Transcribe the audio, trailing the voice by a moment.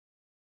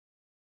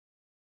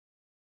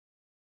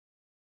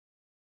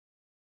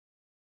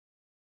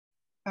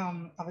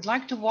I would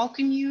like to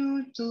welcome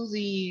you to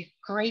the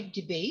great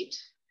debate,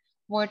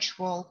 which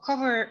will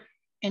cover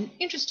an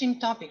interesting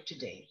topic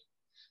today.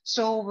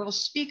 So we'll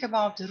speak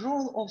about the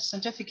role of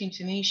scientific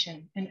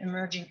information in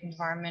emerging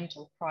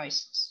environmental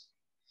crises.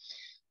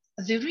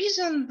 The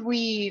reason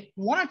we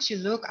wanted to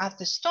look at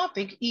this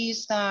topic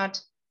is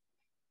that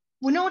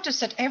we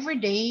notice that every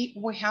day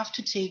we have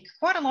to take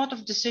quite a lot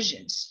of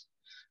decisions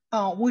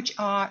which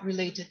are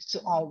related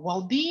to our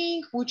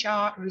well-being, which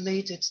are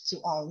related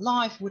to our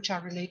life, which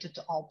are related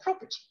to our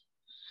property.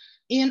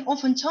 And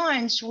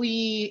oftentimes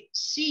we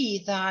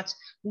see that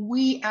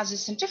we as a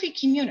scientific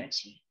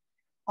community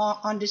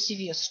are under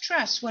severe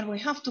stress when we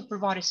have to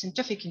provide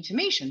scientific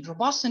information,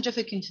 robust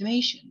scientific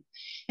information,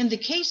 in the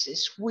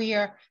cases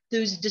where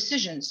those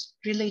decisions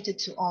related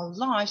to our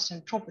lives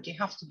and property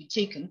have to be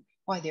taken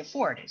by the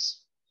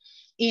authorities.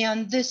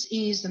 And this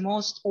is the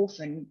most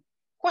often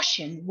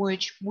question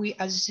which we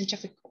as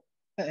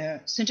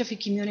a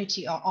scientific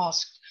community are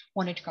asked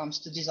when it comes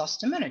to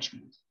disaster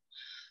management.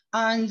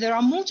 And there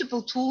are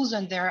multiple tools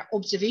and there are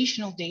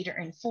observational data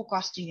and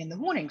forecasting in the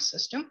warning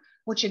system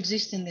which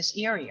exist in this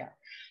area.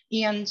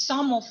 And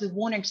some of the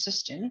warning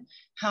system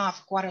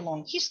have quite a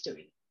long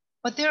history,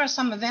 but there are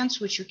some events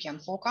which you can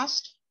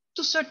forecast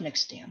to a certain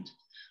extent,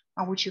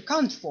 which you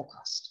can't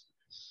forecast.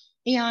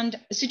 And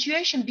the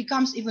situation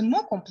becomes even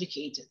more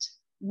complicated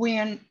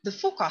when the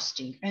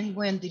forecasting and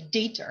when the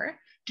data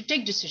to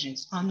take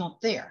decisions are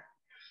not there.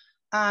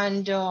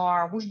 And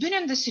we've been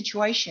in this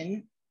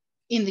situation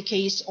in the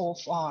case of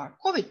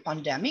COVID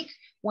pandemic,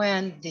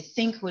 when the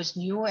thing was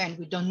new and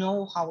we don't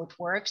know how it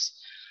works,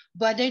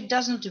 but it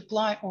doesn't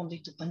apply only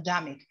to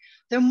pandemic.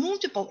 There are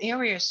multiple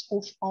areas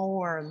of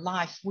our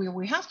life where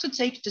we have to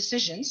take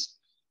decisions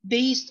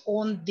based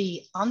on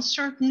the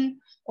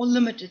uncertain or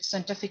limited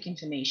scientific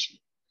information.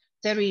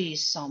 There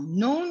is some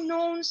known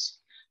knowns,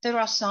 there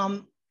are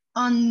some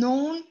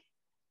unknown,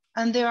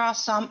 and there are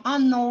some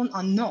unknown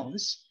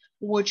unknowns,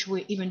 which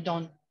we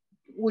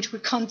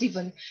can't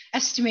even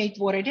estimate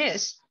what it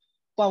is.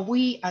 But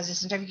we as a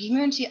scientific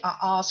community are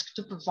asked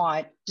to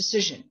provide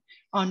decision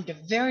under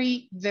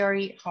very,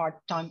 very hard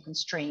time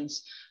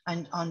constraints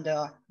and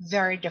under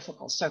very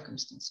difficult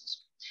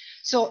circumstances.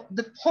 So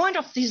the point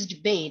of this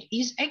debate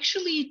is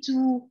actually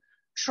to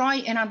try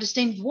and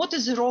understand what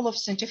is the role of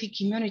scientific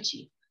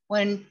community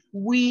when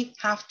we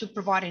have to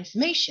provide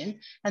information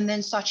and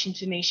then such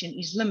information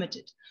is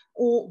limited,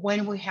 or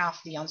when we have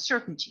the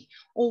uncertainty,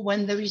 or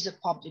when there is a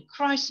public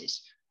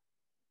crisis.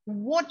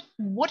 What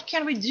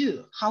can we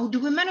do? How do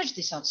we manage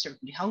this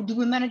uncertainty? How do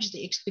we manage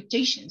the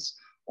expectations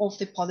of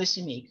the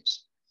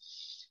policymakers?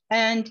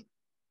 And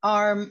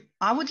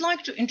I would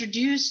like to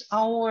introduce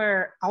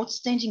our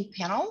outstanding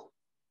panel,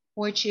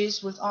 which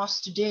is with us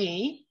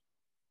today.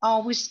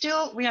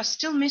 We are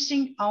still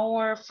missing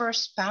our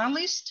first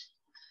panelist,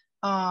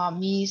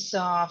 Ms.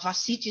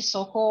 Vasiti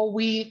Soko.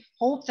 We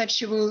hope that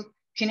she will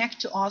connect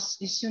to us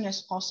as soon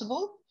as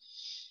possible.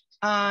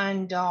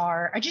 And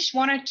I just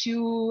wanted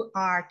to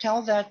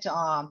tell that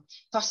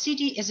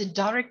Vasiti is a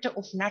director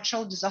of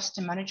Natural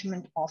Disaster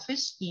Management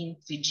Office in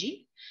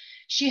Fiji.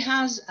 She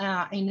has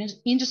an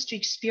industry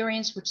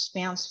experience which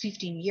spans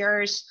 15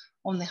 years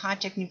on the high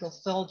technical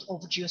field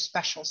of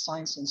geospatial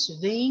science and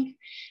surveying.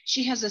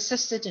 She has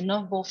assisted a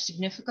number of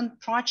significant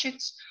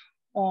projects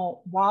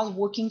while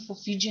working for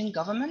Fijian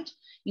government,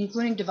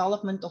 including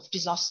development of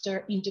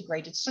disaster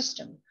integrated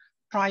system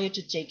prior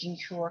to taking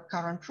her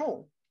current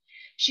role.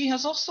 She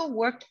has also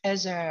worked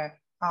as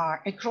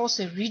across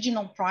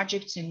regional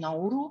projects in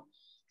Nauru,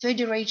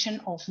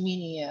 Federation of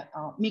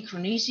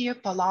Micronesia,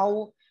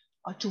 Palau,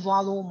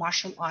 Tuvalu,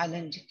 Marshall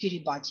Island,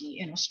 Kiribati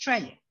in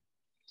Australia.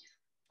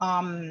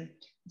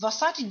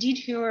 Vasati did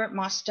her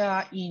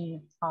master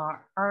in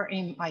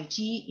RMIT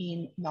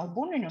in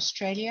Melbourne in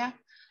Australia,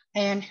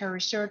 and her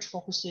research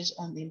focuses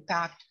on the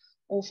impact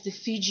of the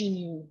Fiji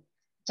new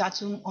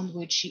datum on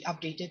which she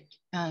updated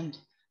and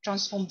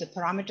transformed the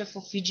parameter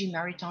for Fiji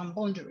maritime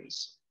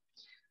boundaries.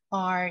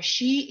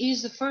 She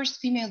is the first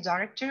female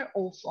director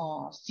of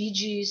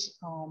Fiji's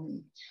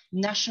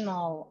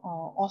National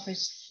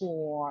Office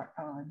for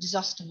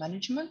Disaster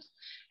Management,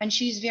 and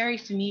she's very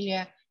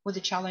familiar with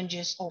the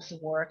challenges of the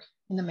work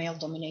in the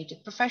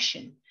male-dominated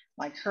profession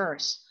like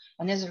hers.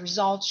 And as a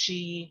result,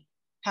 she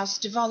has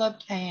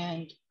developed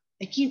a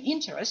keen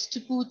interest to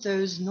put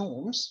those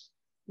norms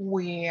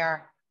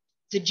where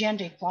the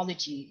gender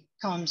equality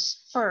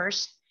comes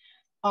first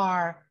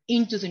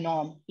into the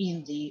norm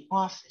in the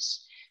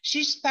office.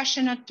 She's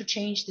passionate to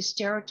change the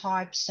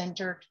stereotypes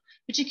centered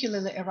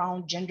particularly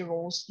around gender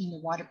roles in the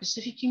wider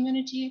Pacific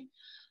community.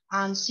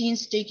 And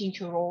since taking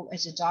her role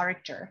as a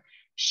director,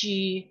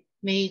 she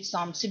made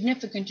some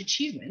significant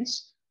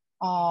achievements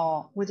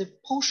with the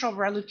partial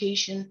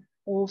relocation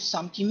of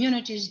some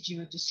communities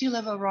due to sea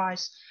level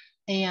rise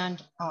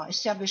and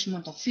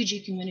establishment of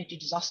Fiji Community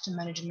Disaster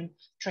Management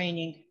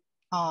Training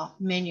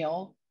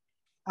Manual.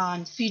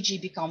 And Fiji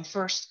became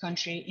first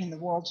country in the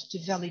world to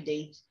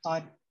validate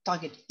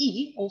Target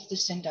E of the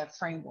CENDAP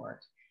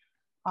framework.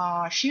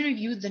 She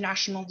reviewed the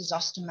National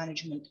Disaster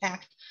Management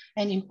Act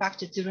and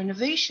impacted the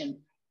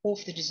renovation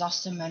of the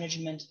Disaster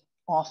Management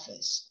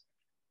Office.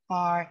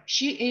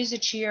 She is a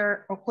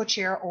chair or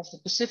co-chair of the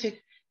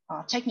Pacific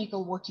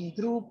Technical Working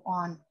Group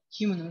on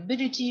Human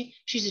Mobility.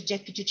 She's a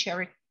deputy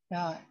chair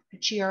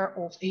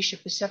of Asia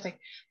Pacific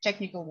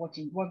Technical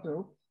Working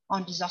Group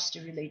on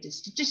disaster-related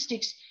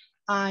statistics,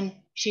 and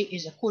she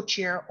is a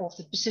co-chair of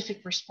the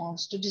Pacific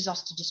Response to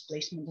Disaster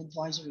Displacement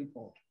Advisory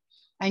Board.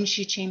 And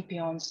she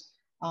champions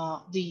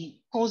the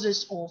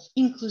causes of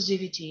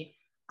inclusivity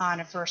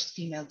and a first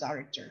female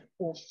director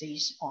of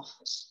this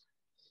office.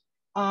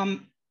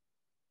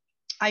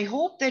 I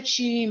hope that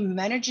she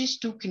manages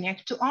to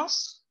connect to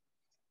us.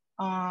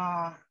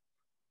 Oh,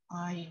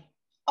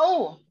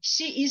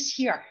 she is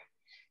here.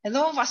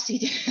 Hello,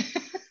 Vasily.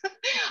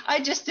 I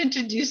just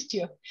introduced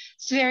you.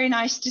 It's very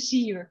nice to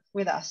see you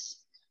with us.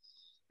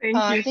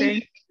 Thank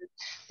you.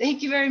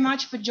 Thank you very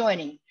much for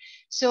joining.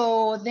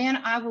 So then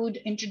I would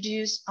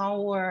introduce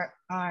our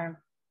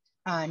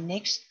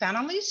next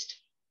panelist.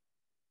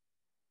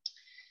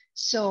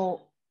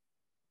 So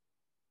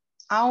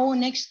our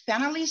next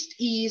panelist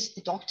is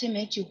Dr.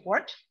 Matthew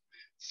Hort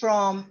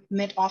from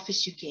Met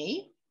Office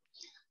UK.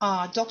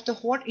 Dr.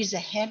 Hort is the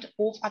head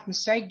of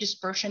Atmospheric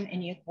Dispersion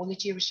and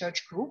Inequality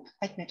Research Group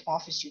at Met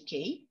Office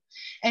UK.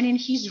 And in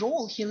his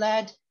role, he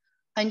led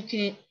and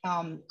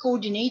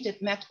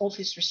coordinated Met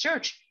Office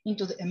research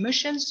into the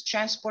emissions,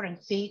 transport,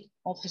 and fate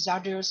of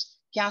hazardous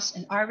gas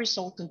and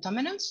aerosol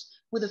contaminants,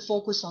 with a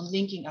focus on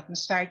linking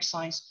atmospheric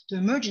science to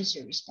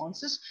emergency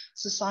responses,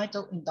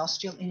 societal,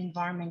 industrial, and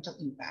environmental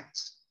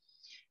impacts.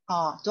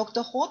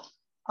 Dr. Hort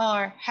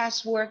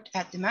has worked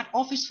at the Met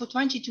Office for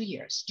 22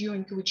 years,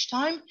 during which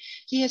time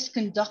he has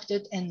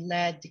conducted and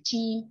led the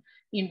team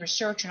in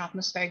research on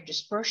atmospheric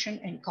dispersion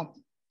and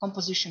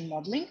composition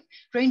modeling,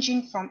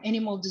 ranging from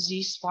animal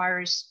disease,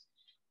 virus,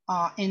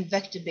 and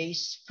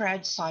vector-based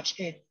spread such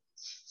as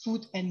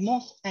foot and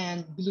moth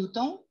and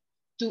bluetongue,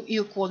 to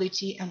air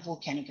quality and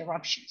volcanic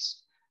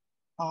eruptions.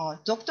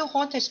 Dr.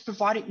 Hort has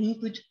provided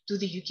input to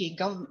the UK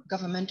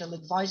Governmental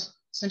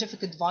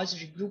Scientific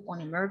Advisory Group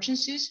on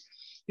Emergencies,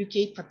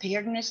 UK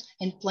preparedness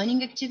and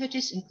planning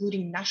activities,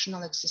 including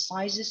national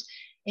exercises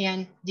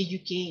and the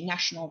UK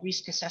National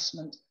Risk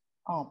Assessment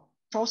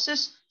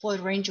process for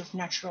a range of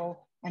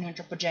natural and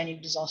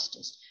anthropogenic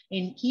disasters.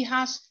 And he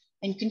has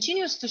and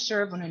continues to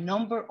serve on a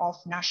number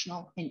of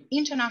national and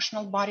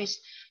international bodies,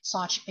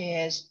 such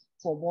as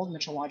for World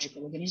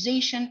Meteorological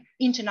Organization,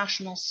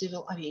 International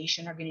Civil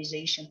Aviation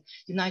Organization,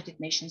 United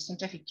Nations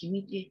Scientific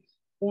Committee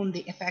on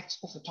the Effects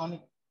of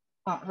Atomic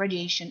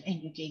Radiation,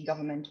 and UK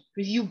government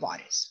review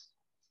bodies.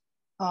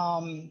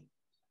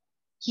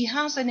 He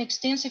has an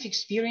extensive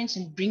experience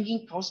in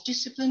bringing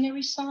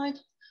cross-disciplinary side,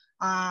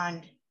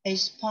 and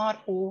as part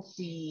of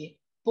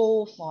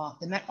both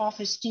the Met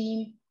Office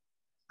team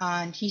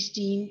and his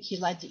team, he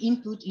led the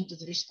input into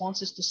the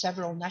responses to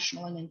several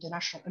national and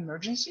international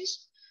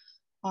emergencies,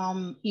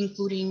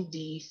 including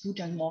the foot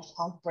and moth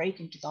outbreak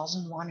in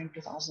 2001 and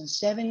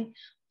 2007,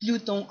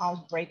 bluetongue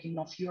outbreak in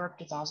North Europe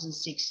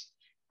 2006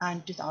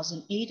 and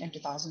 2008 and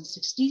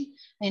 2016,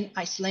 and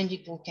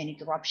Icelandic volcanic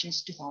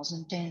eruptions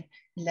 2010,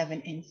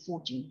 11, and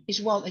 14,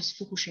 as well as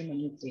Fukushima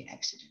nuclear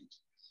accident.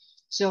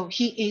 So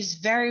he is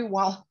very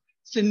well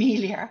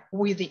familiar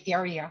with the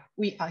area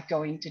we are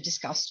going to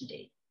discuss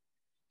today.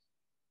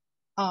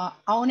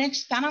 Our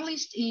next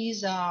panelist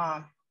is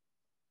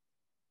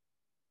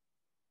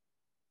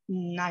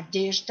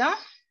Nadezhda.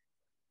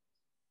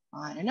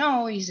 I don't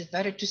know, is it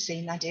better to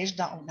say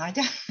Nadezhda or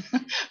Nadia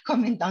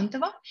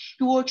Komendantova,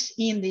 who works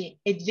in the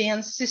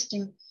Advanced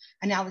System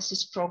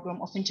Analysis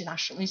Program of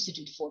International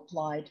Institute for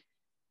Applied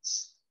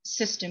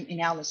System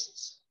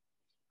Analysis.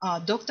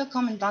 Dr.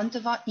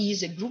 Komendantova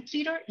is a group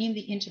leader in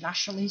the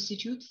International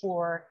Institute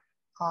for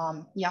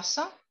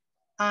IASA,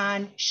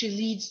 and she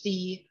leads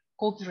the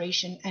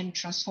Cooperation and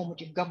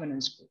Transformative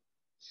Governance Group.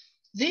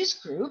 This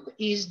group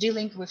is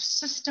dealing with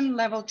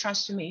system-level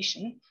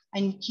transformation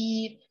and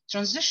key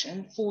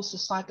transition for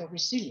societal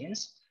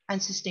resilience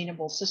and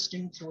sustainable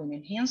system through an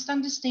enhanced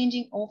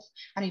understanding of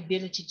and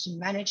ability to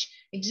manage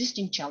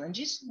existing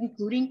challenges,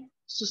 including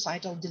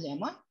societal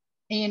dilemma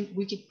and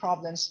wicked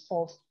problems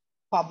of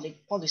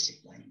public policy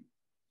planning.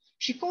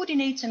 She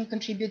coordinates and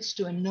contributes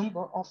to a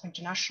number of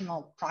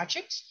international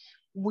projects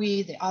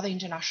with the other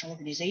international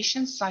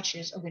organizations, such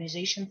as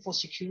Organization for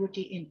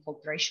Security and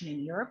Cooperation in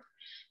Europe,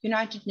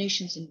 United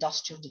Nations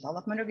Industrial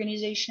Development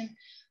Organization,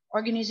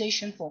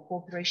 Organization for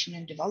Cooperation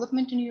and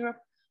Development in Europe,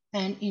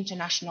 and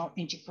International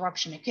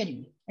Anti-Corruption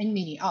Academy, and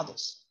many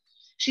others.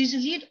 She's a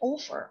lead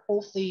author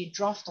of the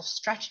draft of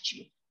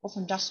strategy of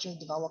industrial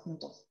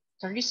development of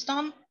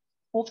Kyrgyzstan,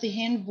 of the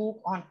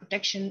handbook on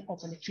protection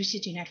of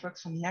electricity network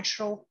from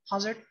natural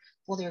hazard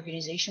for the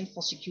Organization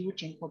for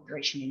Security and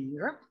Cooperation in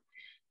Europe,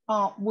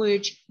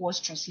 which was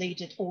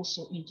translated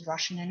also into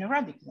Russian and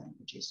Arabic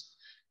languages,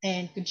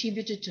 and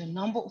contributed to a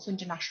number of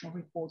international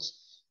reports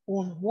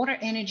on water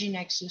energy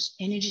nexus,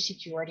 energy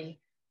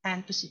security,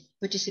 and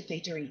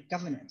participatory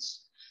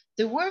governance.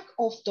 The work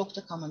of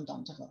Dr.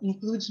 Komendantova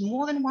includes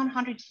more than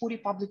 140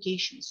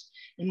 publications,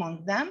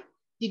 among them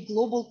the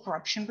Global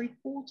Corruption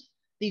Report,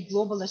 the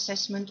Global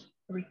Assessment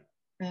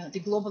the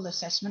Global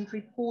Assessment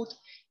Report,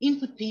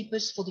 input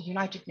papers for the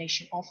United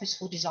Nations Office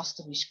for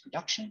Disaster Risk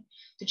Reduction,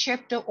 the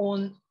chapter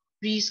on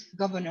risk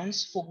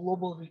governance for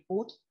global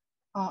report,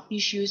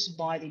 issues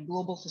by the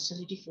Global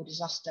Facility for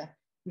Disaster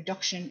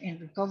Reduction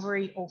and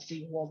Recovery of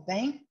the World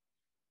Bank,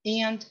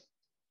 and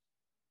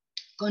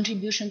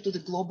contribution to the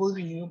Global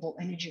Renewable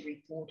Energy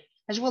Report,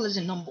 as well as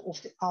a number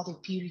of the other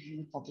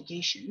peer-reviewed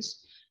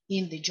publications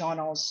in the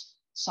journals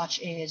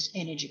such as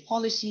Energy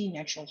Policy,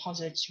 Natural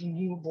Hazards,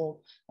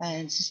 Renewable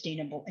and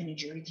Sustainable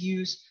Energy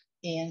Reviews,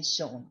 and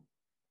so on.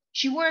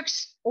 She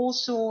works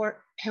also,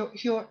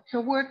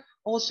 her work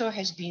also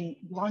has been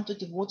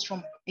granted awards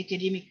from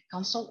Academic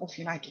Council of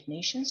United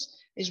Nations,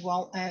 as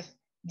well as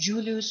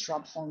Julius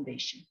Robb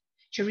Foundation.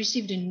 She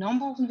received a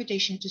number of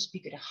invitations to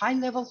speak at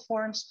high-level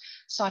forums,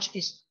 such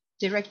as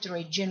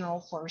Directorate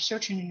General for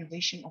Research and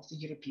Innovation of the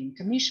European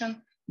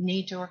Commission,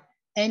 NATO,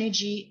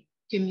 Energy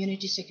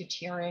Community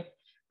Secretariat,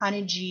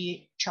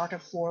 Energy Charter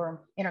Forum,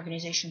 and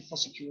Organization for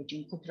Security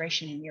and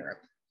Cooperation in Europe.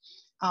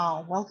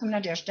 Welcome,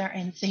 Nadezhda,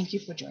 and thank you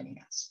for joining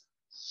us.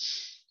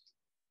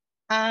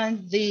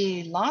 And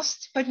the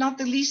last but not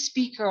the least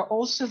speaker,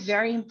 also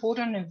very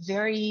important and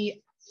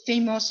very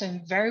famous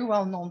and very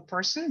well-known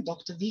person,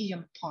 Dr.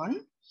 William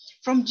Pan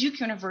from Duke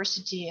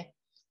University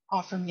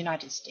from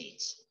United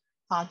States.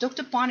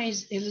 Dr. Pan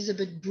is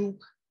Elizabeth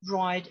Brooke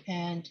Wright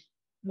and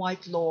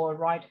Whitelaw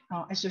Wright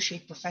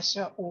Associate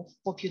Professor of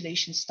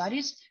Population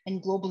Studies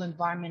and Global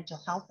Environmental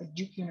Health at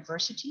Duke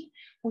University,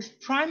 with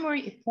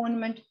primary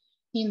appointment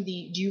in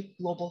the Duke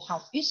Global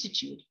Health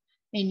Institute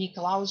and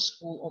Nicolaus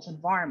School of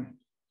Environment.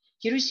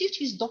 He received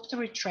his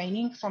doctorate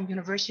training from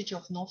University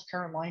of North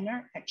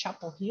Carolina at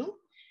Chapel Hill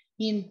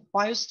in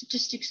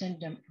biostatistics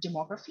and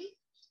demography,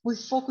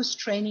 with focused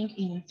training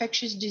in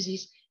infectious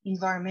disease,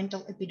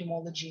 environmental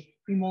epidemiology,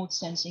 remote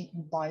sensing,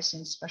 and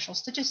bioscience spatial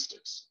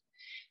statistics.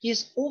 He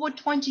has over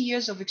 20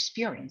 years of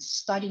experience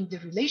studying the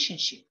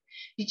relationship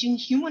between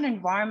human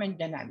environment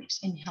dynamics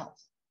and health.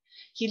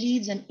 He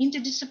leads an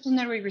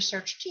interdisciplinary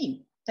research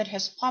team that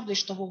has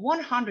published over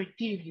 100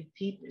 peer-reviewed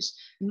papers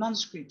and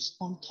manuscripts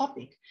on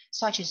topics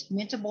such as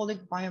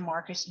metabolic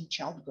biomarkers in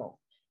child growth,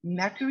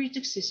 mercury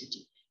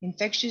toxicity,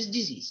 infectious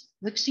disease,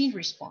 vaccine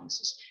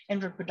responses,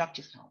 and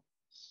reproductive health.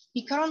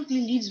 He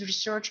currently leads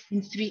research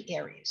in 3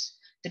 areas: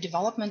 the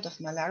development of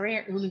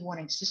malaria early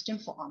warning system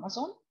for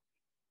Amazon,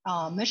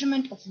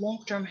 measurement of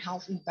long-term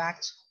health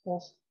impacts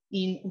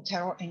in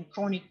utero and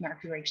chronic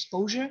mercury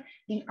exposure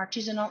in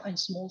artisanal and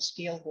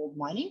small-scale gold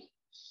mining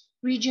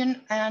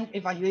region, and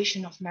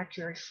evaluation of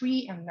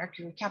mercury-free and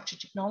mercury capture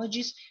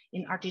technologies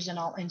in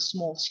artisanal and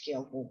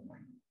small-scale gold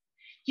mining.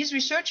 His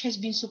research has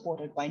been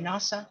supported by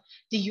NASA,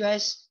 the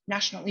US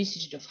National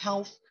Institute of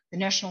Health, the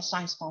National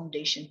Science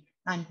Foundation,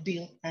 and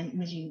Bill and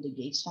Melinda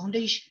Gates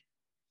Foundation.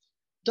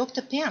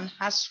 Dr. Pan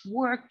has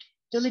worked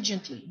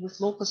diligently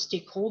with local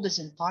stakeholders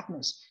and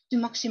partners to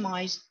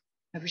maximize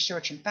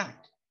research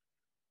impact.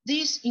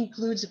 This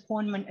includes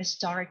appointment as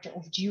director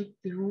of Duke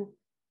Peru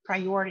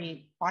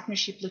Priority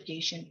Partnership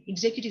Location,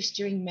 executive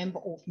steering member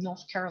of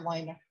North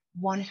Carolina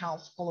One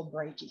Health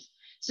Collaborative,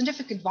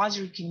 Scientific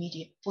Advisory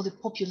Committee for the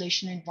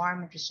Population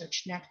Environment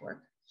Research Network,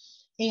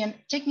 and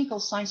Technical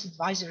Science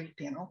Advisory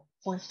Panel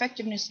for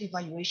Effectiveness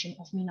Evaluation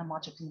of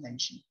Minamata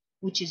Convention,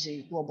 which is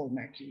a global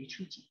mercury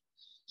treaty.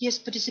 He has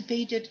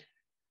participated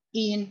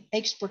in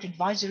expert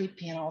advisory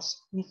panels,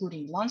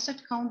 including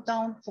Lancet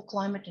Countdown for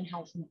Climate and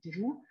Health in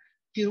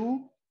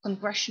Peru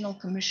Congressional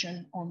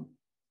Commission on,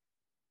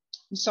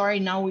 I'm sorry,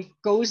 now it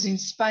goes in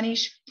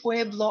Spanish,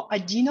 Pueblo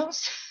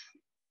Adinos,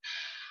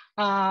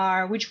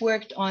 which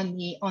worked on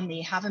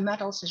the heavy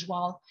metals as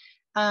well,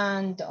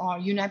 and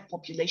UNEP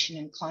Population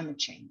and Climate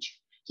Change.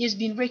 He has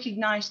been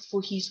recognized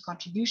for his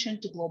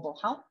contribution to global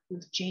health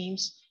with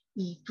James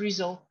E.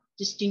 Prizel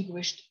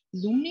Distinguished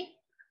Alumni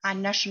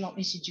and National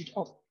Institute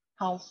of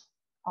Health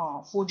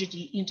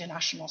Fogarty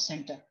International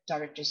Center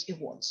Directors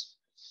Awards.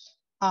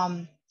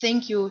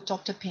 Thank you,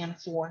 Dr. Pan,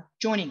 for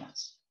joining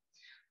us.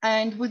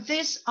 And with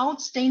this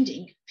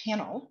outstanding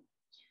panel,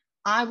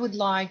 I would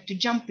like to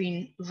jump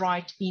in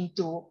right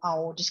into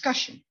our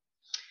discussion.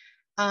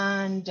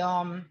 And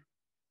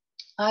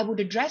I would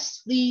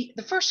address the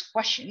first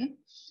question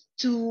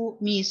to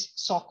Ms.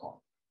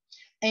 Sokol.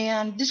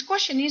 And this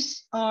question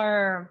is,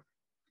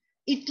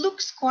 it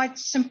looks quite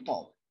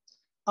simple.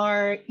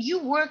 You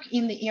work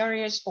in the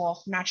areas of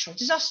natural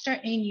disaster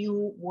and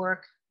you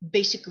work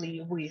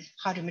basically with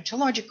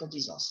hydrometeorological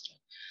disaster.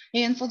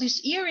 And for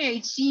this area,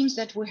 it seems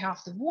that we have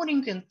the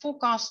warning and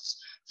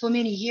forecasts for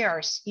many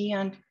years.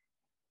 And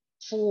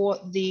for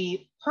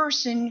the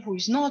person who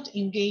is not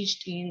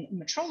engaged in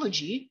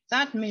meteorology,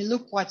 that may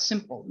look quite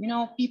simple. You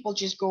know, people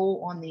just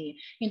go on the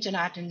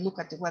internet and look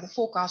at the weather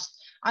forecast,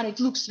 and it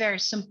looks very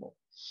simple.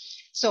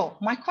 So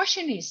my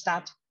question is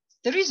that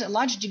there is a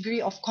large degree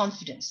of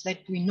confidence that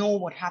we know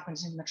what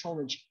happens in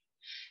meteorology.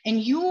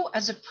 And you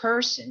as a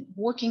person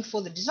working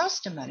for the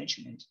disaster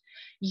management,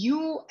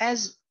 you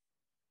as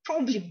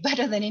probably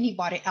better than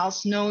anybody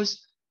else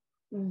knows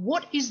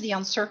what is the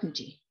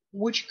uncertainty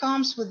which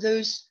comes with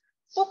those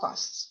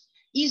forecasts.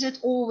 Is it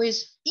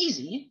always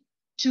easy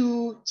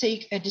to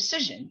take a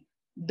decision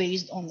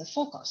based on the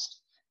forecast.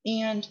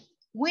 And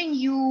when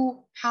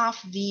you have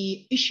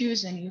the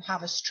issues and you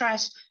have a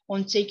stress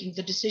on taking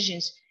the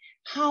decisions,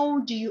 how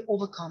do you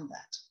overcome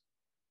that?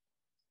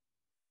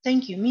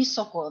 Thank you, Ms.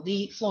 Soko.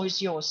 The floor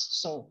is yours.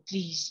 So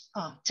please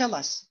tell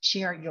us,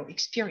 share your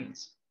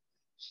experience.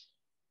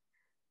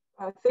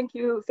 Thank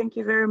you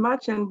very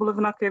much, and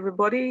Bulavanaka,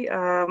 everybody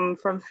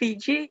from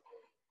Fiji.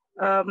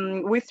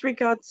 With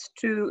regards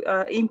to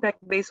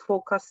impact-based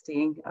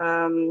forecasting,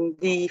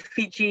 the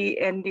Fiji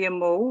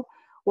NDMO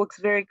works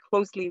very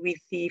closely with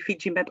the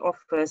Fiji Met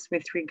Office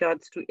with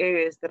regards to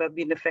areas that have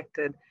been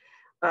affected.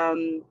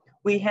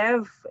 We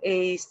have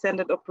a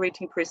standard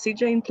operating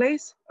procedure in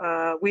place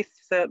with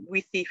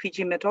the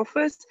Fiji Met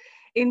Office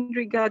in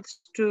regards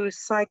to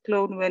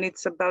cyclone when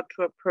it's about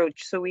to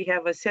approach. So we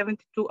have a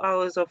 72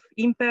 hours of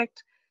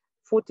impact,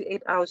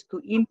 48 hours to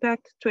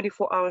impact,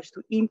 24 hours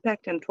to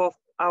impact, and 12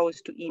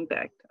 hours to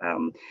impact.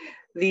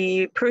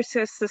 The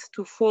processes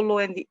to follow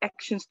and the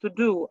actions to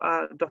do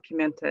are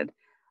documented.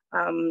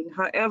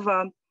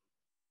 However,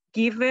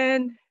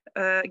 given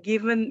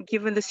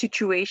the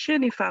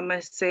situation, if I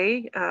must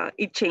say,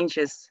 it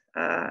changes.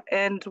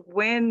 And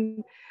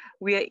when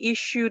we are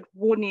issued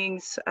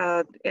warnings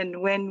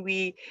and when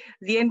the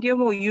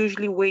NDMO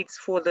usually waits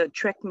for the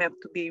track map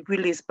to be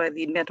released by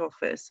the Met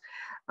Office.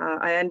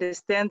 I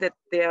understand that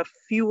there are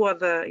few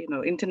other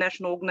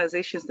international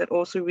organizations that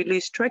also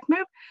release track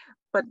map,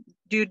 but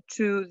due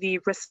to the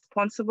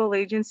responsible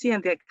agency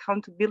and the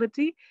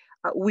accountability,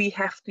 we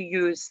have to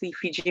use the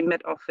Fiji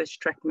Met Office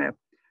track map.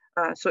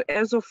 So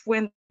as of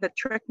when the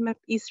track map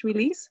is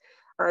released,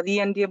 the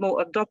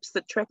NDMO adopts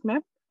the track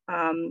map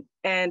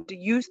and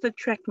use the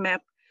track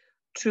map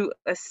to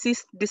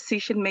assist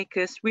decision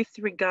makers with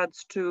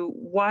regards to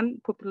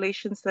one,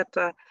 populations that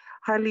are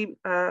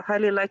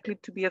highly likely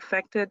to be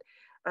affected,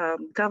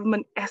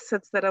 government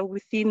assets that are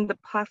within the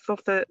path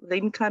of the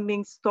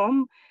incoming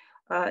storm,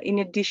 in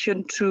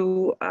addition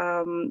to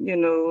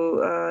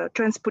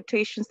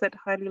transportations that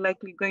are highly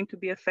likely going to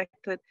be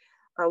affected.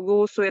 We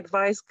also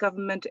advise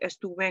government as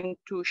to when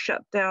to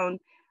shut down,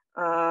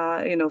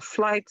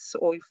 flights,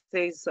 or if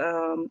there's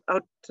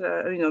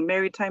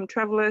maritime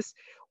travelers,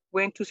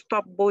 when to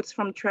stop boats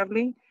from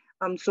traveling.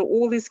 So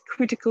all these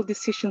critical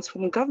decisions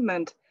from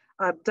government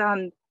are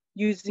done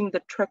using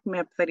the track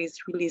map that is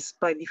released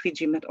by the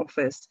Fiji Met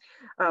Office.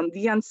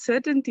 The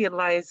uncertainty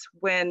lies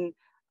when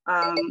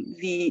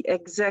the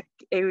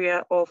exact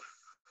area of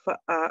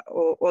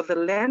or the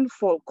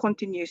landfall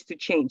continues to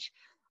change.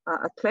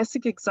 A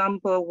classic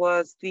example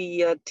was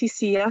the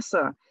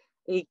Tisiasa,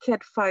 a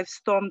Cat 5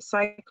 storm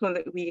cyclone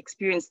that we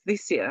experienced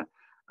this year.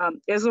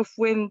 As of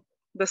when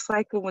the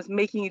cyclone was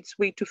making its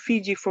way to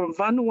Fiji from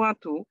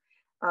Vanuatu,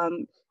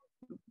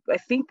 I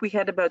think we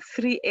had about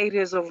 3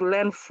 areas of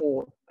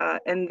landfall,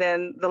 and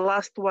then the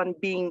last one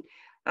being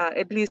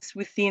at least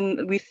within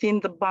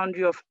the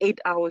boundary of 8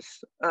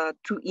 hours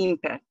to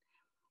impact.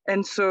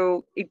 And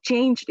so it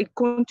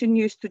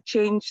continues to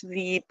change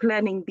the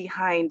planning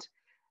behind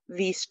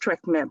this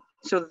track map.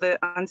 So the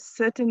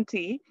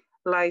uncertainty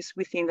lies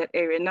within that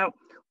area. Now,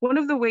 one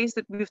of the ways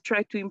that we've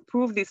tried to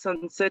improve this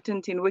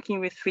uncertainty in working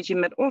with Fiji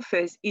Met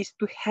Office is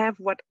to have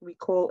what we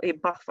call a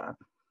buffer.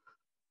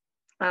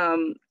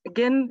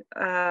 Again,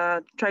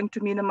 trying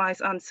to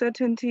minimize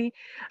uncertainty.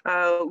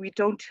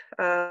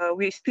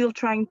 We're still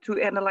trying to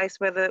analyze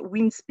whether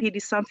wind speed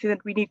is something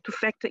that we need to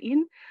factor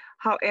in.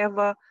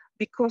 However,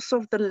 because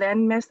of the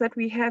landmass that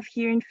we have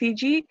here in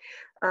Fiji,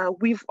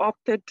 we've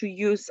opted to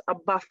use a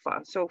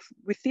buffer. So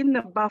within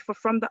the buffer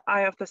from the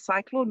eye of the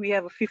cyclone, we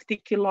have a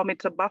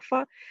 50-kilometer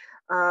buffer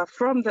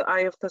from the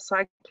eye of the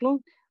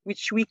cyclone,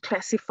 which we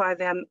classify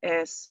them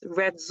as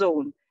red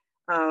zone.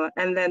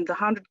 And then the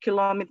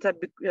 100-kilometer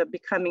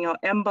becoming our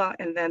amber,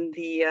 and then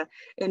the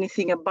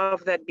anything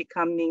above that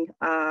becoming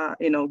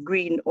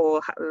green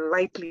or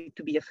likely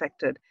to be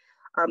affected.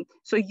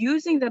 So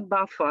using that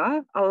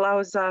buffer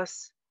allows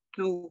us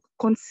to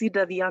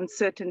consider the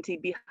uncertainty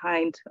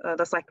behind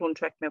the cyclone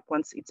track map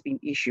once it's been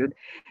issued.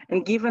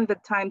 And given the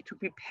time to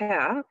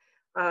prepare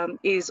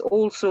is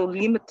also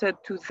limited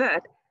to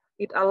that,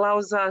 it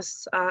allows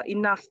us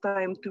enough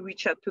time to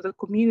reach out to the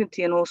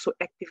community and also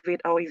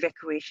activate our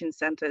evacuation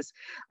centers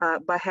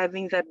by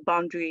having that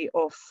boundary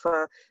of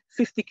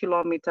 50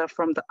 kilometers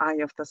from the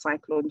eye of the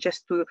cyclone,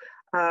 just to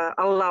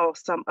allow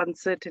some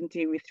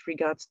uncertainty with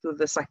regards to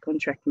the cyclone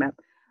track map.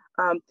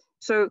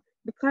 So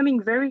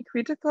becoming very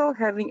critical,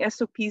 having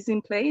SOPs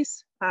in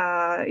place,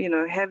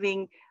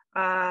 having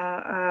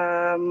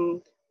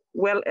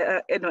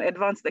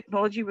advanced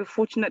technology. We're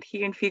fortunate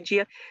here in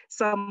Fiji,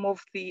 some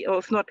of the, or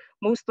if not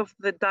most of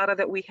the data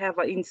that we have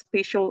are in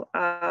spatial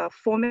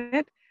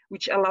format,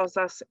 which allows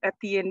us at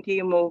the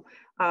NDMO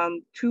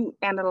to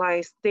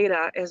analyze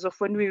data as of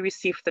when we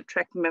receive the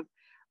track map,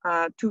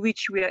 to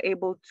which we are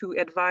able to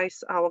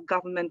advise our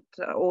government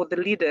or the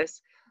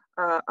leaders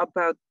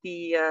about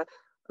the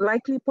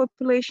likely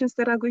populations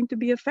that are going to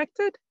be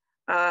affected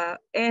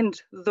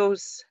and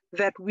those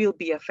that will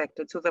be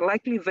affected. So the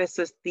likely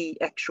versus the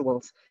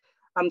actuals.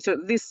 So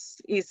this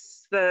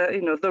is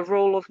the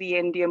role of the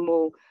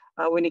NDMO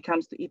when it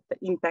comes to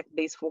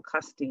impact-based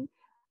forecasting.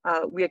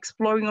 We're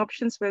exploring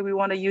options where we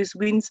want to use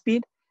wind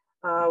speed.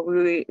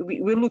 We're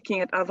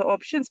looking at other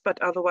options,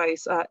 but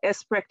otherwise,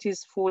 as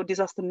practice for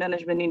disaster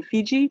management in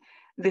Fiji,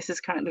 this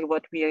is currently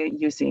what we are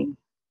using.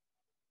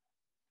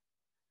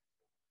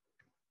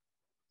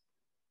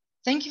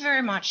 Thank you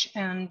very much.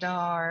 And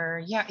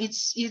yeah,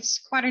 it's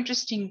quite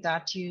interesting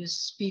that you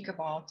speak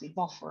about the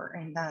buffer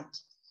and that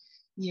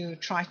you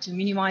try to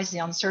minimize the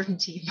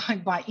uncertainty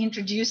by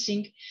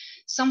introducing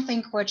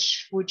something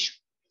which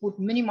would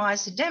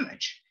minimize the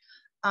damage.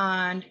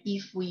 And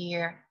if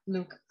we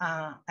look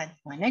at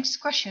my next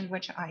question,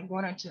 which I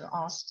wanted to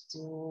ask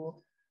to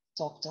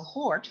Dr.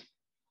 Hort,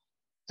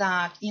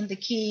 that in the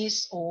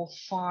case of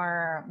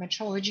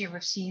meteorology,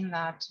 we've seen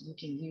that you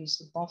can use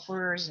the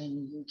buffers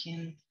and you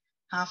can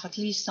have at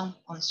least some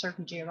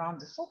uncertainty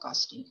around the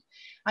forecasting.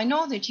 I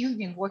know that you've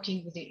been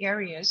working with the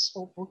areas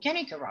of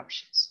volcanic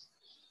eruptions.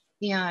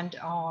 And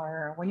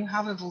when you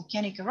have a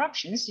volcanic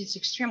eruptions, it's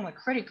extremely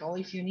critical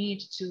if you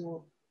need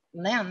to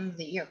land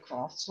the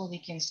aircraft so they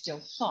can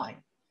still fly.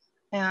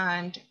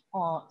 And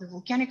the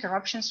volcanic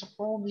eruptions are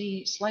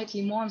probably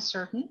slightly more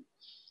uncertain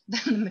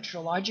than the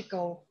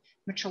meteorological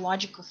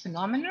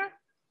phenomena.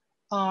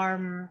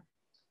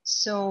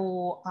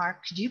 So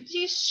could you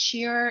please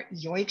share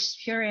your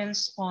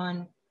experience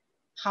on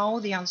how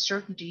the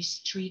uncertainty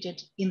is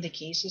treated in the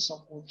cases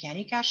of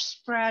volcanic ash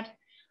spread?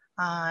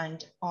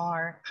 And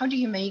how do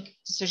you make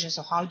decisions,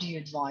 or how do you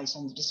advise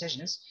on the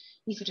decisions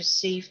if it is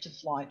safe to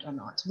fly it or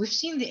not? We've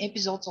seen the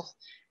episodes of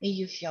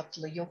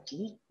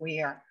Eyjafjallajökull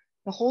where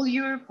the whole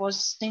Europe was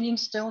standing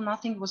still,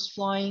 nothing was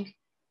flying,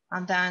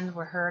 and then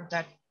we heard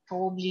that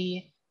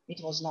probably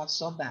it was not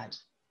so bad.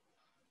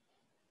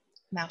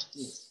 Matt,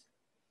 please.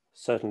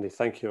 Certainly,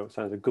 thank you,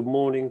 Oksana. Good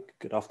morning,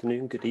 good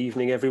afternoon, good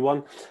evening,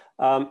 everyone.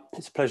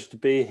 It's a pleasure to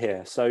be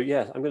here. So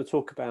yeah, I'm going to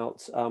talk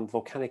about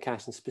volcanic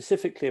ash and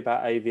specifically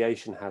about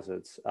aviation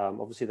hazards.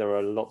 Obviously, there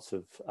are lots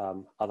of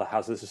other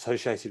hazards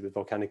associated with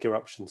volcanic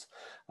eruptions,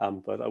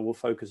 but I will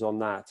focus on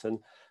that. And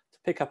to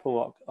pick up on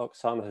what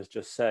Oksana has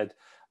just said,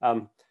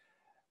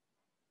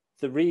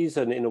 the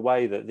reason, in a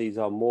way, that these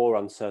are more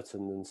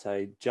uncertain than,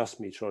 say,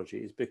 just meteorology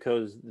is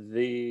because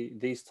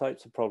these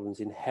types of problems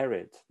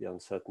inherit the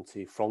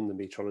uncertainty from the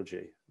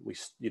meteorology.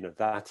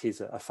 That is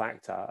a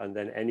factor, and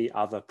then any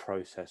other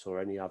process or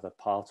any other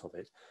part of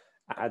it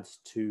adds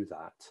to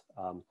that.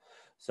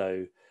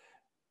 So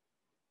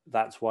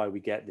that's why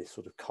we get this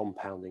sort of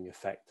compounding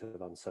effect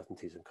of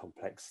uncertainties and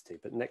complexity.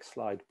 But next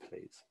slide,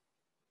 please.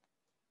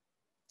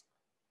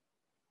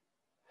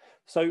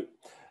 So,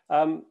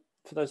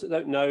 for those that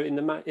don't know, in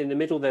the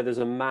middle there's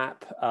a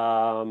map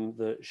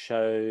that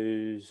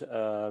shows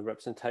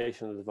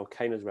representation of the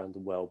volcanoes around the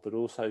world, but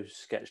also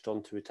sketched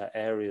onto it are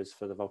areas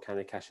for the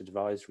volcanic ash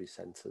advisory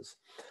centres.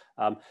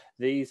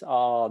 These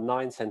are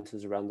 9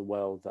 centres around the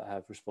world that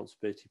have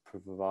responsibility for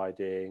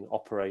providing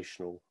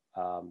operational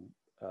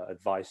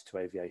advice to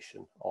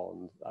aviation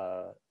on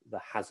the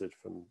hazard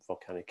from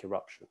volcanic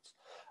eruptions.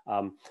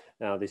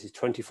 Now, this is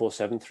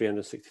 24/7,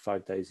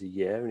 365 days a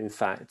year. And in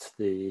fact,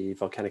 the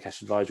volcanic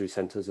ash advisory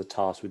centres are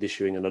tasked with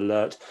issuing an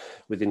alert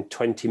within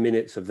 20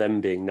 minutes of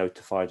them being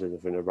notified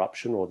of an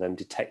eruption or them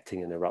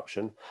detecting an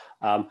eruption,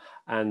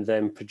 and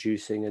then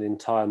producing an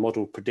entire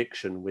model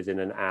prediction within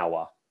an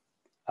hour.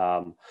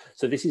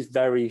 So this is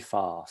very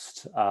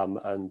fast,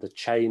 and the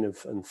chain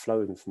and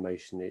flow of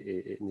information,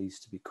 it needs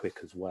to be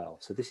quick as well.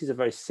 So this is a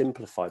very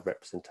simplified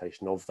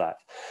representation of that.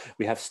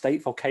 We have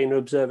state volcano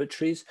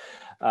observatories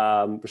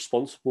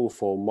responsible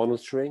for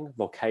monitoring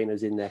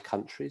volcanoes in their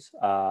countries,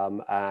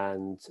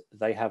 and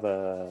they have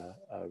a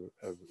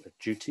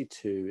duty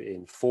to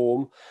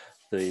inform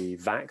the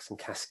VACs and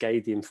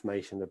cascade the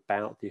information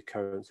about the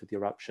occurrence of the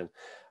eruption.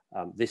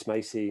 This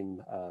may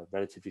seem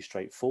relatively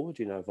straightforward.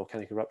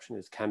 Volcanic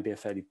eruption can be a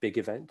fairly big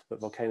event,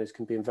 but volcanoes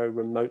can be in very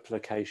remote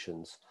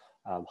locations,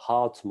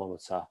 hard to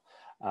monitor,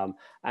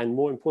 and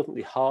more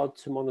importantly, hard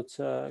to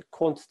monitor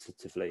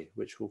quantitatively,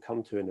 which we'll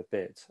come to in a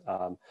bit.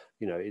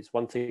 It's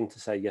one thing to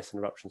say, yes, an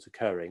eruption's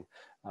occurring,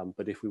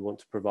 but if we want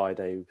to provide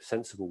a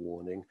sensible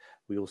warning,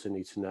 we also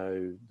need to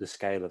know the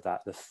scale of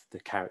that, the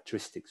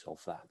characteristics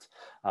of that.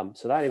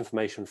 So that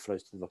information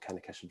flows to the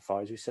volcanic ash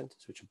advisory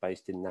centres, which are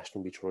based in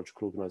national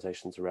meteorological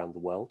organisations around the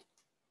world.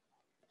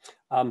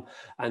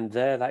 And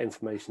there, that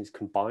information is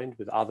combined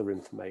with other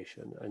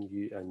information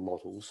and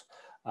models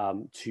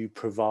to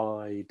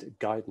provide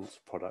guidance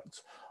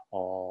products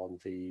on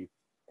the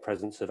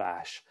presence of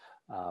ash,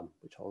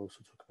 which I'll also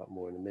talk about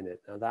more in a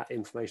minute. Now, that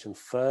information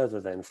further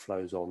then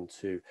flows on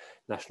to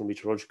national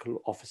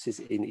meteorological offices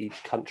in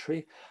each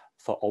country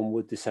for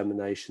onward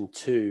dissemination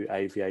to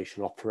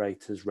aviation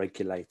operators,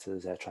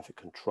 regulators, air traffic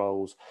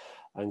controls,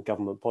 and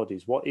government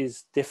bodies. What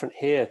is different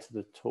here to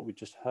the talk we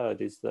just heard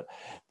is that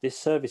this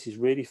service is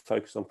really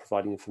focused on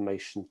providing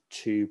information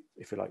to,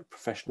 if you like,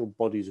 professional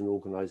bodies and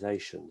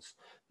organisations.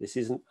 This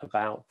isn't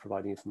about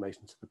providing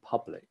information to the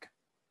public.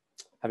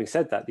 Having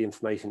said that, the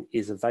information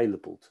is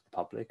available to the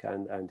public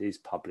and is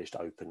published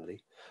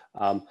openly.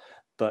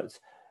 But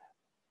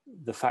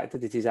the fact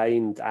that it is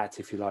aimed at,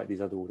 if you like,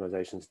 these other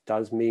organizations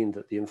does mean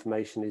that the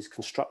information is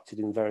constructed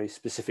in very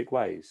specific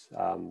ways.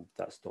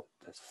 That's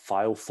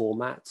file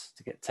formats,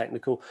 to get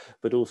technical,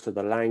 but also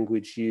the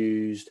language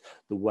used,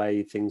 the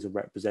way things are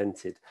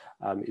represented,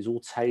 is all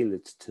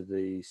tailored to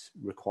the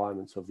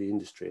requirements of the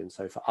industry. And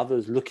so for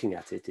others looking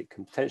at it, it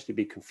can potentially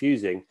be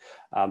confusing,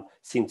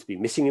 seem to be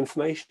missing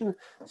information,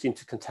 seem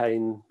to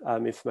contain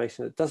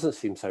information that doesn't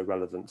seem so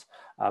relevant,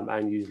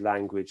 and use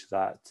language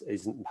that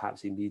isn't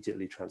perhaps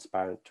immediately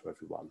transparent to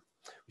everyone,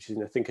 which is,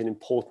 I think, an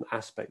important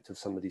aspect of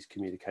some of these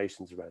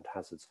communications around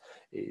hazards.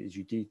 Is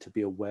you need to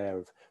be aware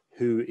of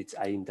who it's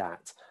aimed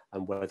at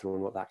and whether or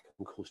not that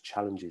can cause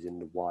challenges in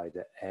the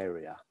wider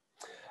area.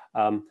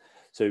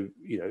 So,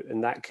 you know,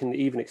 and that can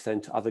even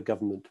extend to other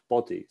government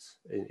bodies.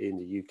 In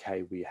the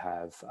UK, we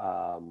have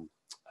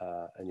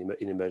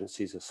in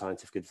emergencies, a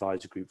scientific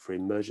advisory group for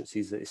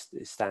emergencies that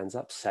stands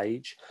up,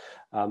 SAGE,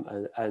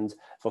 and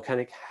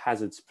volcanic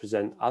hazards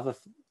present other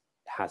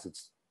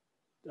hazards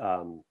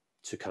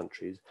to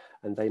countries,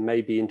 and they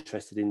may be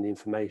interested in the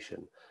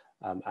information,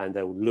 and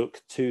they'll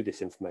look to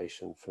this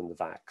information from the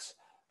VACs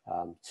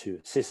to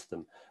assist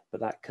them. But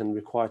that can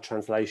require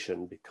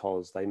translation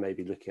because they may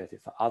be looking at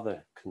it for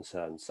other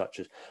concerns, such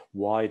as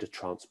wider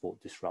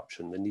transport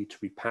disruption, the need to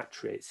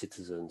repatriate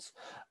citizens,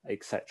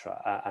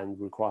 etc., and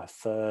require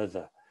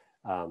further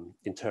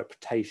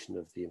interpretation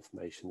of the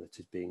information that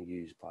is being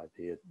used by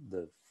the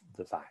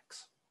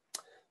VACs.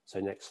 So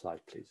next slide,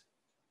 please.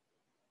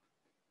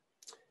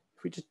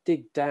 If we just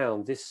dig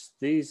down,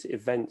 these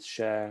events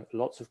share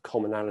lots of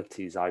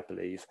commonalities, I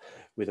believe,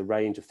 with a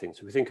range of things.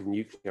 So we think of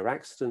nuclear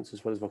accidents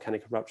as well as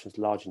volcanic eruptions,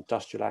 large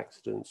industrial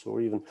accidents,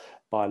 or even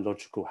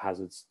biological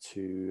hazards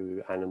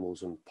to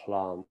animals and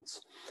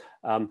plants.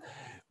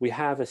 We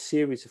have a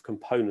series of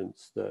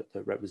components that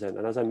represent,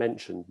 and as I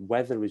mentioned,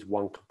 weather is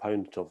one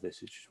component of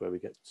this, which is where we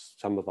get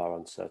some of our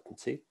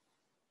uncertainty.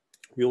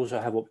 We also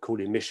have what we call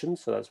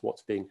emissions, so that's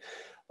what's being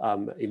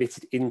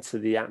emitted into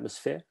the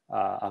atmosphere,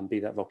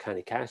 be that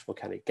volcanic ash,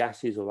 volcanic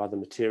gases, or other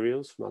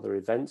materials from other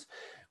events.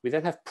 We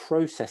then have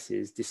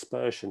processes,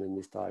 dispersion in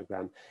this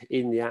diagram,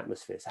 in the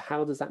atmosphere. So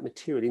how does that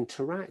material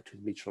interact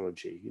with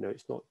meteorology? You know,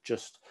 it's not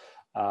just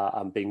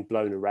being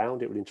blown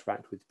around, it will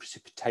interact with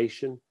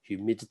precipitation,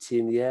 humidity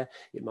in the air.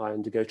 It might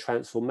undergo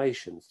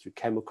transformations through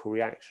chemical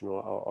reaction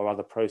or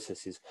other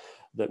processes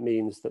that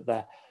means that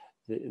the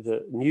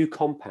new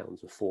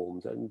compounds are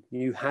formed and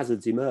new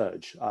hazards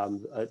emerge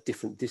at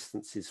different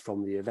distances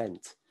from the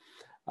event.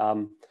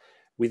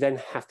 We then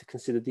have to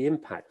consider the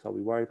impacts. Are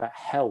we worried about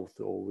health,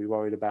 or are we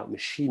worried about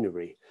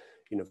machinery?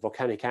 You know,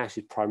 volcanic ash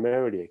is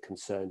primarily a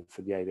concern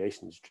for the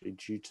aviation industry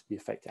due to the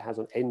effect it has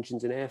on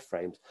engines and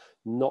airframes,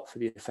 not for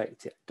the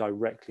effect it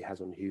directly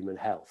has on human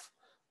health.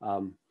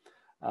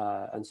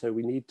 And so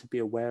we need to be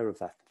aware of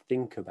that,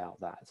 think about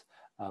that,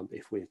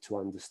 if we're to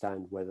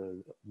understand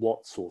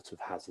what sort of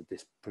hazard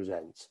this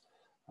presents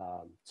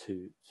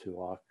to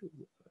our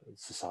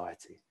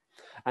society.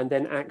 And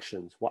then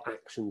actions. What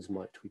actions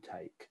might we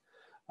take?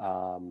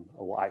 Or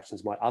what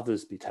actions might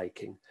others be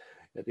taking?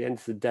 At the end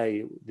of the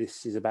day,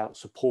 this is about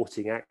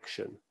supporting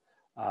action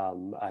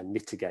and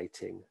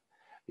mitigating.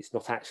 It's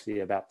not actually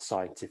about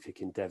scientific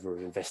endeavour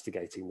of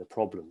investigating the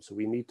problem. So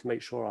we need to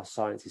make sure our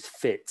science is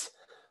fit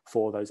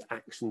for those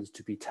actions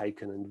to be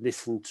taken and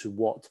listen to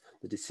what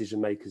the decision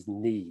makers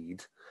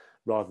need,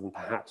 rather than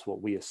perhaps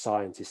what we as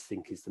scientists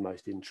think is the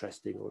most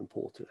interesting or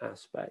important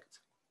aspect.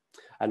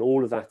 And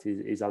all of that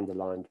is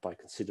underlined by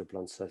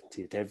considerable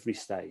uncertainty at every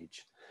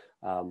stage.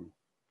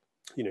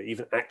 You know,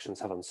 even actions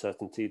have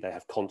uncertainty, they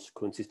have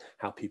consequences,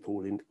 how people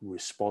will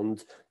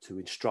respond to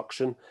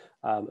instruction.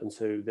 And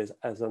so there's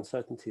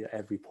uncertainty at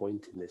every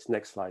point in this.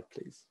 Next slide,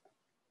 please.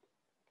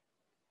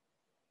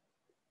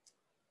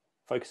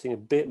 Focusing a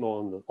bit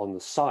more on the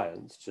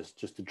science,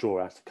 just to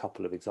draw out a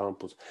couple of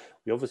examples.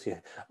 We obviously,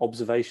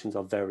 observations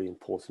are very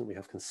important. We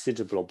have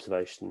considerable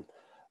observation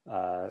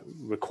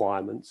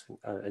requirements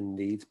and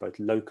needs, both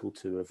local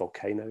to a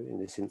volcano in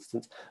this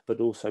instance,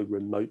 but also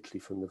remotely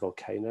from the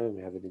volcano.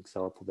 We have an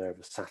example there of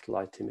a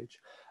satellite image.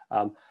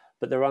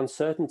 But there are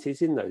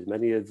uncertainties in those.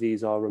 Many of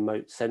these are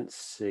remote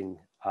sensing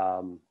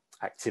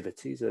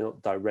activities. They're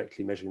not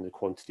directly measuring the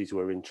quantities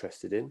we're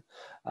interested in,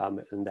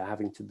 and they're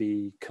having to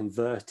be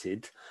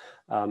converted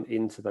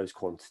into those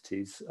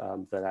quantities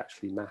that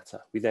actually matter.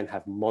 We then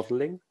have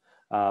modelling,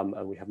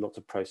 and we have lots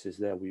of processes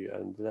there.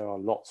 And there are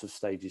lots of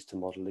stages to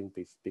modelling,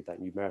 be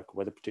that numerical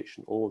weather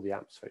prediction or the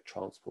atmospheric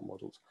transport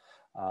models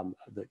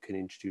that can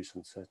introduce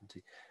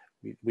uncertainty.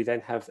 We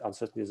then have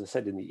uncertainty, as I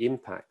said, in the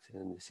impact.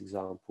 In this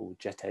example,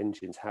 jet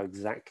engines. How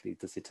exactly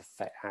does it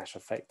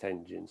affect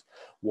engines?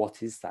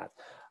 What is that?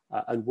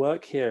 And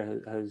work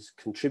here has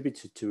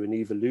contributed to an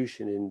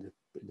evolution in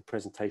the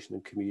presentation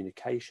and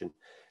communication.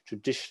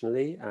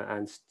 Traditionally,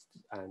 and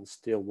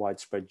still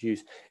widespread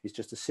use, is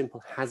just a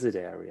simple hazard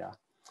area.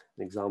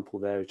 An example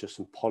there is just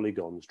some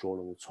polygons drawn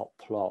on the top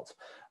plot.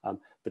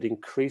 But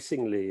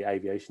increasingly,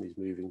 aviation is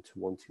moving to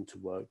wanting to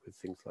work with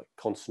things like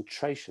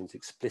concentrations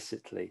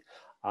explicitly,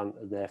 and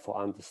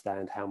therefore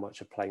understand how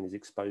much a plane is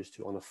exposed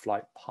to on a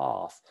flight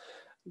path.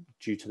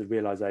 due to the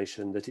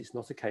realization that it's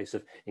not a case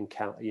of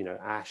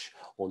ash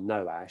or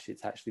no ash.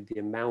 It's actually the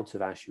amount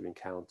of ash you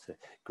encounter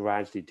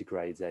gradually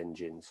degrades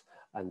engines,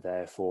 and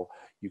therefore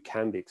you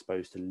can be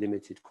exposed to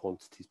limited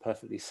quantities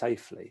perfectly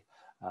safely.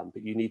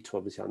 But you need to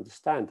obviously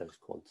understand those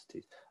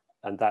quantities.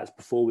 And that's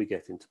before we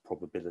get into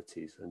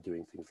probabilities and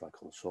doing things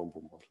like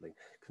ensemble modeling.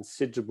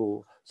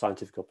 Considerable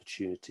scientific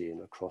opportunity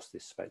across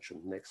this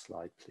spectrum. Next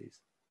slide, please.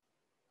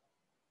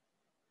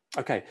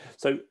 Okay,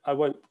 so I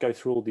won't go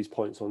through all these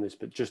points on this,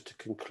 but just to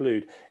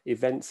conclude,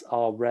 events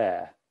are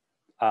rare,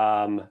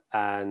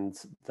 and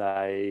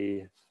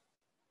they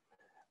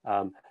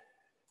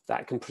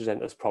that can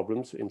present us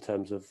problems in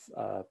terms of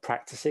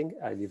practicing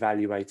and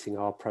evaluating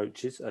our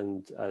approaches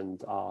and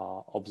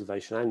our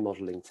observation and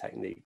modeling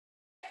technique.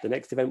 The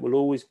next event will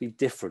always be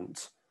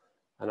different,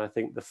 and I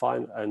think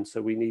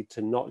so we need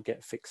to not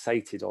get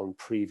fixated on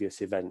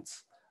previous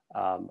events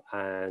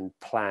and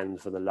plan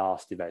for the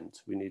last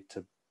event. We need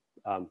to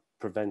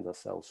prevent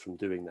ourselves from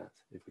doing that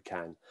if we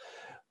can.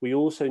 We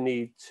also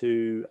need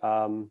to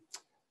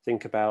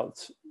think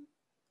about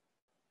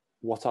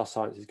what our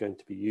science is going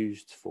to be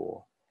used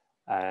for,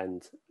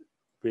 and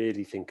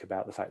really think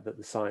about the fact that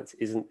the science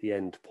isn't the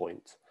end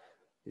point.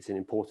 It's an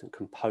important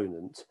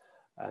component,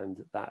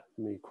 and that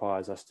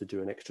requires us to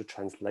do an extra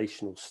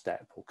translational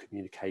step or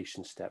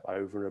communication step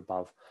over and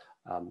above,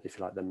 if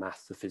you like, the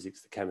maths, the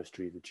physics, the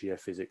chemistry, the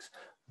geophysics,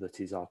 that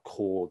is our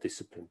core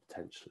discipline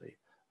potentially.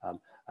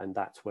 And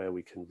that's where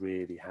we can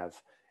really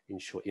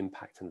ensure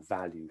impact and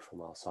value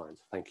from our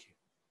science. Thank you.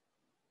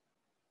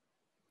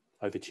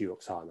 Over to you,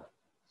 Oksana.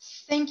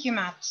 Thank you,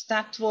 Matt.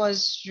 That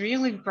was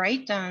really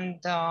great. And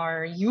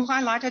you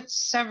highlighted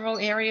several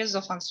areas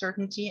of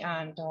uncertainty.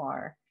 And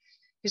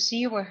you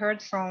see, we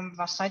heard from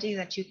Vasadi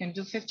that you can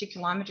do 50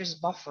 kilometers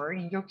buffer.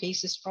 In your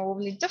case, it's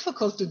probably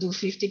difficult to do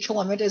 50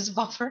 kilometers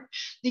buffer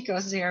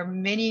because there are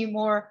many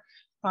more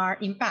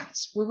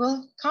impacts. We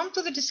will come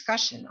to the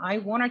discussion. I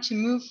wanted to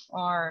move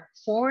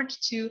forward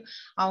to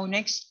our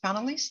next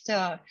panelist,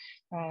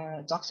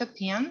 Dr.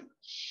 Pian.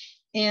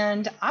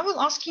 And I will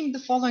ask him the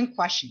following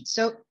question.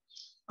 So,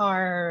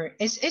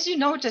 as you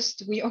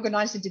noticed, we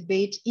organized a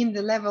debate in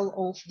the level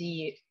of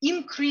the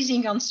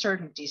increasing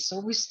uncertainty. So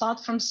we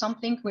start from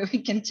something where we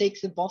can take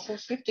the buffer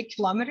 50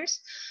 kilometers,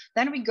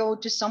 then we go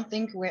to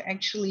something where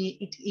actually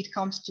it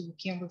comes to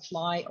can we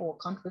fly or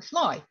can't we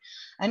fly?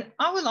 And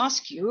I will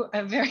ask you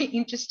a very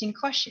interesting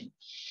question.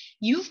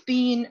 You've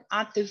been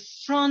at the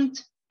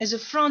front as a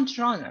front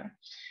runner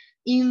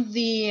in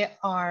the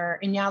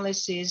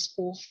analysis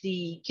of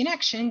the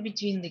connection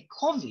between the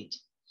COVID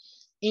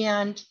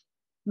and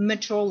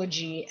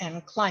meteorology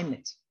and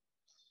climate.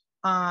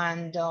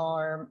 And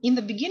in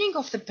the beginning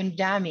of the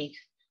pandemic,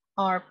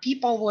 our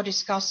people were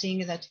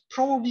discussing that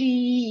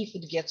probably if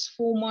it gets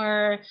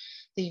warmer,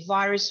 the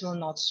virus will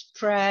not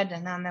spread.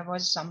 And then there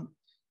was some,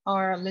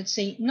 let's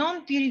say,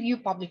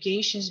 non-peer-reviewed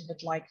publications,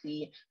 but like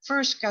the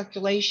first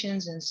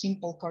calculations and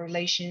simple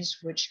correlations,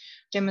 which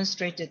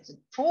demonstrated that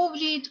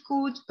probably it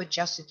could, but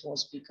just it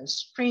was because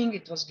spring,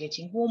 it was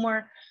getting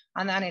warmer,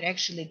 and then it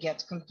actually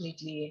gets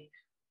completely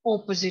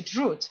opposite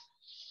route.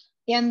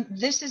 And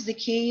this is the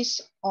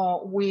case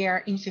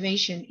where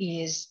information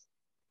is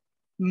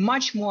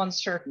much more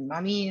uncertain.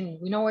 I mean,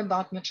 we know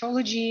about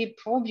meteorology,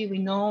 probably we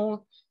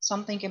know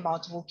something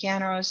about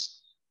volcanoes.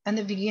 At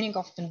the beginning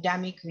of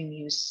pandemic, we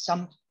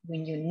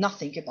knew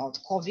nothing about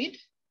COVID.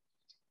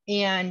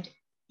 And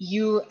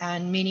you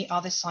and many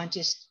other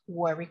scientists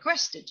were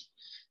requested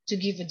to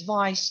give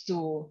advice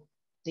to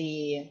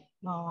the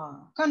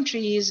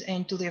countries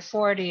and to the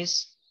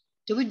authorities.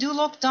 Do we do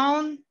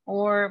lockdown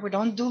or we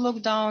don't do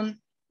lockdown?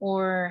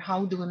 Or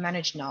how do we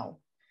manage now?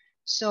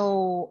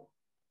 So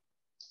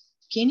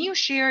can you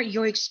share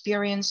your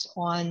experience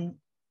on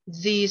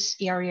this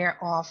area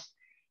of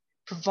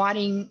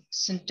providing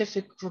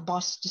scientific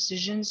robust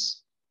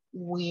decisions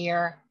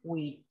where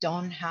we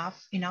don't have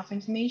enough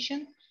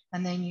information,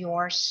 and then you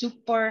are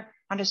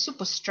under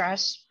super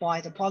stress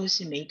by the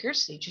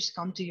policymakers? They just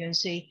come to you and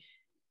say,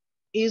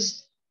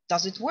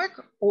 does it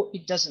work or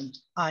it doesn't?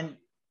 And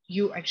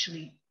you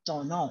actually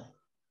don't know.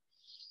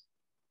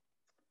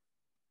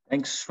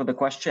 Thanks for the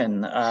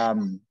question.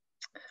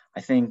 I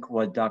think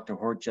what Dr.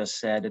 Hort just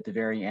said at the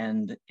very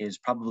end is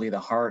probably the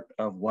heart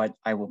of what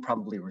I will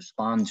probably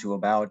respond to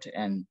about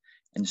and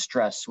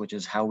stress, which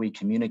is how we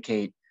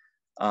communicate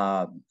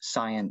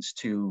science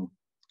to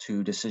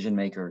decision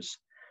makers.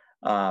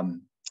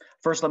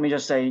 First, let me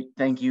just say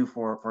thank you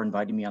for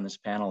inviting me on this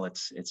panel.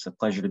 It's a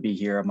pleasure to be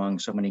here among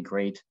so many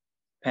great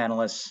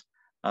panelists.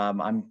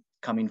 I'm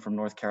coming from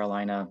North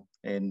Carolina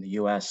in the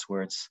US,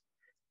 where it's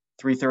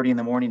 3:30 in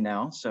the morning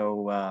now,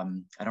 so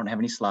I don't have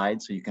any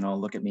slides, so you can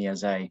all look at me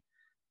as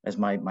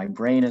my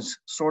brain is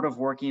sort of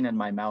working and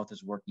my mouth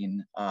is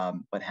working,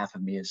 but half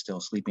of me is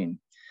still sleeping.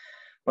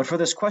 But for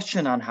this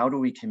question on how do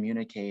we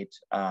communicate,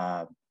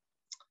 I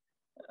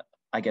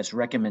guess,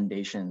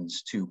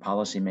 recommendations to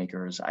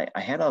policymakers,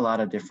 I had a lot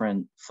of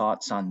different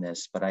thoughts on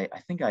this, but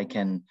I think I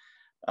can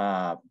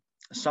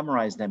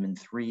summarize them in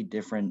 3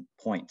 different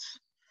points.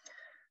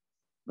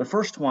 The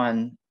first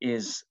one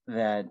is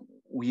that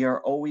we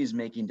are always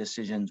making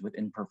decisions with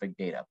imperfect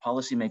data.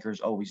 Policymakers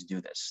always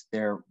do this.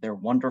 They're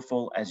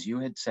wonderful, as you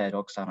had said,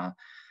 Oksana,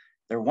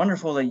 they're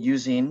wonderful at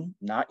using,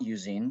 not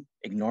using,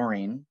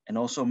 ignoring, and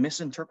also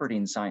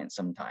misinterpreting science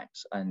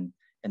sometimes. And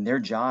their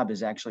job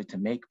is actually to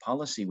make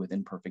policy with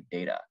imperfect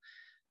data.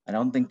 I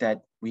don't think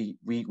that we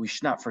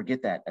should not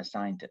forget that as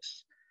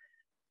scientists.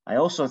 I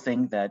also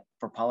think that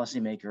for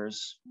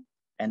policymakers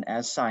and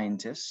as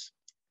scientists,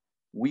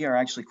 we are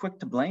actually quick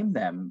to blame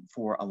them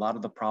for a lot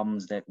of the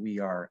problems that we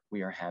are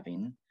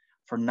having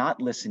for not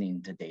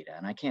listening to data.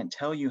 And I can't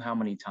tell you how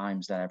many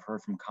times that I've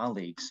heard from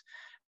colleagues,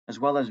 as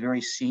well as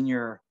very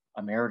senior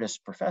emeritus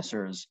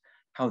professors,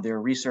 how their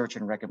research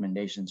and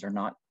recommendations are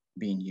not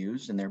being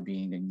used and they're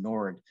being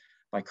ignored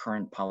by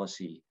current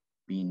policy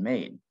being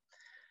made.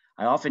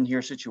 I often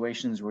hear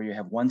situations where you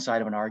have one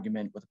side of an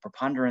argument with a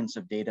preponderance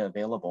of data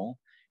available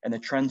and the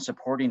trend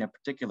supporting a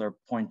particular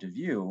point of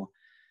view,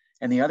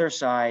 and the other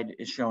side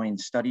is showing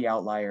study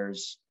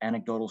outliers,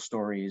 anecdotal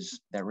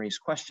stories that raise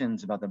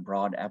questions about the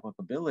broad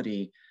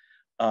applicability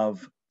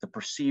of the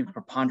perceived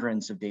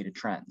preponderance of data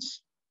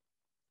trends.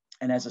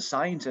 And as a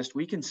scientist,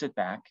 we can sit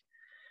back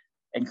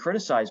and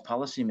criticize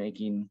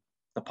policymaking,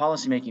 the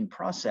policymaking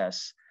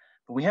process,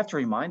 but we have to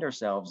remind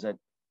ourselves that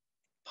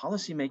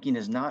policymaking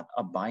is not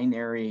a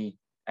binary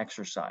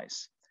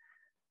exercise.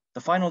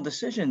 The final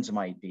decisions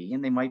might be,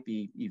 and they might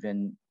be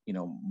even,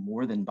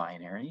 more than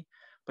binary,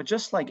 but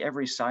just like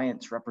every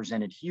science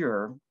represented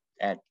here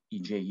at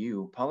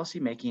EJU,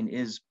 policymaking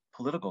is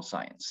political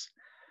science.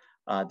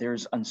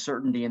 There's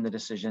uncertainty in the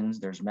decisions,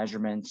 there's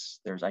measurements,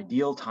 there's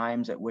ideal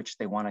times at which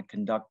they want to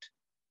conduct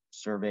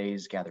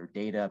surveys, gather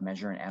data,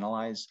 measure and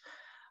analyze.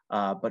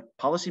 But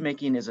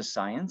policymaking is a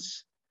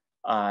science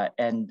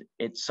and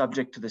it's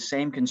subject to the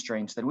same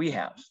constraints that we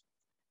have.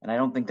 And I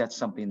don't think that's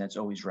something that's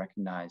always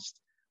recognized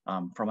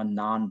from a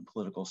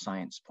non-political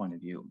science point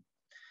of view.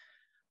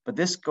 But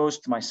this goes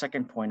to my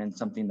second point and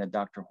something that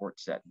Dr.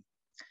 Hort said.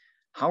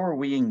 How are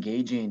we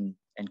engaging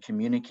and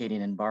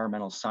communicating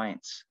environmental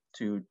science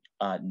to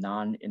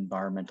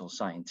non-environmental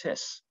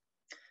scientists?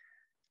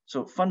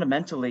 So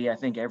fundamentally, I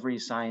think every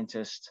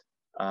scientist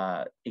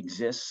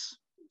exists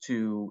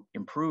to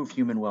improve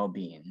human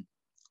well-being.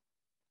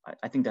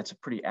 I think that's a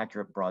pretty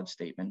accurate broad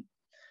statement.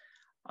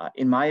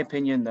 In my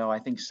opinion, though, I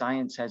think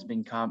science has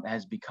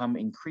become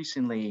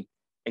increasingly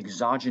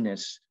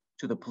exogenous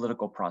to the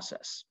political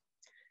process.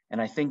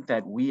 And I think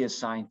that we as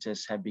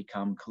scientists have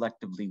become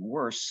collectively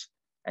worse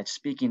at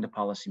speaking to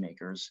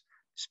policymakers,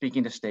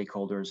 speaking to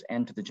stakeholders,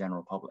 and to the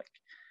general public.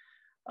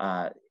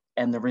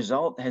 And the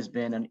result has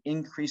been an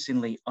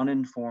increasingly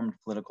uninformed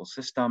political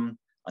system,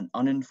 an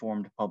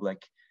uninformed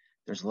public.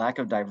 There's lack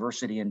of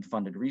diversity in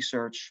funded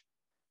research.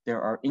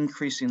 There are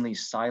increasingly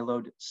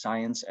siloed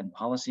science and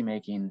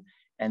policymaking,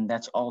 and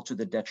that's all to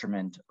the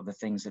detriment of the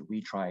things that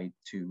we try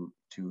to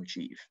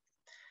achieve.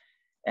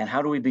 And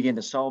how do we begin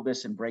to solve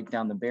this and break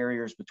down the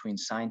barriers between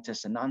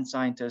scientists and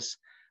non-scientists?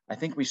 I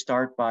think we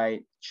start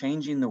by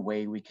changing the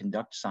way we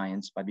conduct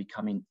science by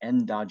becoming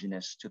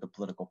endogenous to the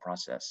political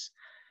process.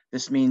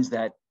 This means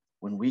that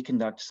when we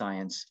conduct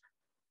science,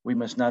 we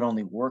must not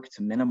only work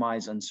to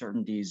minimize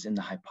uncertainties in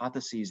the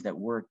hypotheses that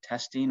we're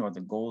testing or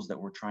the goals that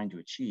we're trying to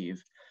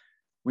achieve,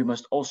 we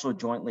must also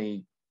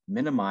jointly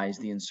minimize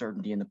the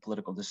uncertainty in the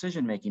political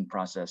decision-making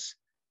process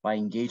by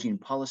engaging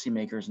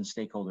policymakers and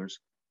stakeholders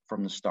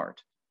from the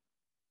start.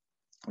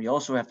 We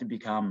also have to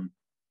become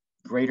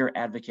greater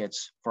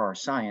advocates for our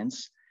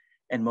science,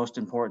 and most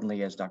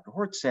importantly, as Dr.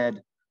 Hort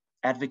said,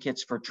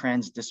 advocates for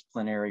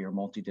transdisciplinary or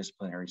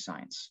multidisciplinary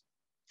science.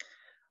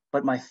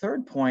 But my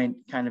third point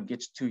kind of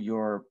gets to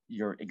your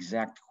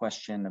exact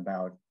question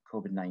about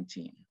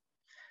COVID-19.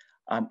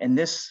 And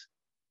this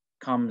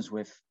comes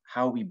with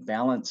how we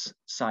balance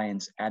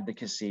science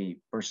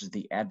advocacy versus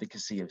the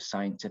advocacy of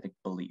scientific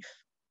belief.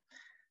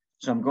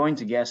 So I'm going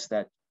to guess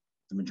that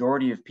the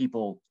majority of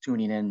people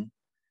tuning in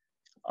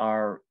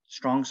are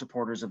strong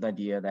supporters of the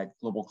idea that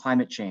global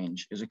climate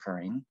change is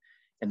occurring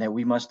and that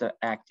we must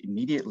act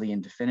immediately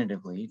and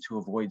definitively to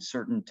avoid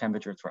certain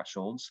temperature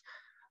thresholds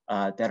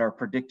that are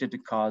predicted to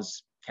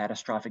cause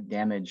catastrophic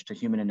damage to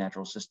human and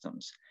natural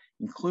systems,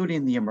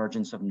 including the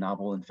emergence of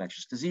novel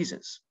infectious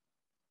diseases.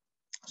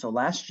 So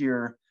last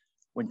year,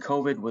 when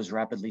COVID was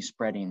rapidly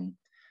spreading,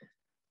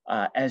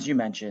 as you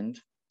mentioned,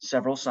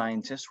 several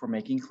scientists were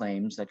making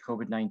claims that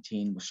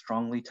COVID-19 was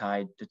strongly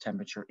tied to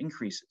temperature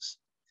increases.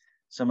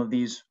 Some of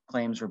these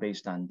claims were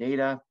based on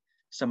data.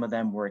 Some of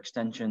them were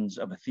extensions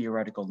of a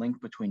theoretical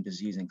link between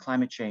disease and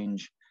climate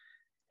change.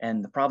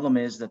 And the problem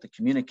is that the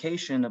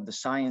communication of the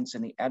science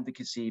and the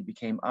advocacy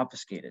became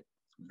obfuscated,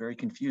 very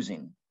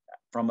confusing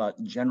from a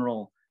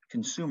general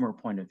consumer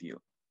point of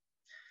view.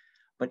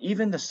 But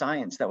even the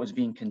science that was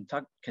being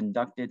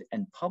conducted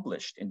and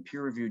published in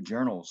peer-reviewed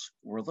journals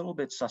were a little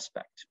bit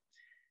suspect.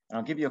 And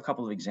I'll give you a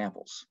couple of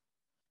examples.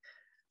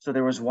 So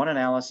there was one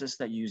analysis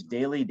that used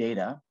daily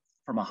data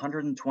from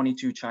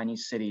 122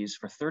 Chinese cities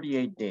for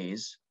 38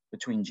 days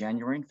between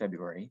January and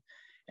February,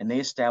 and they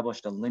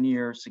established a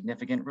linear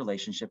significant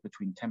relationship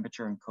between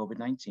temperature and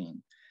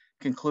COVID-19,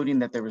 concluding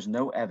that there was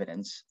no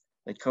evidence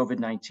that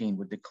COVID-19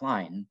 would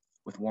decline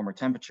with warmer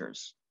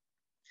temperatures.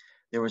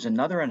 There was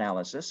another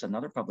analysis,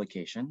 another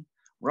publication,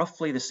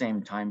 roughly the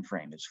same time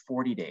frame, it's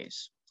 40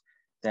 days,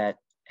 that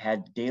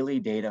had daily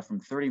data from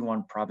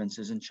 31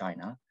 provinces in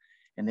China,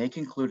 and they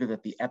concluded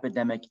that the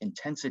epidemic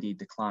intensity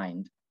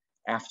declined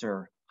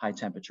after high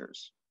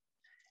temperatures.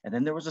 And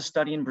then there was a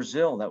study in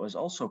Brazil that was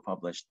also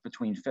published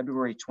between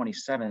February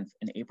 27th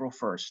and April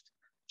 1st,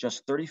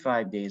 just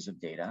 35 days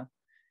of data,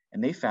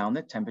 and they found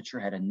that temperature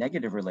had a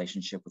negative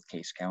relationship with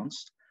case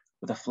counts,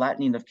 with a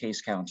flattening of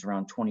case counts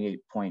around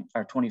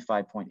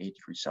 25.8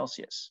 degrees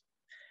Celsius.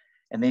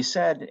 And they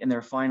said in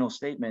their final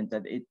statement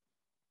that it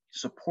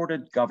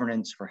supported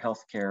governance for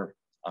healthcare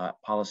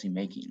policy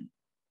making.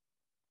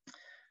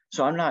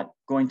 So I'm not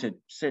going to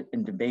sit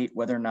and debate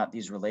whether or not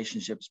these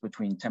relationships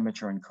between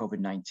temperature and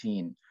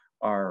COVID-19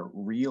 are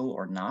real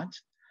or not,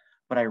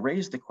 but I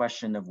raised the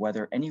question of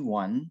whether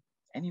anyone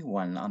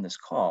on this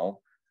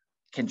call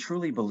can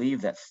truly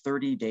believe that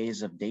 30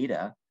 days of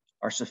data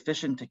are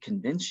sufficient to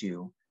convince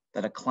you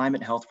that a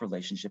climate health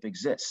relationship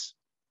exists.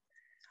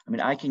 I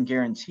mean, I can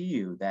guarantee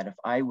you that if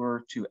I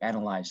were to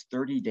analyze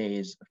 30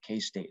 days of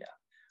case data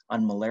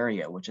on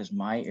malaria, which is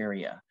my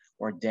area,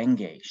 or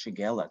dengue,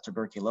 Shigella,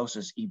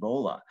 tuberculosis,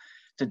 Ebola,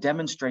 to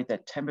demonstrate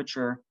that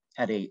temperature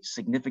had a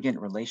significant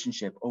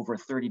relationship over a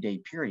 30-day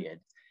period,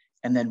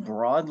 and then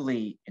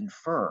broadly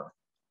infer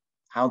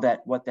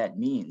what that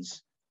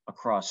means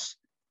across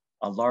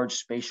a large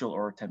spatial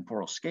or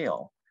temporal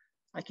scale,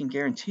 I can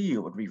guarantee you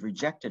it would be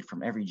rejected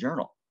from every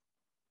journal.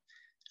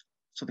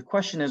 So the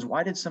question is,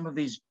 why did some of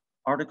these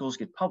articles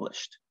get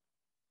published?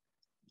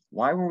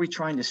 Why were we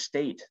trying to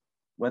state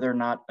whether or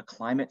not a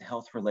climate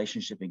health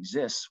relationship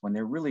exists when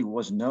there really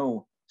was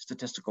no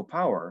statistical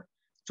power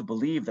to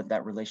believe that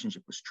that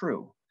relationship was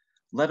true,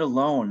 let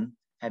alone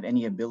have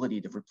any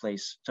ability to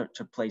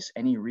place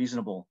any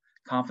reasonable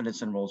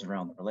confidence intervals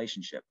around the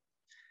relationship?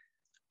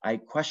 I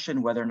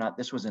question whether or not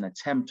this was an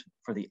attempt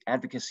for the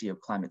advocacy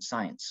of climate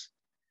science.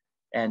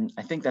 And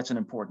I think that's an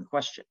important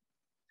question.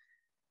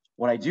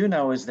 What I do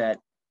know is that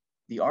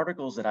the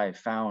articles that I have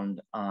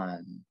found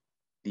on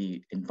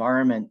the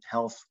environment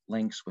health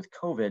links with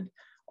COVID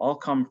all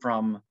come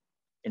from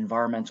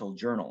environmental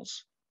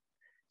journals.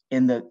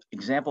 In the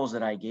examples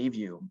that I gave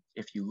you,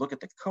 if you look at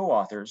the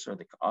co-authors or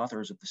the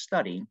authors of the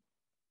study,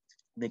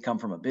 they come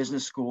from a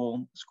business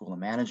school, school of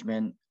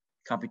management,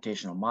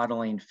 computational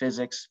modeling,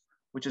 physics,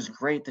 which is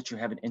great that you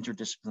have an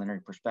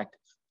interdisciplinary perspective.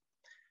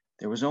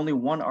 There was only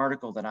one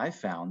article that I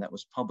found that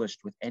was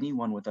published with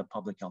anyone with a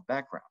public health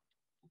background.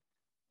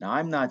 Now,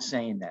 I'm not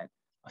saying that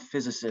a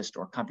physicist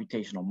or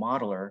computational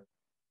modeler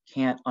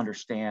can't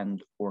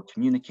understand or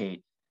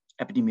communicate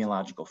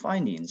epidemiological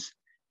findings.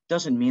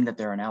 Doesn't mean that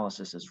their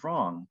analysis is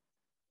wrong.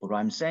 But what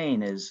I'm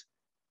saying is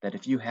that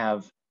if you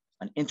have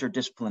an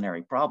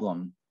interdisciplinary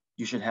problem,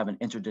 you should have an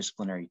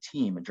interdisciplinary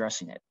team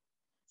addressing it.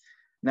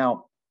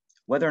 Now,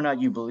 whether or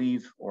not you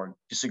believe or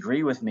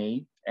disagree with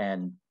me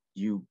and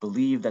you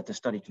believe that the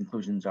study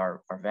conclusions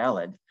are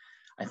valid,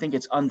 I think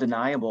it's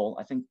undeniable.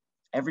 I think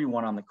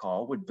everyone on the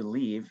call would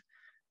believe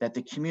that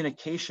the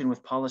communication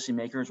with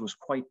policymakers was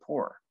quite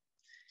poor.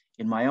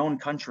 In my own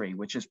country,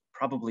 which is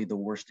probably the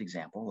worst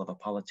example of a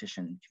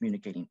politician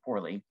communicating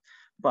poorly,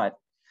 but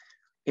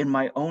in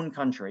my own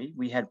country,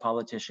 we had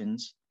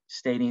politicians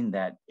stating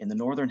that in the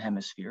Northern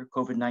Hemisphere,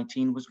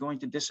 COVID-19 was going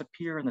to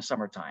disappear in the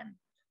summertime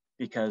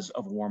because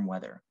of warm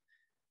weather.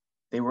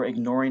 They were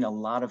ignoring a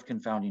lot of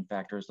confounding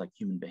factors like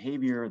human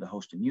behavior, the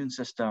host immune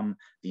system,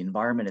 the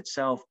environment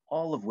itself,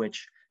 all of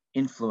which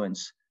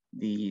influence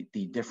the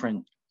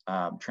different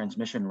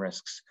transmission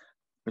risks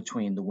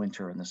between the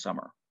winter and the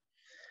summer.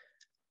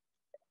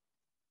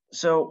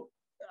 So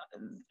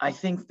I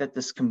think that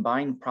this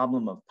combined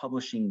problem of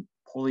publishing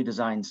poorly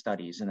designed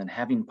studies and then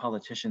having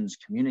politicians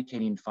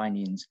communicating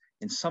findings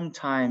in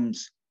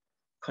sometimes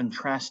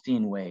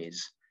contrasting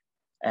ways,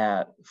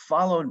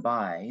 followed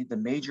by the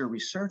major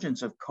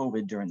resurgence of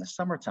COVID during the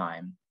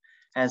summertime,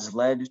 has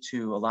led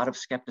to a lot of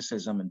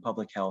skepticism in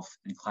public health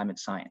and climate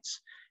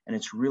science. And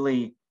it's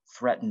really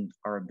threatened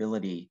our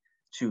ability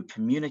to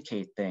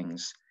communicate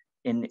things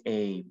in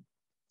an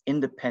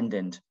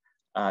independent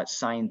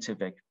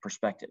scientific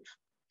perspective.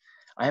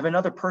 I have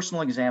another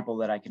personal example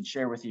that I can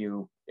share with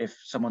you if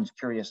someone's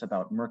curious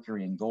about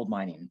mercury and gold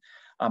mining.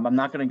 I'm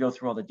not going to go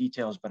through all the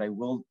details, but I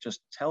will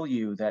just tell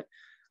you that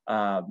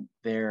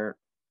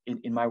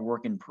in my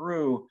work in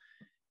Peru,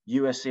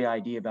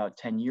 USAID about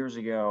 10 years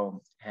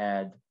ago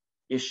had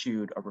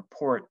issued a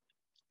report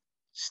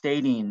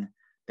stating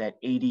that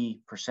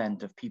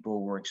 80% of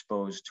people were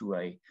exposed to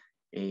a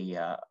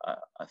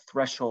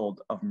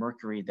threshold of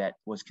mercury that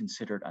was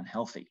considered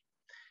unhealthy.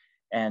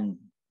 And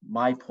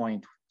my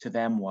point to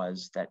them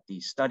was that the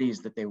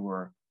studies that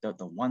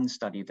the one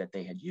study that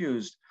they had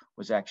used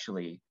was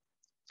actually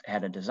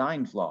had a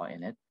design flaw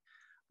in it,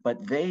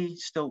 but they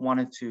still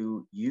wanted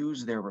to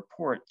use their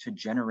report to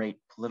generate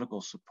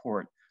political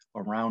support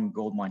around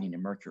gold mining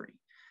and mercury.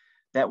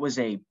 That was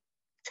a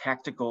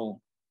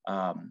tactical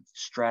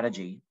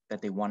strategy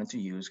that they wanted to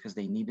use because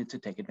they needed to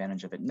take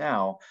advantage of it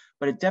now,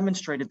 but it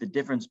demonstrated the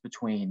difference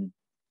between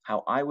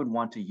how I would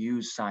want to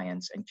use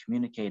science and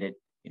communicate it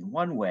in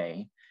one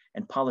way,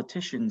 and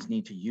politicians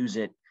need to use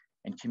it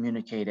and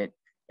communicate it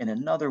in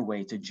another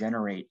way to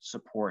generate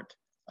support,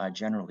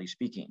 generally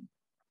speaking.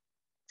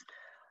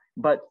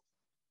 But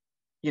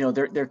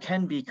there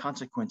can be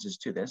consequences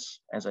to this.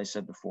 As I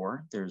said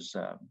before, there's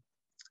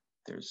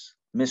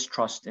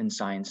mistrust in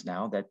science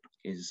now that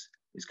is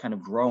kind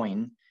of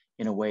growing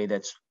in a way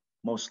that's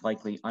most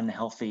likely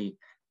unhealthy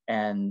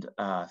and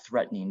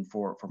threatening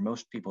for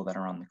most people that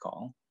are on the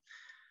call.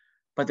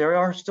 But there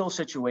are still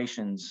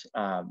situations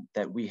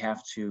that we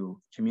have to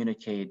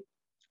communicate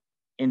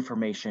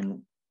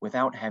information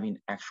without having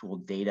actual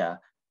data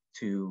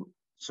to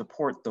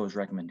support those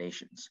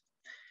recommendations.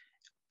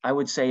 I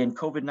would say in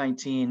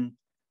COVID-19,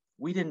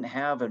 we didn't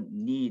have a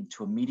need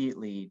to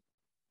immediately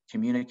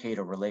communicate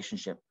a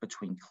relationship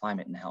between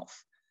climate and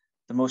health.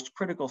 The most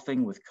critical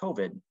thing with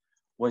COVID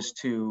was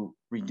to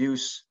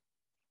reduce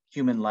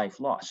human life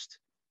lost.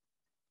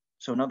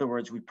 So in other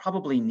words, we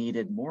probably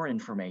needed more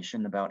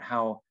information about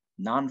how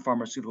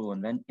non-pharmaceutical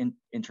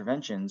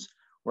interventions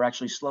were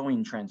actually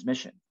slowing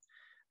transmission.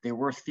 There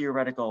were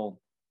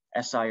theoretical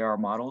SIR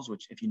models,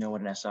 which if you know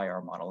what an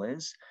SIR model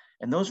is,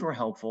 and those were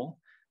helpful.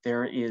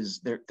 There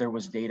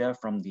was data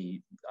from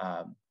the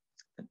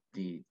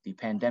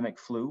pandemic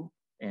flu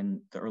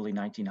in the early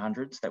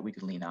 1900s that we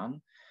could lean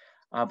on,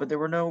 but there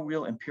were no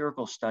real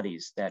empirical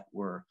studies that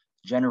were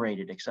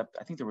generated, except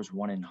I think there was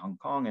one in Hong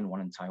Kong and one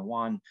in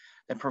Taiwan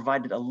that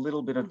provided a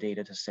little bit of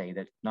data to say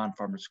that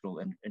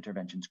non-pharmaceutical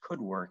interventions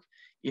could work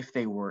if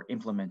they were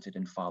implemented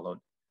and followed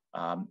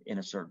in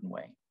a certain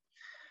way.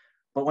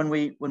 But when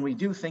we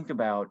do think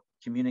about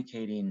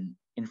communicating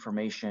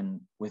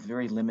information with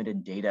very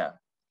limited data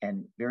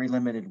and very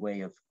limited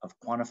way of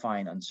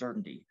quantifying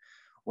uncertainty,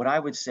 what I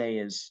would say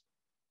is,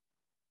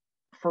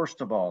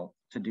 first of all,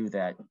 to do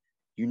that,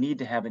 you need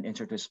to have an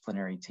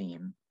interdisciplinary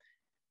team.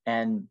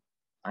 And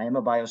I am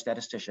a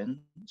biostatistician,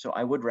 so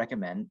I would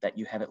recommend that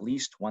you have at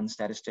least one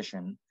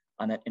statistician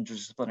on that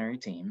interdisciplinary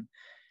team.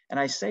 And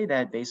I say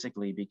that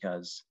basically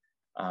because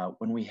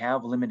when we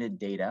have limited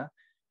data,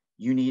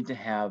 you need to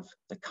have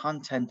the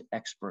content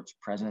experts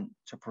present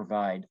to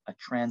provide a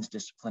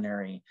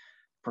transdisciplinary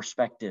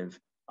perspective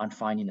on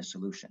finding a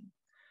solution.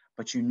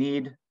 But you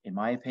need, in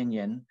my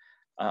opinion,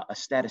 a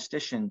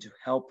statistician to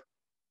help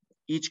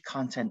each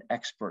content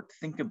expert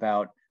think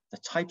about the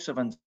types of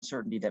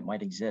uncertainty that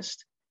might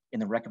exist in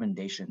the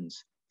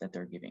recommendations that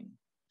they're giving.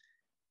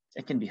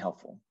 It can be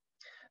helpful.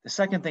 The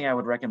second thing I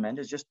would recommend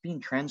is just being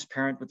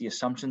transparent with the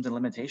assumptions and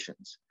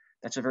limitations.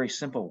 That's a very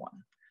simple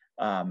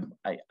one.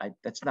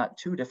 That's not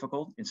too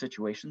difficult in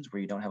situations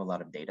where you don't have a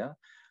lot of data,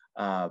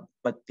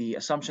 but the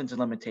assumptions and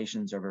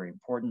limitations are very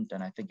important,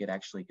 and I think it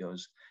actually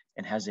goes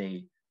and has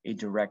a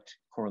direct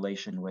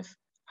correlation with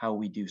how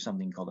we do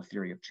something called a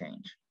theory of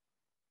change.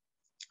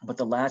 But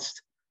the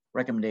last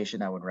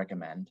recommendation I would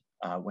recommend,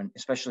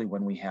 especially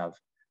when we have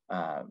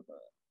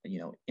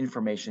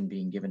information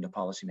being given to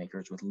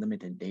policymakers with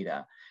limited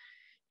data,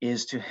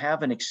 is to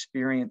have an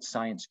experienced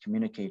science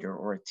communicator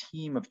or a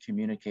team of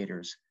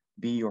communicators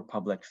be your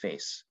public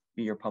face,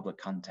 be your public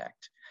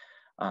contact.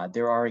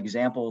 There are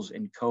examples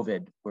in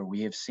COVID where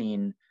we have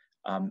seen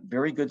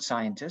very good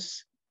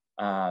scientists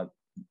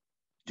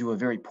do a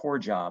very poor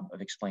job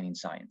of explaining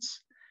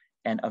science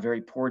and a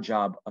very poor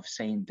job of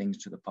saying things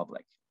to the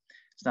public.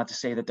 It's not to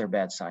say that they're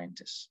bad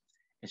scientists.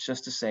 It's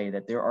just to say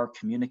that there are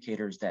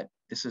communicators that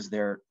this is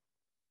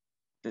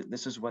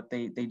what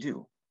they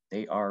do.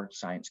 They are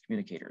science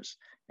communicators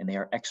and they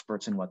are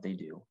experts in what they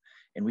do.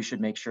 And we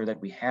should make sure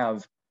that we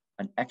have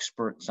an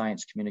expert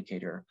science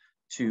communicator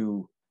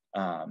to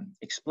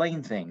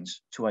explain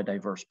things to a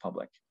diverse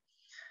public.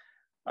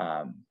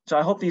 So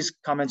I hope these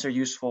comments are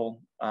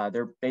useful.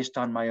 They're based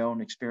on my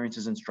own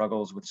experiences and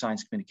struggles with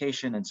science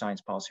communication and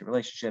science policy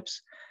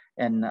relationships.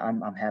 And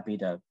I'm happy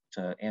to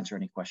answer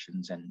any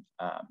questions and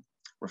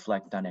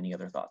reflect on any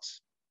other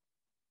thoughts.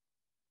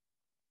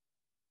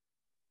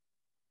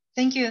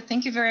 Thank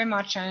you very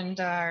much. And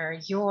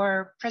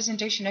your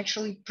presentation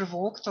actually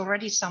provoked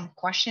already some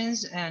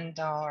questions and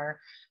are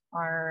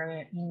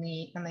in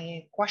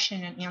the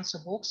question and answer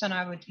box. And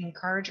I would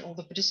encourage all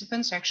the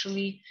participants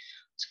actually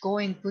to go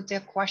and put their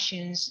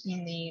questions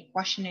in the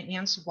question and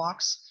answer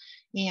box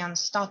and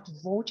start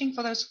voting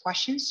for those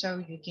questions.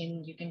 So you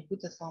can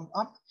put the thumb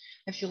up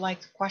if you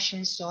like the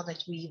questions, so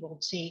that we will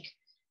take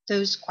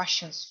those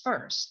questions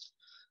first.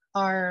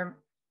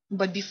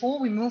 But before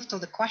we move to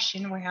the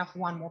question, we have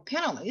one more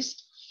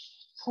panelist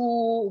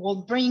who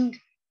will bring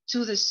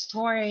to the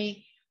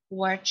story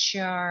which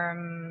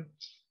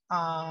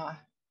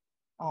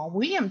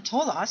William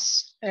told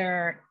us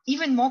are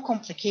even more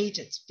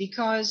complicated,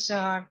 because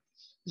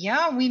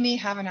yeah, we may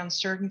have an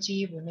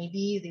uncertainty, we may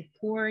be the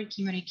poor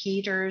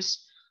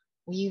communicators,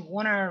 we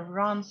want to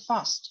run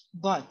fast.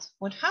 But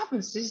what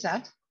happens is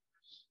that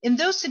in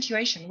those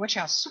situations which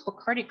are super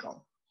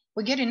critical,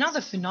 we get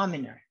another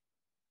phenomenon,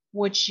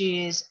 which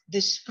is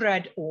the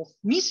spread of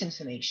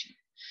misinformation.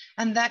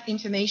 And that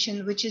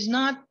information which is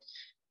not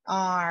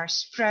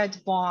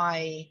spread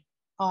by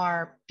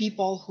our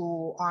people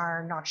who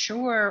are not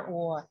sure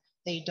or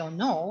they don't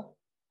know,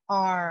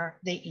 are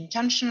they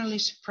intentionally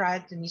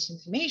spread the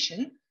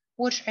misinformation,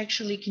 which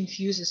actually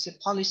confuses the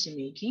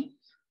policymaking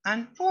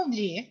and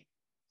probably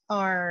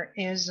are,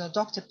 as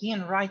Dr.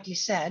 Pien rightly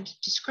said,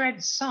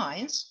 discredit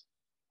science,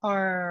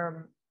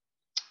 are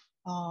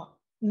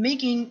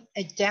making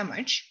a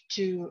damage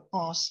to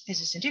us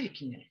as a scientific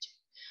community.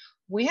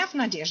 We have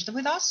Nadezhda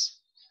with us,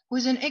 who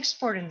is an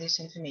expert in this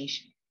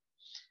information.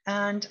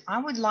 And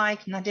I would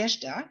like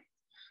Nadezhda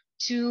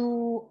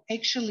to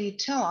actually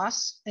tell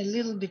us a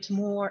little bit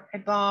more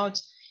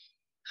about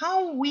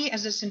how we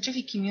as a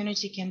scientific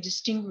community can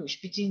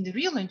distinguish between the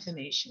real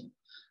information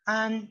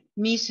and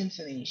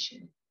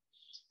misinformation.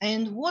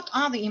 And what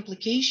are the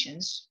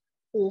implications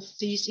of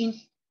this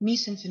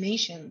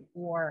misinformation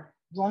or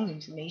wrong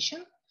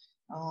information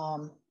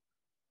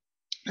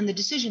and the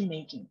decision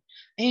making,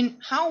 and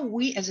how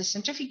we as a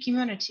scientific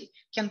community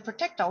can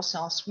protect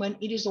ourselves when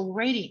it is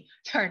already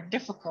very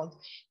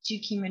difficult to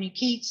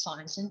communicate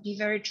science and be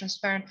very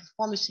transparent with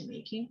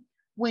policymaking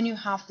when you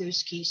have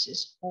those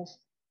cases of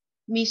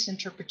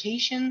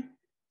misinterpretation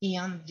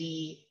and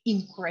the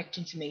incorrect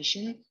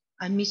information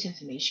and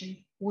misinformation,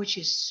 which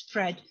is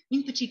spread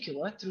in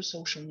particular through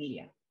social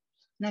media.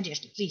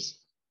 Nadezhda, please.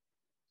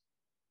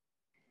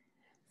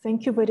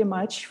 Thank you very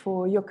much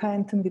for your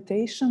kind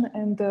invitation,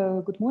 and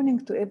good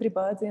morning to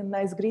everybody and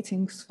nice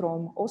greetings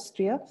from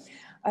Austria.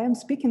 I am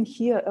speaking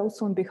here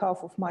also on behalf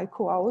of my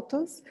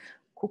co-authors,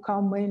 who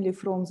come mainly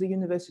from the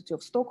University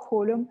of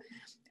Stockholm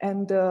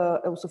and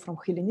also from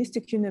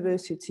Hellenistic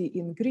University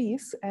in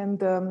Greece. And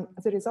the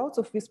results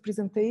of this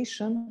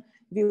presentation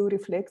will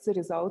reflect the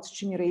results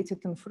generated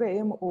in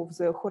frame of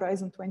the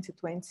Horizon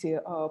 2020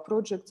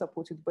 project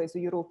supported by the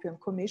European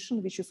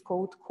Commission, which is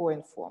called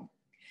Co-Inform.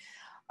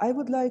 I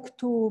would like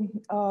to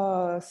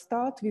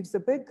start with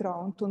the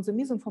background on the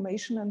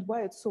misinformation and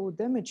why it's so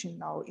damaging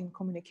now in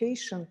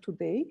communication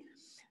today.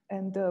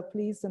 And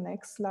please, the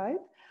next slide.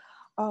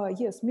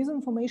 Yes,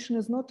 misinformation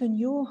is not a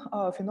new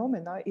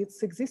phenomena.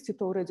 It's existed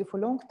already for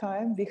a long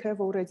time. We have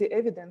already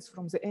evidence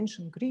from the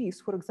ancient Greece,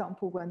 for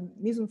example, when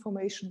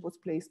misinformation was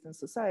placed in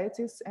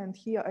societies. And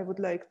here I would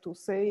like to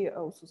say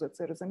also that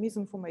there is a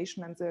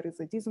misinformation and there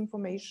is a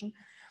disinformation.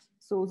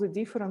 So the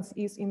difference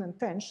is in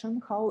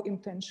intention, how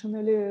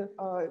intentionally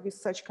with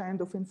such kind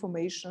of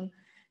information,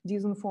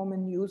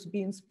 disinforming news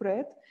being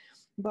spread.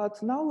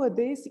 But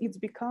nowadays it's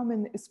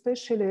becoming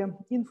especially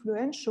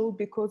influential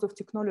because of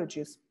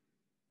technologies.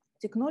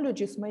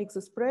 Technologies make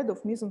the spread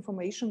of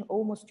misinformation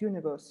almost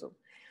universal.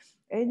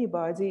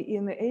 Anybody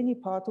in any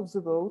part of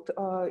the world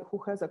who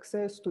has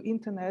access to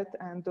internet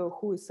and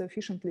who is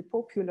sufficiently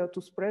popular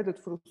to spread it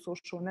through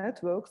social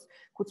networks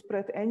could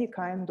spread any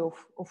kind of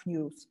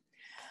news.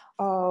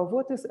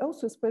 What is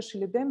also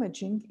especially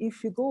damaging,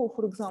 if we go,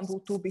 for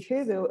example, to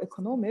behavioral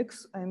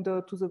economics and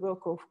to the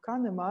work of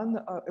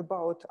Kahneman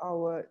about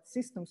our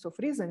systems of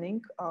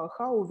reasoning,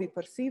 how we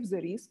perceive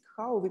the risk,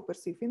 how we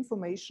perceive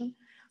information,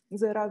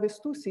 there are these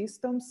two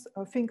systems,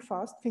 think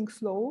fast, think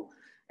slow,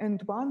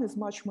 and one is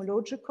much more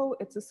logical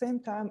at the same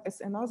time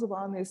as another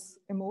one is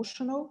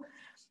emotional.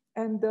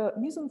 And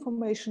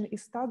misinformation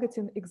is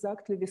targeting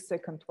exactly the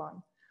second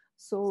one.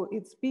 So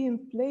it's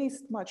being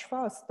placed much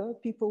faster,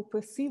 people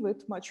perceive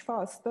it much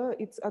faster,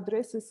 it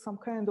addresses some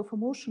kind of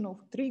emotional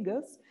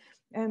triggers,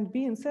 and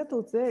being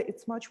settled there,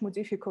 it's much more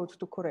difficult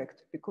to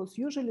correct, because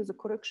usually the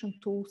correction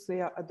tools, they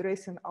are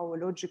addressing our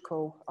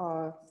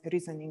logical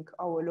reasoning,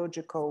 our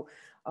logical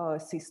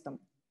system.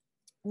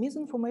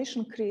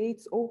 Misinformation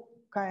creates all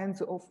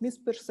kinds of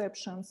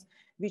misperceptions,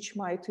 which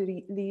might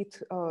lead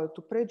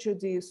to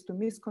prejudice, to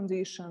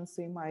misconditions,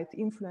 they might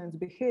influence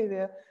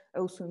behavior,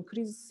 also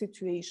increase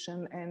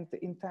situation and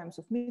in times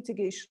of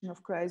mitigation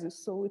of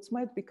crisis. So it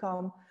might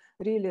become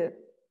really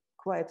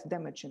quite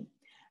damaging.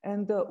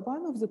 And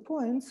one of the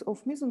points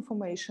of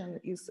misinformation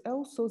is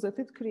also that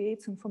it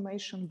creates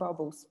information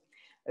bubbles,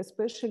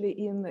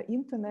 especially in the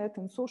internet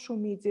and social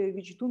media,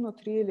 which do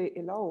not really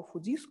allow for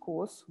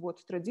discourse,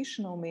 what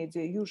traditional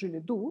media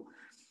usually do.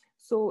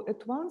 So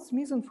at once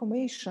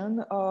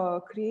misinformation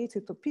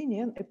created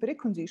opinion, a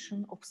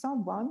precondition of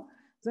someone,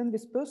 then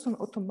this person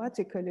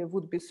automatically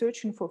would be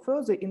searching for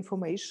further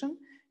information,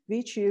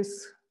 which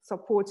is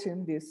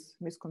supporting these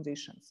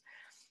misconditions.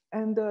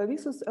 And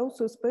this is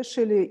also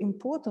especially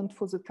important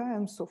for the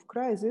times of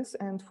crisis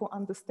and for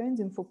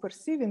understanding, for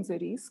perceiving the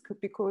risk,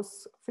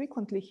 because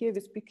frequently here we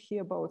speak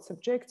here about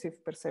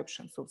subjective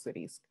perceptions of the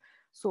risk,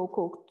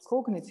 so-called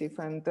cognitive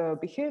and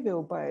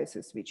behavioral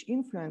biases which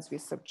influence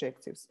these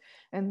subjectives.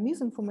 And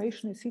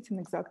misinformation is sitting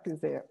exactly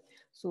there.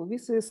 So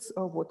this is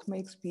what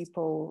makes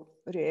people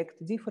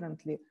react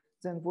differently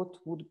than what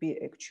would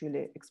be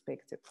actually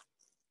expected.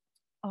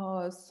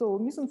 So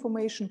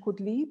misinformation could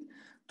lead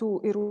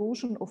to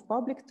erosion of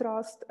public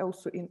trust,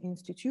 also in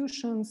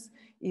institutions,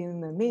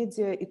 in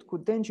media. It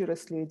could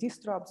dangerously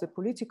disrupt the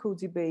political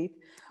debate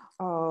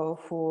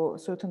for a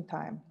certain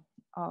time.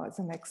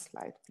 The next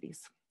slide,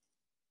 please.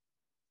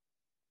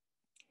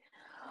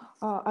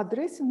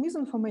 Addressing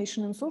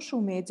misinformation in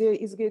social media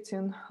is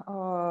getting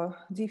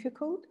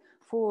difficult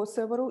for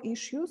several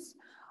issues.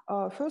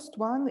 First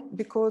one,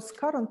 because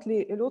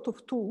currently a lot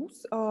of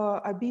tools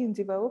are being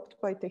developed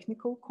by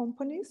technical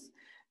companies,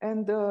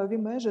 and we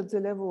measured the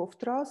level of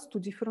trust to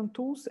different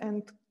tools,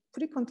 and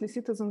frequently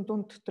citizens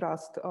don't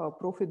trust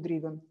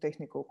profit-driven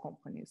technical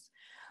companies.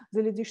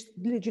 The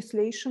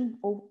legislation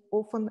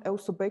often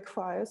also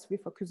backfires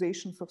with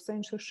accusations of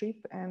censorship,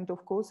 and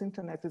of course,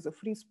 internet is a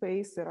free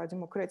space, there are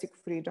democratic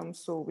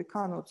freedoms, so we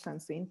cannot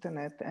censor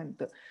internet, and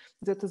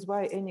that is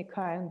why any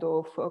kind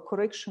of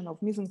correction of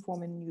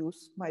misinforming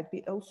news might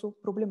be also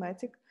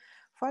problematic.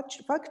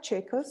 Fact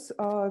checkers,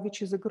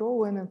 which is a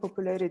growing in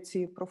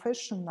popularity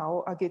profession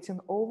now, are getting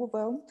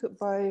overwhelmed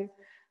by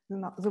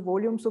the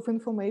volumes of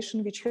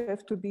information which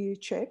have to be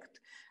checked.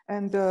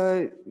 And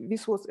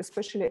this was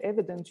especially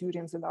evident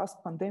during the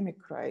last pandemic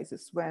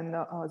crisis, when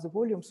the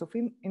volumes of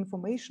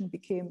information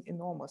became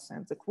enormous,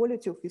 and the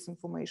quality of this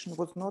information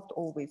was not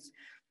always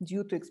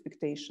due to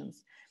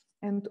expectations.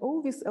 And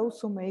all this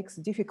also makes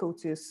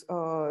difficulties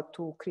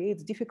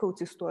creates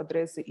difficulties to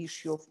address the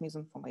issue of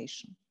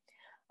misinformation.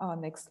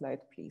 Next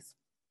slide, please.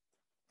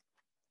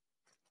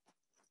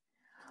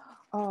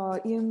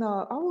 In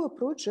our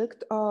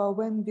project,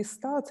 when we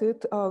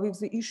started with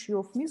the issue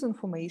of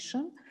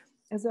misinformation,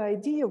 the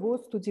idea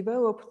was to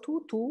develop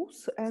two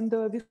tools, and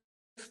these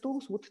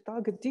tools would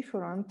target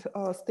different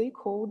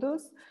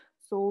stakeholders.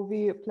 So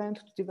we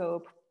planned to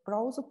develop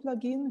browser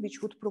plugin,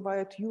 which would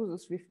provide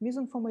users with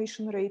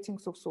misinformation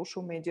ratings of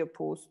social media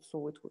posts.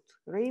 So it would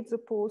rate the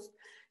post.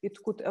 It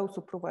could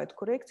also provide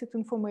corrected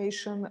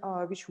information,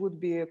 which would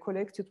be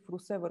collected through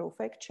several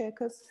fact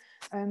checkers.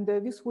 And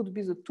this would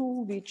be the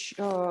tool which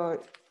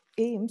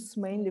aims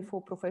mainly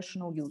for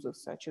professional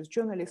users, such as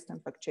journalists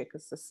and fact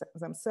checkers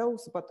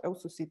themselves, but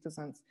also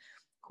citizens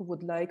who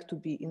would like to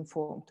be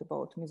informed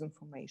about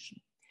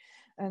misinformation.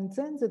 And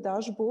then the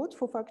dashboard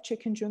for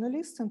fact-checking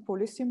journalists and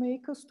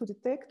policymakers to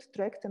detect,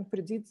 track, and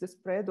predict the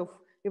spread of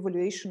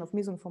evaluation of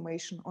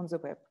misinformation on the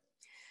web.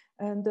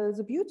 And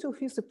the beauty of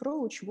this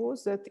approach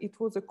was that it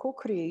was a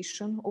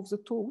co-creation of the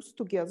tools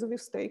together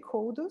with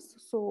stakeholders.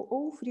 So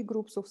all three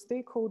groups of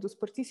stakeholders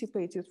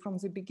participated from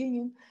the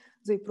beginning.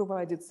 They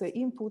provided their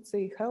input,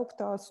 they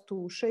helped us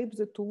to shape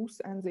the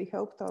tools, and they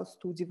helped us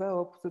to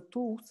develop the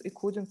tools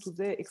according to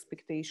their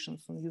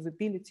expectations on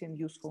usability and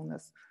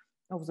usefulness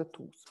of the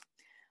tools.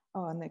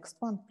 Next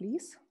one,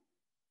 please.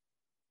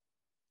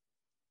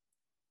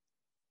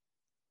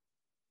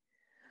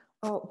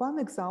 One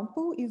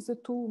example is the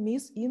tool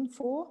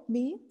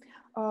Misinfo.me,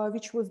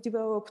 which was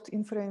developed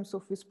in frames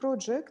of this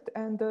project.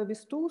 And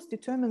this tool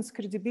determines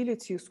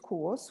credibility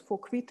scores for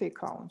Twitter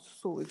accounts.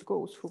 So it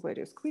goes through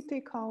various Twitter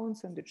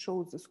accounts, and it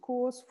shows the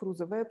scores through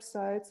the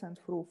websites and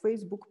through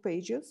Facebook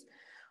pages.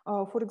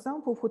 For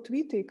example, for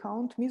Twitter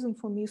account,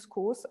 Misinfo.me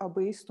scores are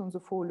based on the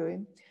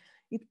following.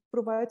 It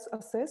provides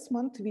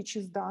assessment which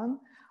is done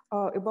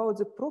about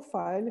the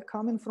profile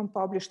coming from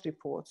published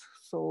reports.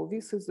 So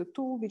this is a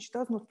tool which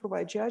does not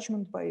provide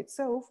judgment by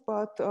itself,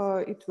 but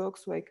it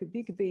works like a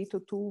big data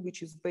tool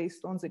which is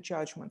based on the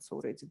judgments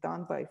already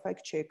done by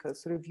fact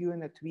checkers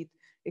reviewing a tweet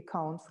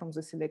account from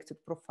the selected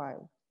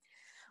profile.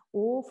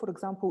 Or, for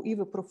example, if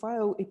a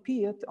profile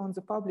appeared on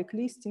the public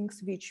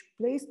listings which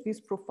placed this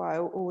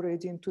profile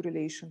already into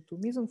relation to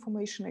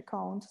misinformation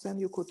accounts, then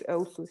you could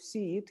also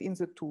see it in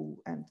the tool,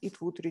 and it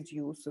would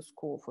reduce the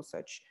score for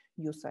such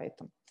news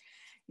item.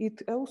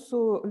 It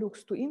also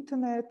looks to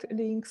internet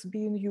links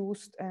being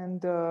used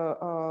and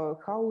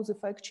how the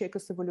fact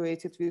checkers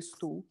evaluated this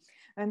tool.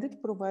 And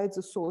it provides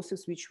the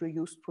sources which were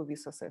used for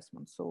this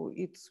assessment. So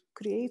it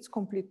creates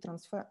complete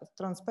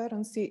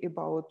transparency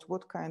about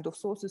what kind of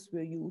sources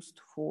were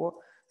used for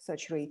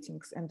such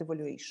ratings and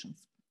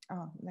evaluations.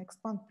 Next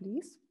one,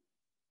 please.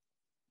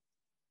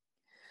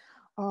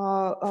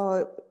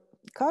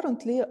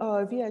 Currently,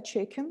 we are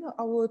checking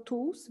our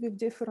tools with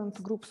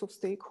different groups of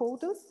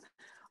stakeholders.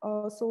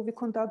 So we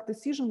conduct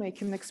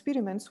decision-making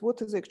experiments,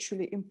 what is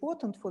actually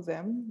important for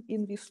them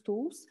in these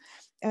tools.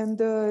 And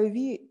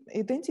we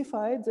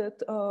identified that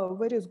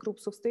various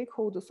groups of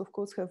stakeholders, of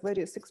course, have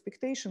various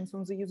expectations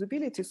on the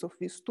usabilities of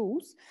these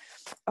tools.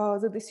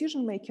 The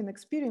decision-making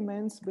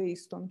experiments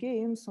based on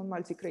games, on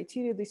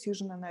multi-criteria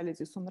decision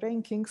analysis, on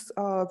rankings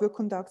were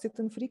conducted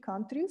in 3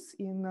 countries,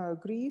 in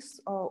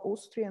Greece,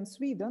 Austria, and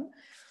Sweden.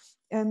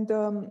 And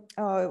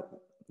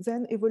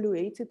then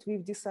evaluated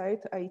with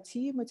Decide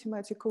IT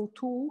mathematical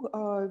tool,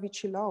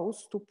 which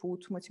allows to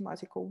put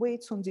mathematical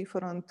weights on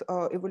different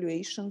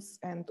evaluations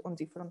and on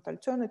different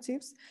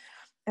alternatives.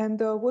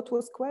 And what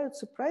was quite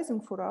surprising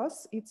for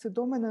us, it's a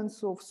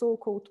dominance of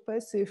so-called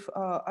passive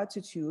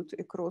attitude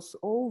across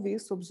all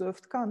these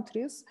observed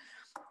countries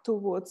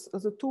towards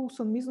the tools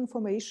on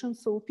misinformation.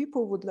 So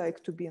people would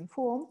like to be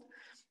informed.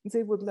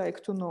 They would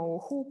like to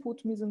know who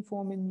put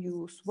misinforming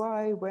news,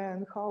 why,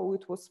 when, how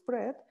it was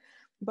spread.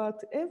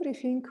 But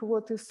everything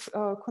what is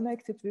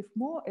connected with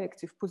more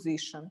active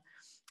position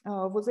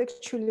was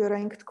actually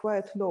ranked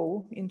quite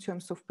low in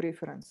terms of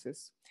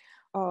preferences.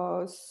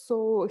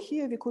 So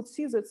here we could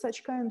see that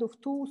such kind of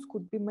tools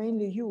could be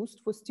mainly used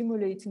for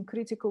stimulating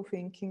critical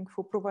thinking,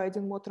 for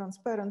providing more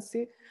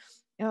transparency,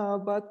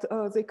 but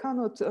they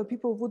cannot,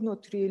 people would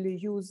not really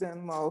use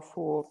them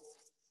for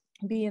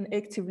being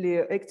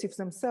active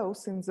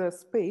themselves in the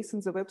space,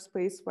 in the web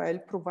space, while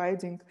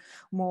providing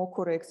more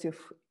corrective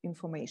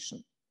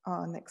information.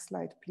 Next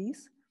slide,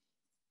 please.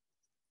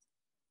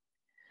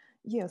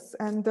 Yes,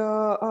 and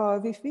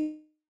with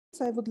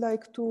this, I would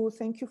like to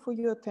thank you for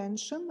your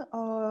attention.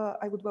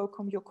 I would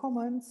welcome your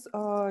comments,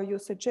 your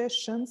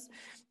suggestions,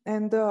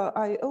 and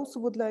I also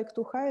would like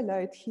to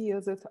highlight here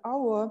that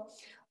our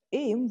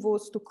aim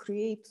was to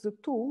create the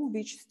tool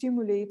which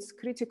stimulates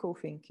critical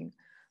thinking.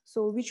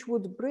 So which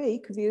would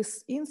break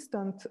this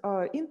instant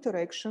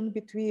interaction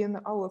between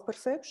our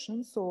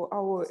perceptions, so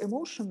our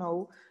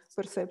emotional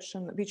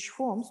perception, which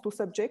forms to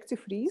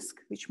subjective risk,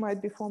 which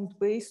might be formed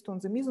based on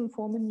the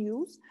misinformed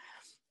news,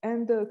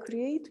 and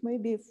create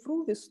maybe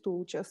through this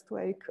tool, just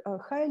like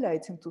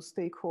highlighting to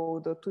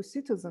stakeholder, to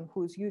citizen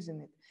who is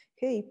using it.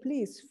 Hey,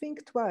 please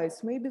think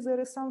twice. Maybe there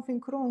is something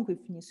wrong with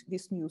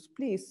this news.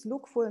 Please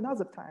look for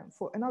another time,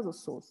 for another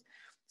source.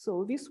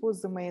 So this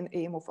was the main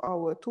aim of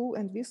our tool,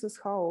 and this is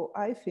how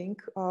I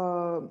think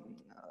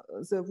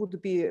there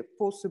would be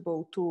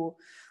possible to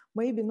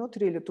maybe not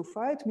really to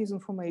fight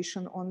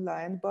misinformation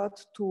online,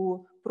 but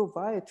to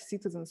provide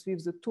citizens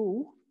with the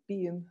tool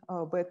being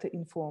better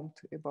informed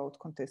about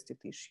contested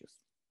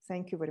issues.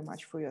 Thank you very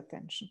much for your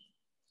attention.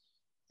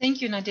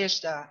 Thank you,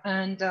 Nadezhda.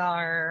 And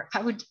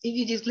I would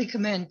immediately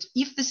comment,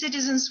 if the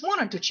citizens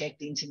wanted to check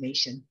the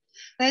information,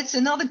 that's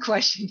another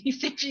question,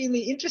 if they're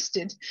really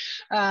interested.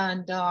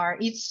 And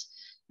it's,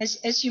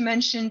 as you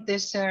mentioned,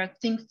 this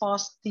think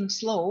fast, think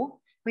slow.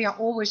 We are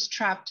always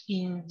trapped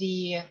in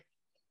the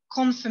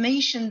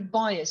confirmation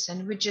bias,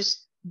 and we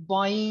just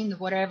buy in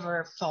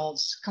whatever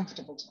feels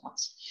comfortable to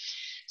us.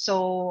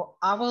 So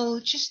I will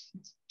just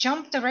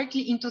jump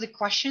directly into the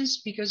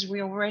questions, because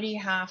we already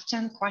have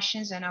 10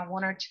 questions, and I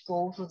wanted to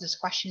go through these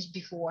questions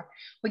before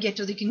we get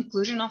to the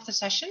conclusion of the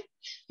session,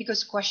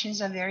 because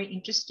questions are very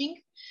interesting.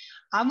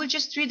 I will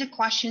just read the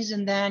questions,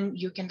 and then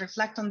you can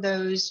reflect on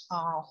those,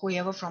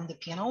 whoever from the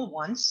panel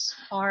wants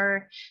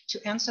or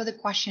to answer the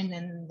question,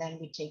 and then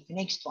we take the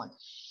next one.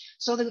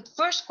 So the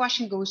first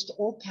question goes to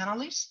all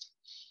panelists.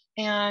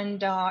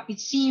 And it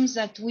seems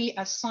that we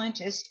as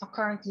scientists are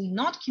currently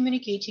not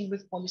communicating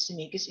with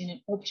policymakers in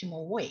an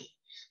optimal way.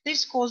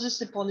 This causes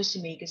the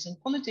policymakers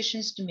and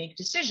politicians to make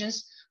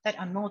decisions that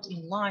are not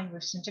in line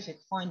with scientific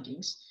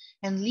findings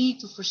and lead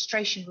to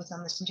frustration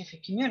within the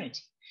scientific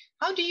community.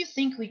 How do you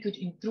think we could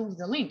improve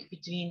the link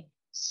between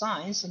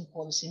science and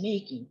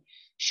policymaking?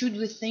 Should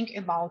we think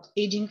about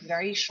adding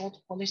very short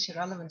policy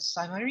relevant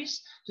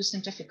summaries to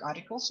scientific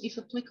articles if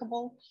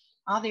applicable?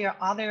 Are there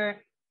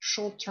other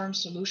short-term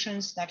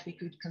solutions that we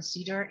could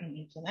consider and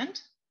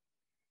implement?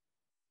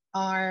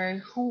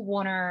 Who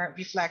wanna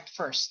reflect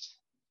first?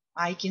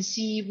 I can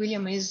see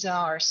William is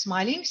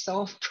smiling,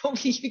 so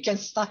probably you can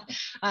start.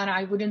 And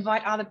I would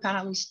invite other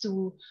panelists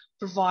to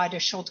provide a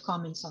short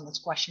comments on this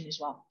question as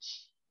well.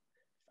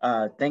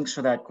 Thanks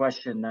for that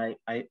question.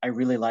 I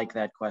really like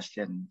that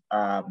question.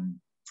 I'll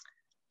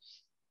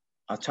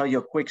tell you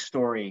a quick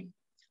story.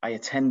 I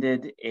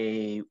attended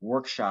a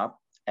workshop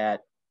at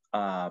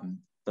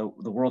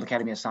the World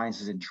Academy of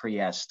Sciences in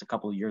Trieste a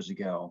couple of years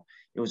ago.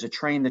 It was a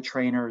train the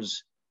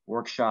trainers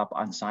workshop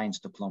on science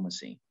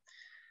diplomacy.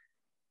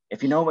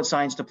 If you know what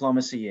science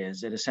diplomacy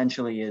is, it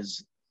essentially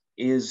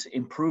is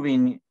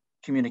improving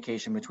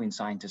communication between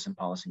scientists and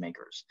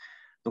policymakers.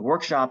 The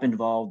workshop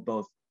involved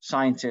both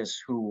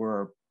scientists who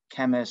were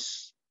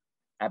chemists,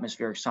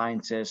 atmospheric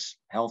scientists,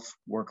 health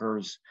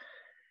workers,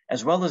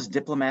 as well as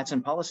diplomats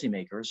and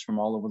policymakers from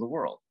all over the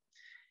world.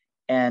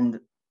 And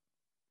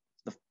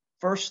the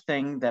first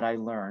thing that I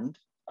learned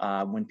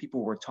when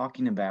people were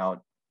talking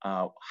about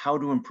how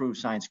to improve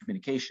science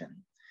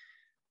communication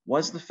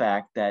was the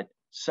fact that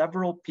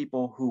several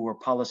people who were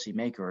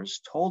policymakers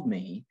told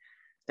me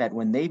that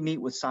when they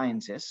meet with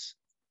scientists,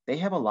 they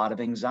have a lot of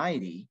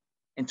anxiety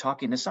in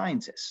talking to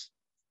scientists.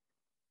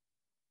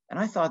 And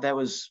I thought that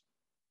was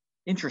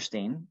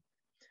interesting,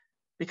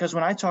 because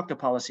when I talk to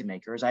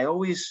policymakers, I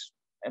always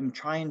am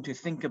trying to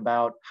think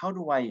about how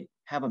do I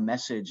have a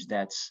message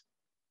that's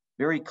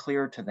very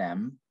clear to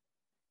them.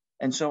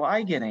 And so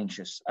I get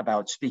anxious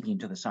about speaking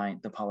to the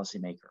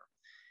policymaker.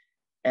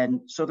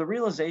 And so the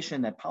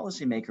realization that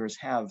policymakers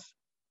have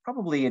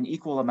probably an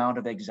equal amount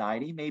of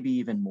anxiety, maybe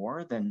even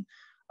more than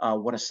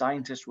what a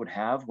scientist would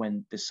have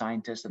when the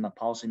scientist and the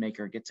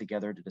policymaker get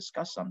together to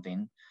discuss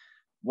something,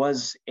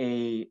 was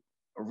a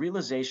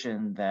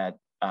realization that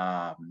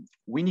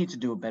we need to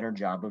do a better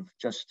job of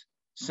just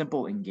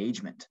simple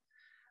engagement.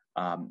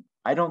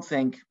 I don't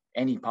think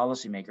any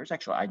policymakers,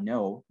 actually I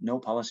know no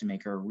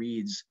policymaker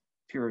reads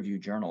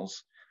peer-reviewed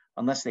journals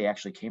unless they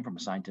actually came from a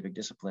scientific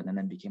discipline and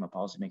then became a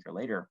policymaker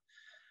later.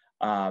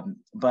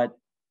 But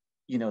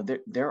you know,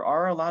 there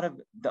are a lot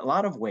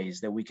of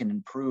ways that we can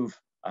improve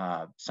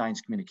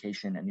science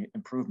communication and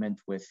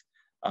improvement with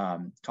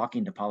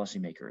talking to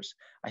policymakers.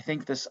 I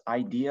think this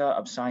idea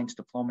of science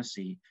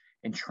diplomacy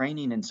and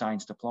training in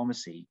science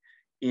diplomacy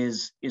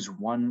is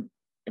one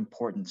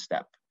important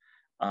step.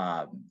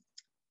 And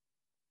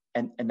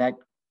that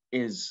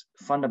is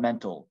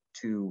fundamental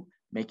to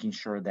making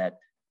sure that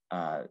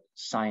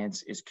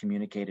science is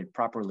communicated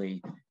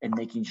properly and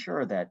making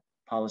sure that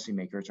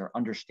policymakers are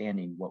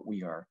understanding what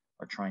we are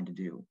trying to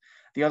do.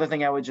 The other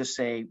thing I would just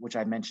say, which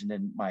I mentioned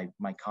in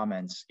my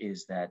comments,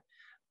 is that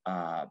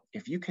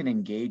if you can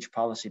engage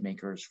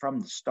policymakers from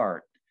the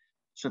start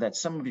so that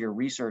some of your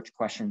research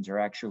questions are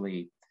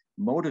actually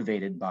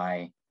motivated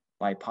by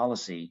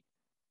policy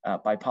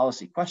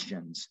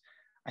questions,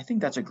 I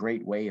think that's a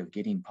great way of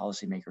getting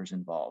policymakers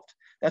involved.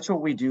 That's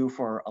what we do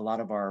for a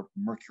lot of our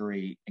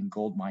mercury and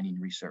gold mining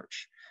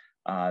research.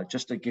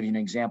 Just to give you an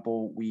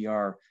example, we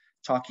are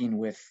talking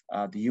with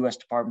the US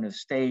Department of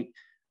State,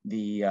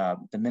 the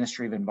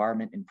Ministry of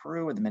Environment in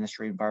Peru, and the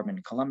Ministry of Environment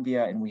in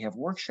Colombia, and we have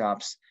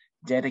workshops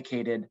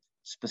dedicated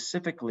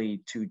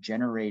specifically to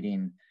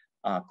generating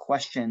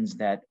questions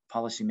that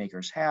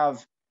policymakers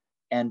have,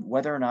 and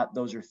whether or not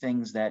those are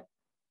things that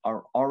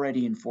are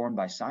already informed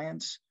by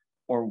science,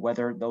 or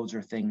whether those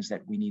are things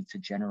that we need to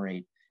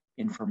generate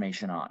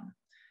information on.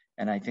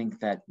 And I think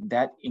that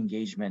that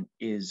engagement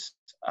is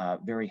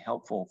very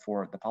helpful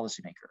for the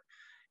policymaker.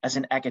 As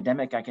an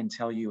academic, I can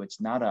tell you it's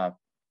not a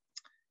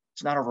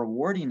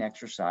rewarding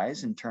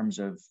exercise in terms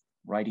of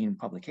writing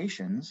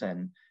publications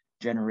and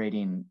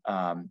generating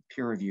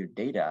peer-reviewed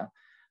data,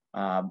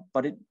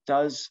 but it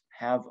does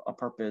have a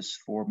purpose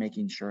for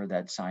making sure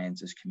that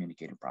science is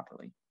communicated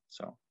properly.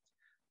 So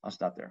I'll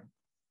stop there.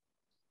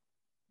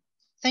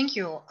 Thank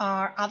you.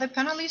 Are other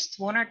panelists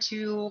wanted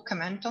to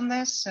comment on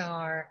this?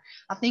 Or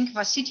I think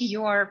Vasity,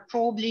 you are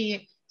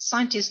probably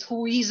scientist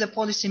who is a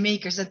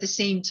policymaker at the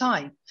same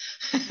time.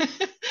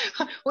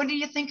 What do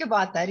you think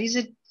about that?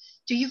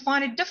 Do you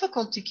find it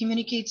difficult to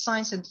communicate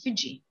science in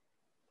Fiji?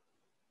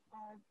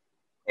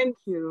 Thank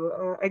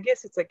you. I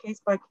guess it's a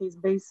case-by-case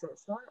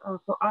basis.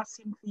 For us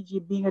in Fiji,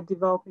 being a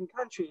developing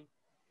country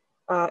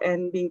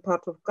and being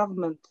part of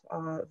government,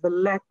 the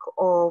lack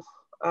of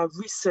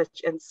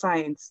research and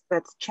science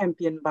that's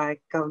championed by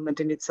government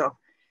in itself.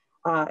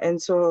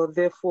 And so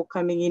therefore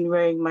coming in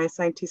wearing my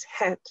scientist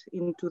hat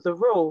into the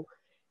role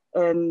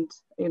and,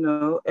 you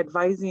know,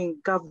 advising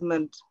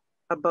government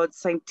about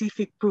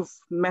scientific proof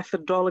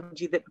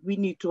methodology that we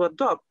need to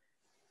adopt,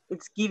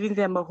 it's giving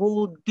them a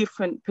whole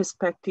different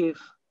perspective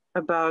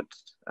about,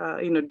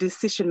 you know,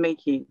 decision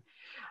making.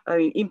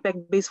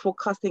 Impact-based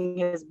forecasting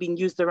has been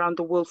used around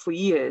the world for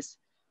years.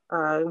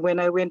 When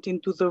I went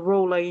into the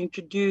role, I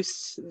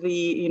introduced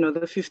the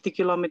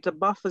 50-kilometer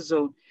buffer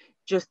zone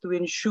just to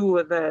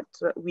ensure that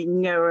we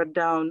narrow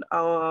down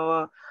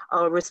our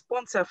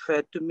response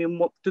effort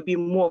to be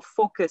more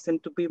focused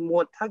and to be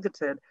more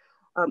targeted.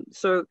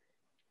 So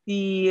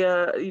the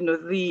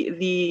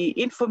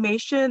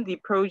information, the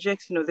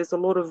projects, you know, there's a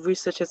lot of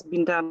research has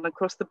been done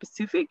across the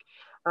Pacific.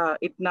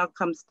 It now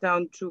comes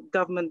down to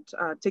government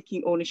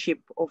taking ownership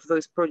of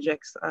those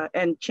projects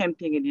and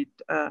championing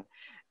it.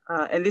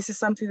 And this is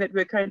something that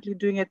we're currently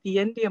doing at the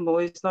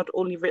NDMO. It's not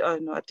only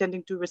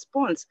attending to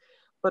response,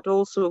 but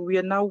also we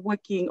are now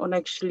working on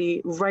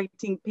actually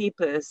writing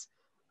papers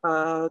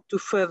to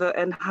further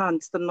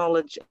enhance the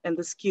knowledge and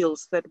the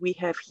skills that we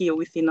have here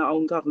within our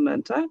own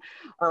government.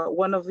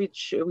 One of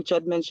which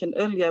I'd mentioned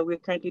earlier, we're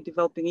currently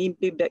developing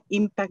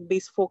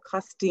impact-based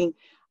forecasting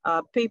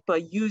paper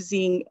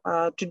using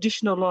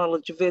traditional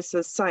knowledge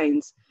versus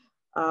science.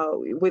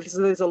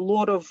 There's a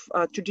lot of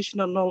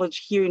traditional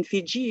knowledge here in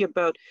Fiji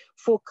about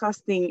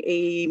forecasting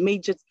a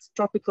major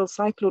tropical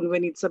cyclone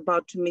when it's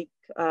about to make,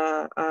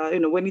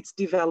 when it's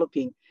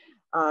developing.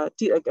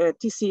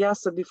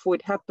 TCASA, before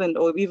it happened,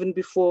 or even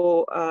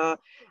before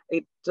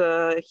it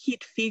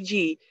hit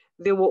Fiji,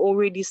 there were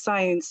already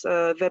signs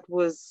that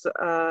was,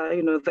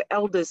 the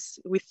elders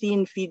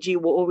within Fiji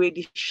were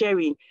already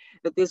sharing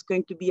that there's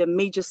going to be a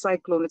major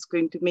cyclone that's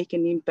going to make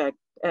an impact.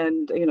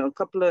 And, a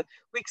couple of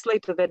weeks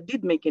later, that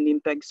did make an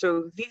impact.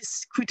 So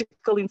these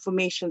critical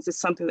information is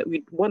something that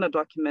we want to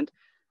document.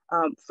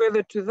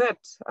 Further to that,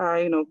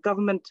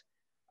 government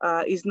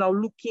is now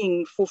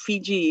looking for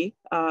Fiji.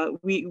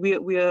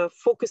 We are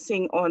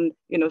focusing on,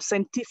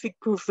 scientific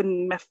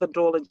proven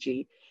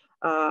methodology.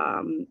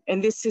 And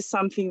this is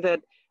something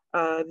that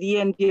the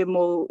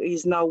NDMO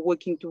is now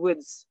working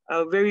towards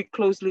very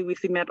closely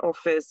with the Met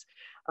Office,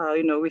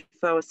 with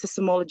our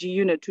seismology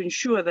unit to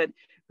ensure that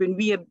when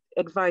we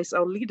advise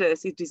our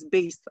leaders, it is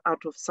based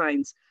out of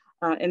science.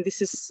 And this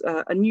is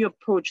a new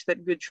approach that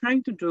we're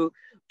trying to do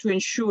to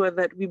ensure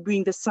that we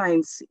bring the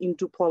science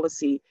into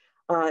policy.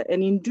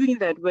 And in doing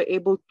that, we're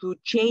able to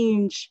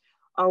change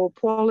our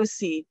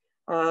policy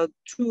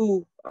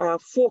to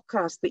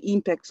forecast the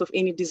impacts of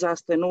any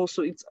disaster. And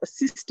also it's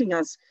assisting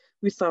us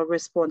with our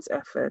response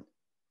effort.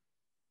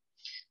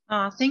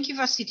 Thank you,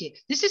 Vasity.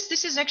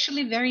 This is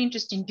actually very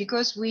interesting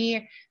because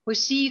we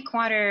see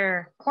quite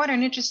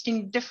an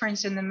interesting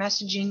difference in the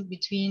messaging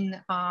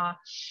between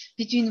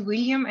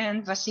William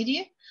and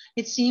Vasity.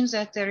 It seems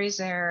that there is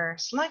a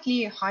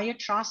slightly higher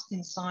trust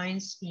in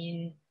science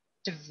in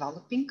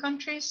developing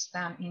countries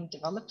than in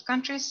developed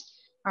countries.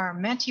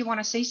 Matt, you want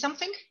to say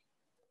something?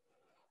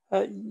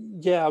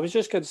 Yeah, I was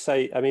just going to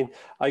say, I mean,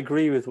 I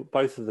agree with what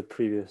both of the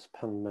previous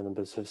panel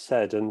members have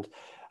said, and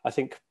I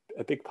think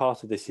a big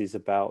part of this is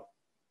about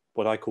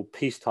what I call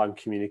peacetime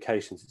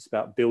communications. It's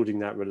about building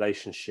that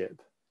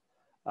relationship,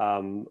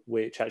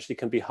 which actually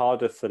can be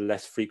harder for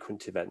less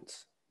frequent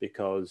events,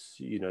 because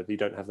you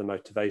don't have the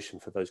motivation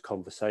for those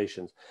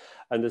conversations.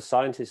 And as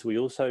scientists,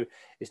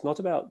 it's not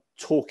about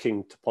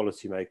talking to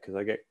policymakers.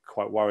 I get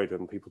quite worried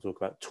when people talk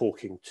about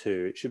talking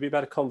to. It should be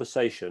about a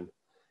conversation.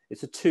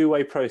 It's a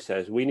two-way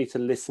process. We need to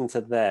listen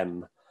to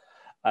them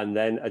and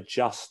then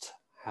adjust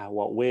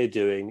what we're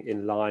doing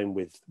in line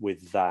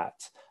with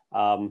that,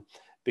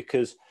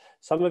 because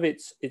some of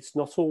it's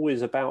not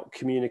always about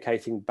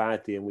communicating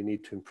badly, and we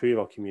need to improve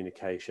our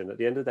communication. At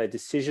the end of the day,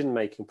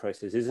 decision-making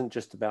process isn't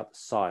just about the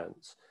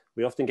science.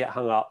 We often get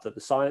hung up that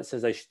the science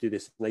says they should do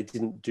this and they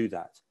didn't do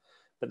that.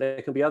 But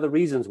there can be other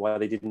reasons why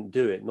they didn't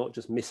do it, not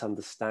just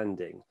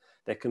misunderstanding.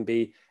 There can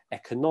be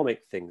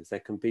economic things. There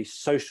can be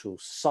social,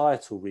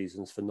 societal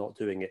reasons for not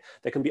doing it.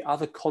 There can be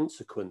other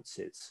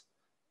consequences.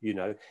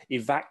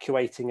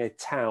 Evacuating a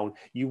town,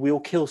 you will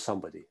kill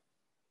somebody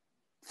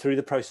through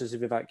the process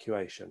of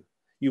evacuation.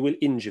 You will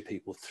injure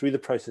people through the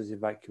process of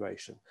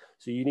evacuation.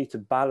 So you need to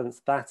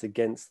balance that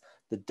against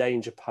the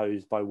danger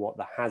posed by what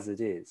the hazard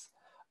is.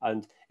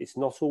 And it's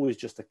not always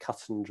just a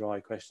cut and dry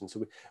question.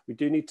 So we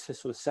do need to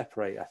sort of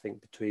separate, I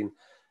think, between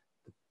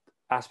the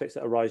aspects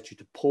that arise due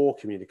to poor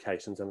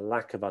communications and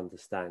lack of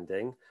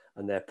understanding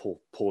and therefore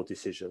poor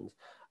decisions,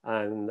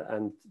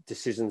 and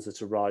decisions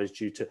that arise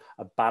due to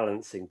a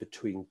balancing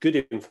between good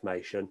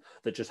information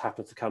that just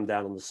happens to come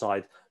down on the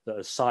side that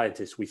as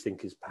scientists we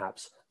think is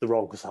perhaps the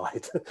wrong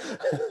side.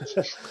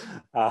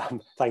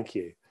 Thank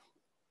you.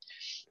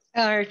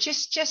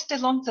 Just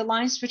along the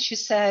lines which you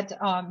said,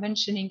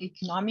 mentioning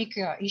economic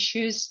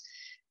issues,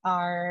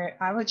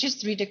 I will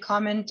just read a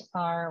comment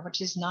which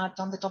is not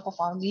on the top of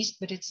our list,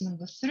 but it's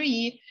number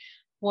 3,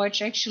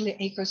 which actually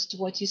echoes to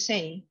what you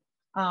say.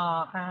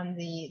 And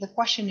the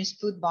question is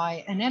put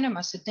by an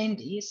anonymous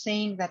attendee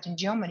saying that in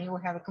Germany we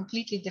have a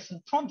completely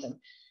different problem.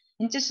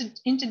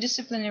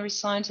 Interdisciplinary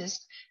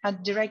scientists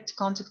had direct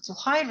contact to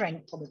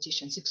high-ranked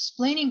politicians,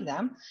 explaining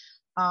them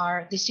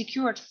the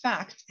secured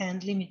fact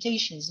and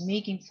limitations,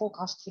 making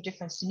forecasts for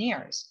different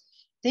scenarios.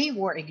 They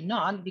were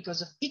ignored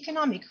because of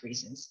economic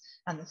reasons,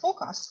 and the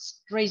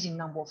forecasts, raising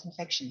number of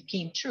infections,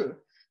 came true.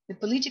 The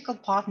political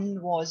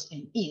pattern was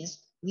and is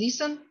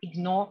listen,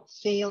 ignore,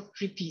 fail,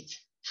 repeat.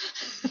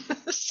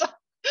 So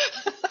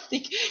I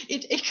think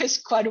it echoes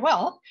quite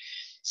well.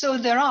 So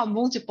there are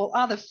multiple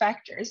other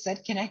factors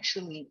that can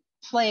actually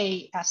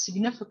play a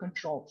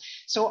significant role.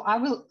 So I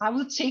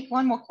will take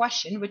one more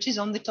question, which is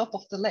on the top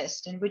of the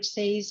list, and which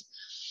says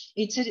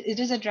it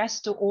is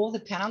addressed to all the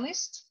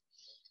panelists.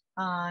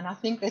 And I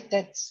think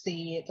that's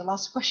the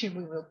last question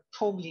we will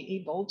probably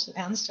able to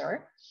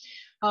answer.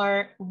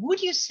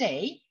 Would you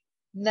say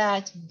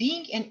that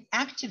being an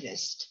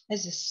activist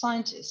as a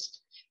scientist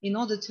in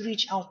order to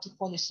reach out to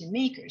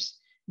policymakers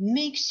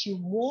makes you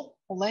more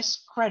or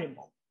less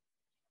credible?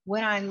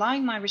 When I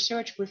align my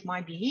research with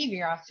my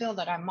behavior, I feel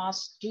that I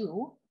must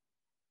do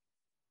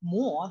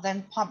more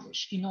than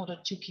publish in order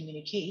to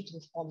communicate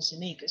with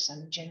policymakers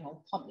and the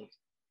general public.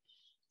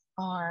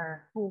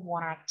 Who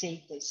want to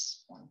take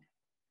this one?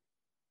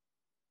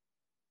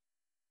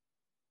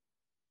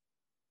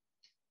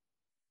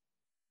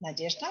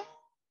 Nadezhda?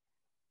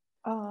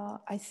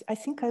 I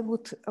think I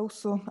would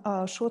also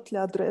shortly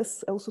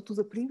address also to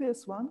the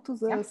previous one, to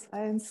the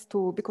science,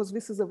 because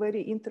this is a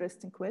very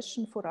interesting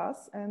question for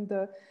us. And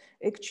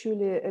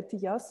actually at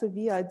IASA,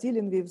 we are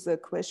dealing with the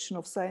question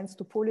of science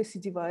to policy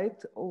divide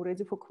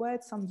already for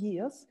quite some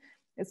years,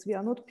 as we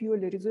are not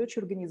purely a research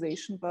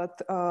organization, but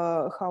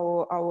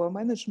how our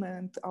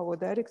management, our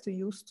director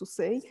used to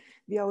say,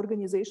 we are an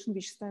organization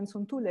which stands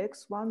on 2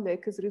 legs. One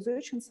leg is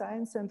research and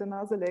science, and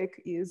another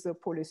leg is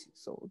policy.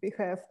 So we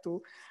have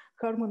to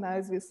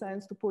harmonize with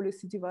science to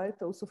policy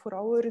divide also for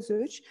our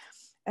research.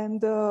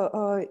 And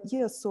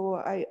so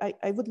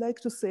I would like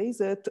to say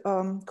that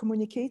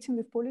communicating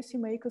with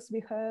policymakers,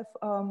 we have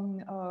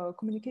a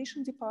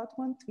communication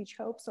department which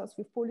helps us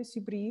with policy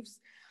briefs.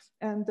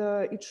 And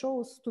it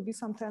shows to be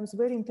sometimes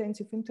very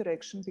intensive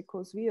interaction,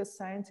 because we as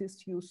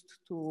scientists used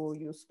to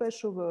use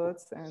special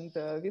words, and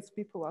these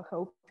people are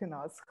helping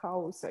us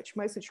how such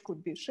message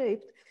could be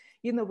shaped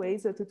in a way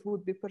that it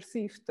would be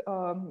perceived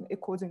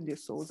accordingly,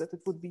 so that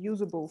it would be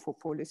usable for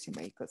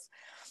policymakers.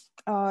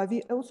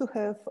 We also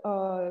have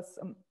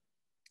some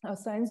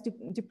science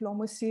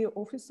diplomacy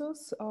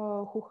officers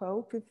who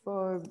help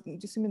with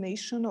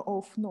dissemination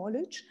of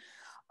knowledge.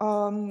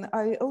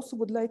 I also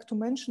would like to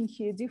mention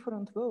here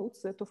different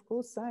votes that, of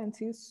course,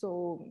 scientists,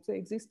 so they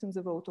exist in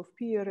the vote of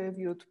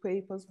peer-reviewed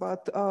papers,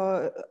 but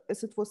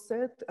as it was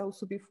said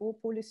also before,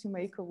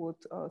 policymaker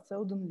would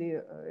seldomly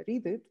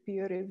read it,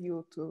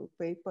 peer-reviewed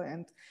paper,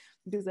 and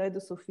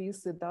besides of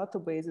this, the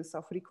databases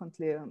are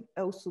frequently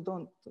also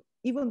don't,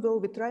 even though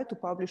we try to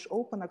publish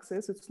open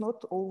access, it's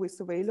not always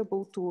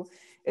available to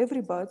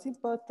everybody,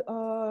 but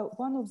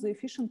one of the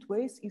efficient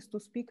ways is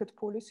to speak at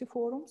policy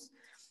forums.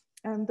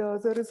 And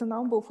there is a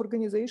number of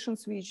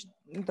organizations which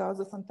does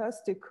a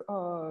fantastic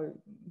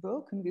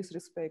work in this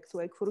respect.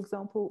 Like, for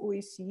example,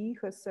 OSCE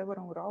has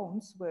several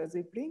rounds where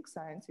they bring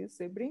scientists,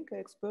 they bring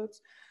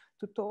experts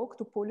to talk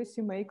to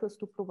policymakers,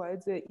 to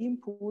provide their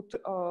input,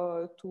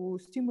 to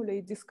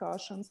stimulate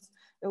discussions.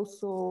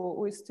 Also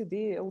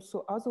OSTD,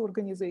 also other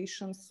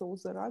organizations. So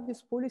there are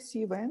these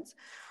policy events.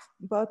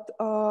 But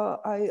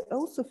I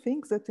also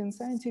think that in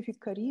scientific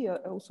career,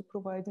 also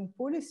providing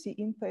policy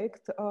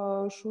impact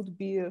should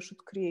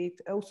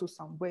create also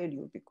some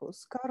value,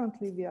 because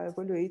currently we are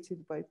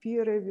evaluated by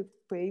peer-reviewed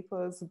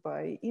papers,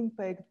 by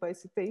impact, by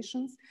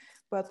citations,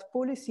 but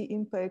policy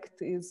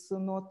impact is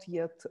not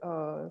yet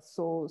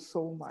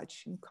so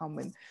much in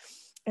common.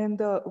 And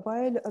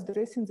while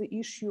addressing the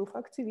issue of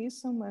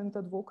activism and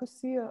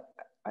advocacy,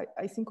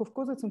 I think, of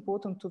course, it's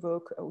important to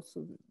work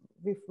also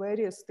with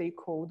various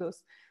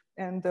stakeholders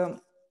and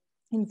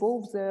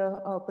involve their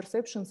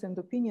perceptions and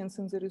opinions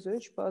in the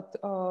research. But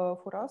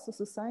for us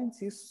as a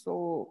scientist,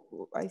 so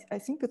I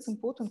think it's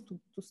important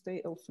to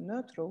stay also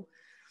neutral,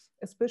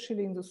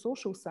 especially in the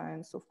social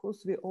science. Of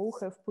course, we all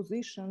have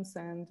positions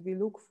and we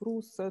look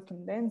through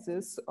certain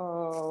lenses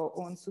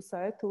on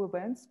societal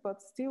events, but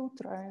still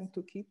trying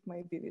to keep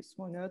maybe this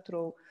more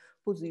neutral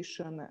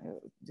position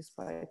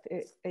despite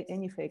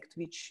any fact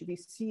which we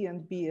see,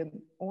 and be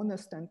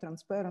honest and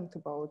transparent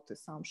about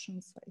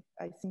assumptions.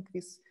 I think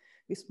this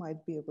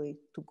might be a way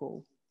to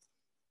go.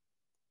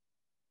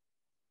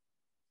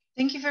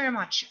 Thank you very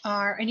much.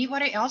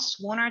 Anybody else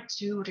wanted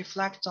to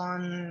reflect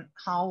on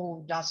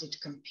how does it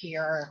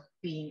compare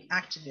being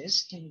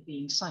activist and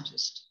being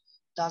scientist?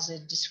 Does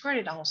it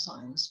discredit our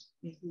science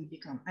if we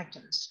become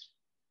activists?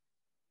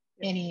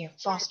 Any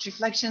fast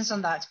reflections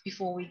on that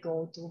before we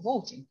go to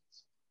voting?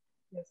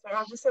 Yes,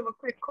 I'll just have a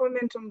quick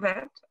comment on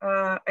that.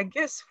 I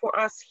guess for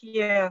us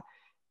here,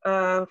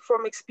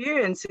 from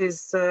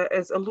experiences,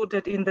 as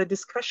alluded in the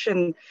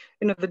discussion,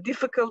 the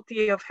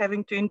difficulty of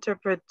having to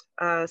interpret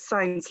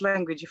science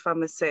language, if I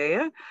must say.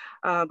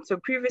 So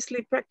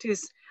previously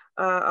practice,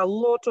 a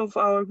lot of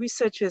our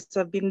researches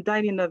have been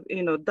done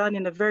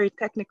in a very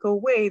technical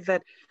way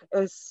that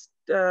as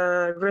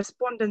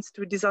respondents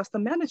to disaster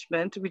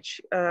management, which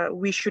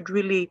we should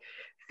really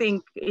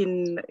think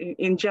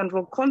in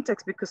general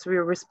context, because we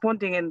are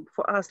responding, and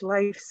for us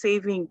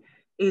life-saving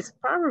is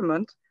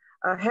paramount.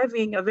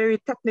 Having a very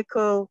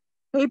technical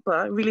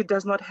paper really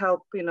does not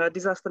help a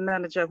disaster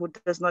manager who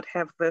does not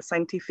have the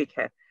scientific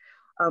head.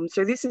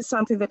 So this is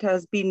something that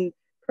has been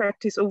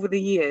practiced over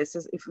the years,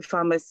 if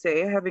I must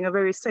say, having a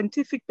very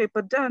scientific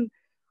paper done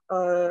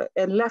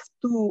and left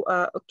to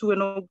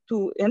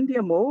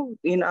NDMO,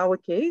 in our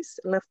case,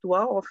 left to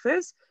our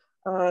office.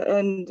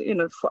 And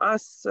for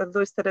us,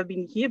 those that have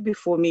been here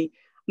before me,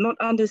 not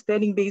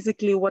understanding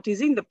basically what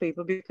is in the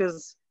paper,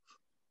 because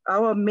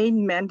our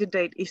main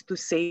mandate is to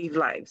save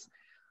lives.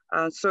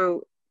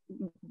 So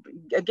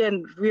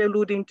again,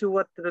 re-alluding to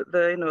what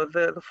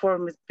the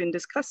forum has been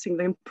discussing,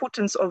 the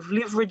importance of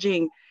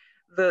leveraging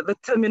the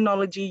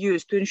terminology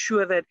used to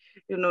ensure that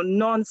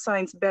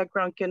non-science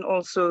background can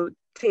also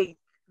take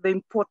the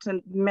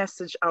important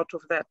message out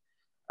of that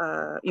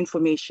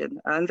information,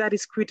 and that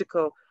is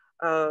critical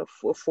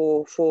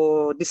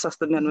for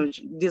disaster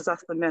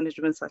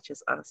management such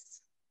as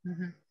us.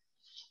 Mm-hmm.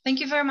 Thank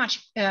you very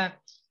much.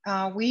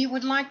 We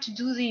would like to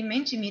do the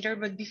Mentimeter,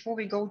 but before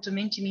we go to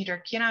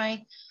Mentimeter, can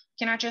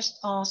I just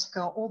ask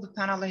all the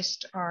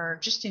panelists are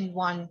just in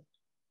one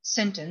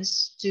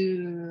sentence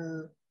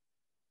to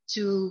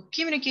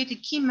communicate a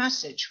key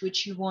message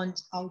which you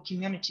want our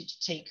community to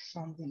take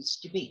from this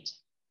debate?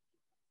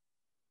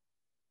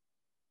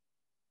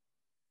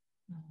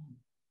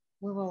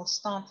 We will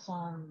start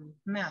from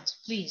Matt,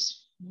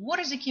 please. What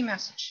is the key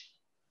message?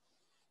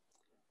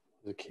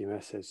 The key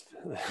message.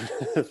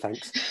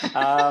 Thanks.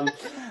 I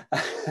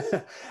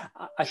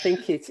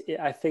think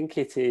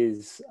it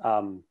is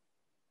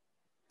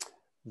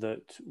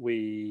that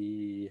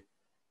we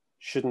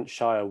shouldn't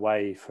shy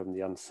away from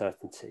the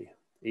uncertainty,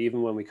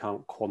 even when we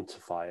can't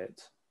quantify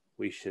it.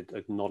 We should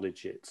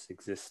acknowledge its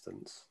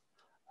existence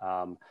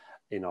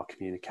in our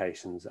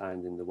communications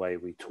and in the way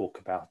we talk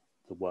about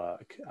the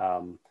work.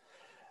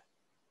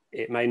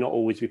 It may not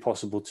always be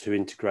possible to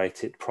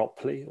integrate it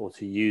properly or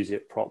to use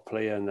it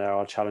properly, and there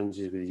are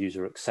challenges with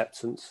user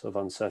acceptance of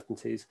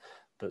uncertainties,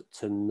 but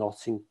to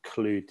not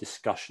include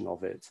discussion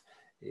of it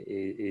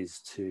is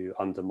to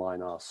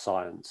undermine our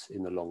science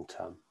in the long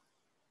term.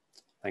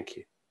 Thank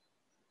you.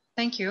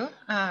 Thank you.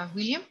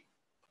 William?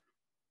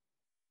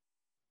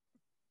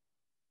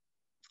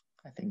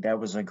 I think that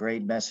was a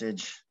great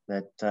message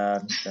that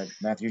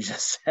Matthew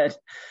just said.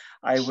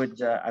 I would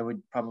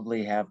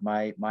probably have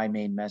my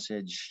main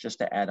message, just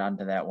to add on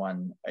to that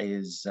one,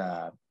 is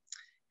the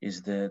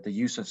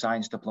use of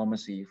science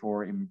diplomacy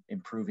for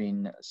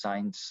improving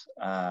science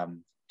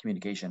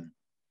communication.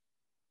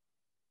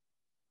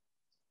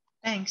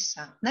 Thanks.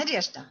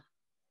 Nadezhda?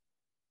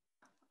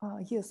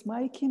 Yes,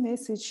 my key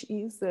message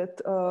is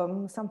that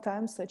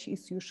sometimes such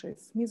issues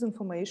as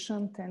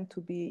misinformation tend to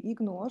be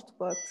ignored,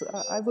 but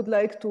I would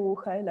like to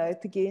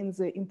highlight again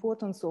the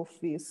importance of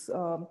this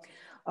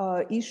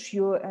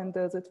issue and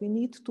that we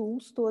need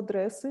tools to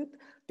address it,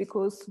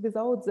 because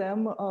without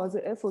them,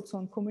 the efforts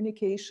on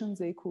communication,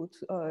 they could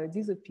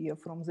disappear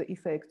from the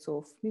effects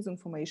of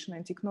misinformation,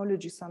 and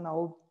technologies are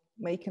now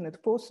making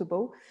it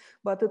possible.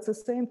 But at the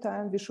same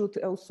time, we should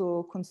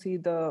also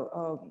consider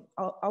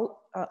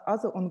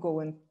other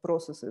ongoing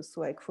processes,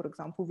 like, for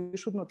example, we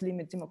should not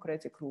limit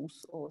democratic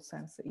rules or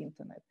censor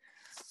internet.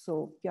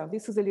 So yeah,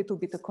 this is a little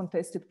bit a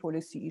contested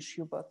policy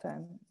issue, but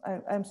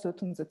I'm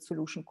certain that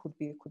solution could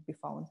be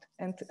found.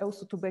 And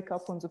also to back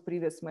up on the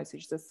previous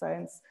message, that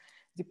science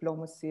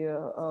diplomacy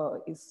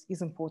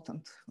is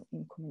important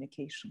in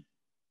communication.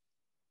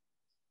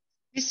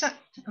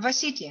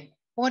 Vasity,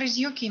 what is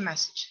your key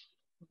message?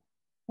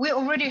 We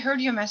already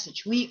heard your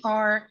message. We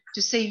are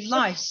to save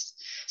lives.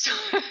 So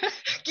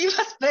give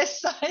us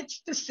best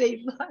sides to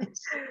save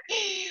lives.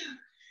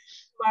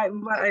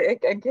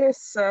 I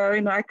guess,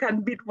 I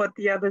can't beat what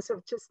the others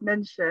have just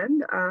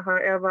mentioned.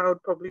 However, I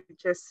would probably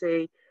just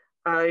say,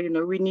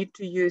 we need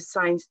to use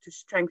science to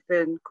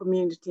strengthen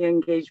community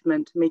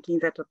engagement, making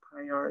that a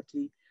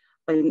priority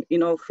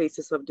in all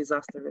phases of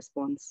disaster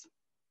response.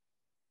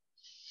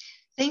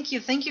 Thank you.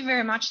 Thank you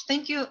very much.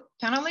 Thank you,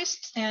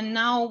 panelists. And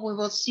now we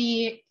will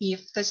see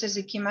if this is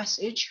a key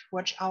message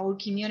which our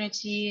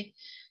community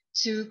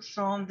took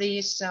from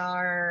this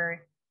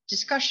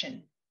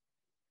discussion.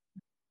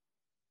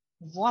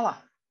 Voila.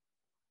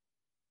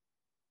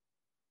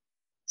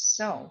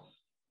 So.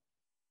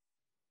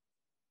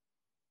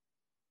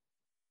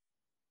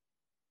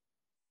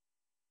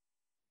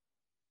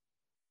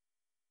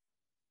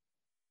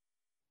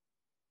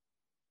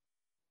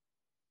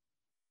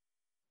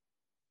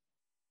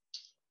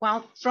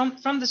 Well,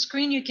 from the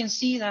screen, you can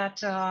see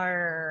that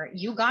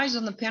you guys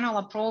on the panel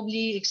are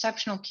probably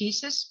exceptional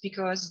cases,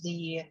 because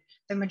the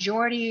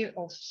majority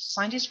of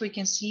scientists, we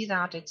can see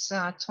that it's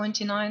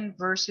 29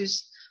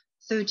 versus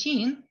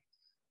 13.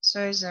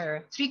 So there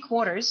are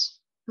 3/4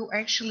 who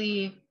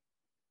actually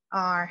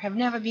have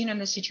never been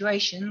in a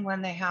situation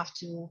when they have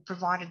to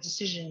provide a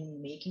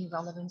decision making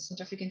relevant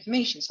scientific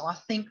information. So I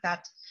think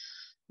that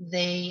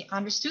they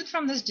understood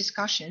from this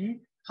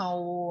discussion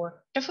how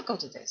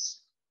difficult it is.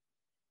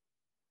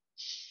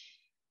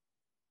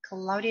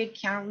 Claudia,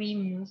 can we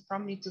move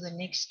probably to the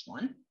next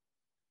one?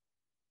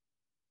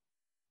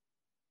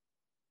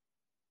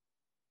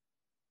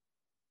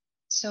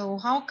 So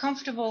how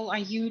comfortable are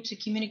you to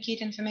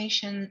communicate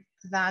information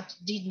that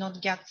did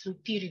not get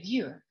through peer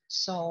review?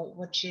 So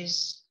which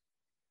is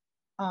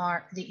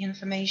the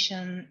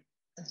information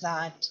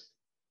that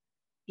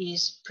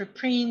is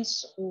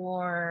preprints,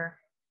 or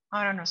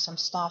I don't know, some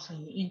stuff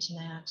on the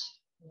internet.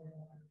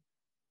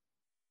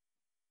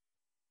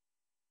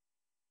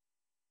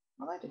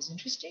 Well, that is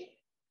interesting.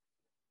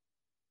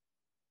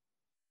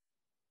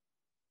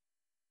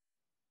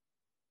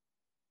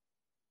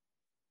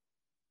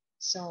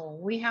 So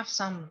we have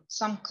some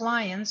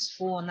clients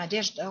for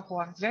Nadezhda who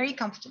are very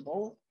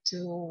comfortable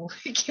to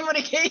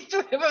communicate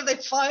whenever they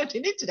find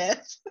an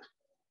internet.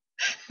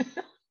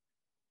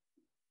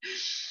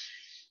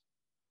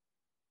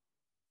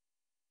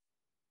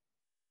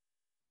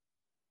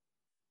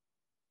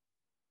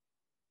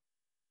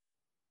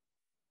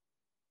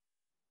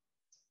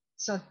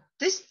 So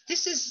this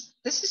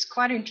is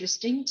quite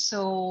interesting.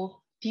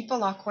 So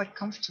people are quite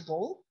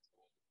comfortable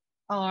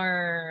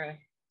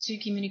to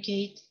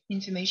communicate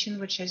information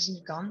which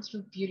hasn't gone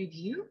through peer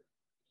review,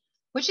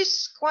 which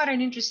is quite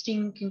an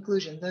interesting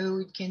conclusion, though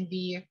it can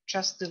be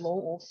just the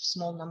law of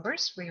small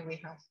numbers, where we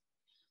have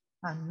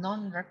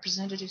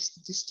non-representative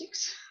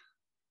statistics.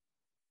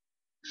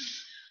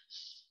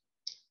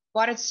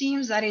 But it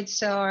seems that it's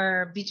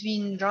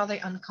between rather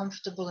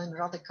uncomfortable and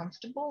rather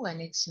comfortable,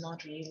 and it's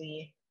not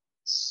really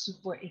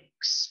super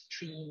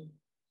extreme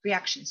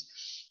reactions.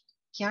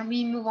 Can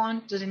we move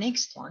on to the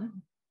next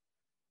one?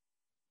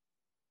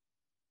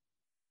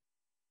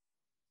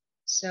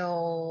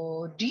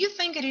 So do you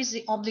think it is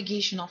the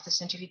obligation of the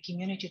scientific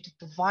community to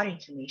provide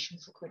information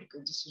for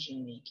critical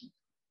decision making?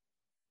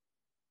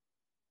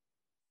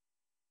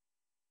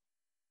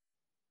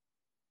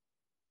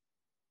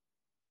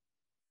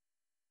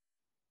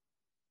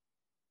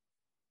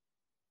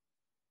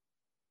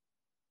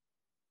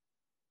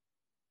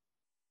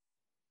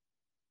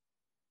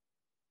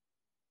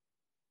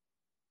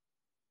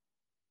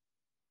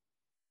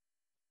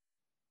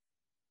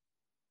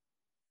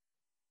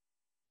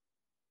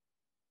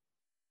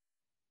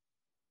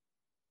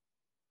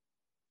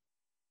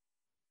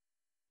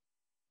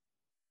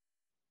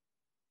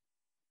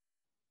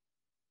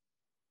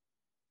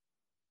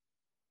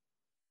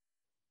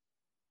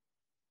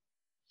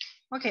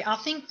 Okay, I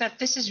think that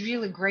this is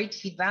really great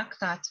feedback,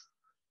 that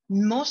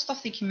most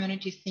of the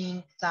community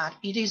think that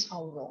it is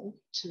our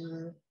role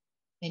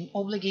an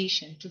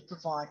obligation to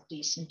provide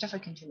the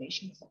scientific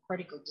information for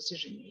critical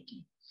decision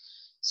making.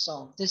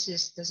 So this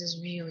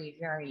is really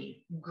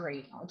very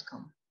great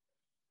outcome.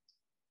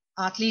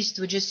 At least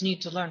we just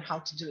need to learn how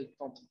to do it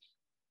properly,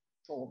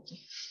 probably.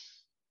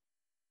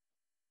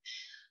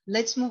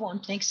 Let's move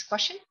on to next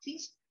question,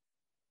 please.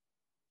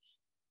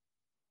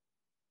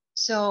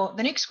 So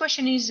the next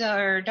question is,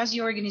 does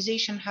your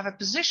organization have a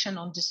position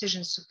on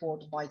decision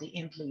support by the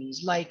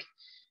employees? Like,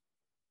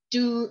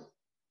 do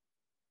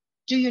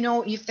you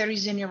know if there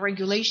is any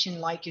regulation,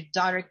 like your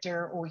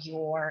director or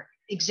your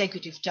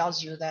executive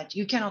tells you that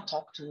you cannot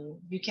talk to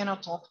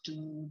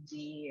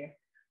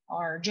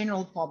our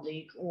general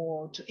public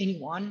or to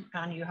anyone,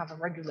 and you have a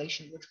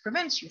regulation which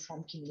prevents you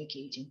from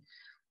communicating,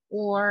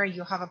 or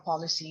you have a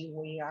policy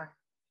where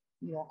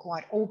you are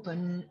quite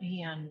open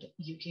and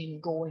you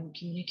can go and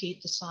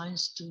communicate the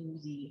science to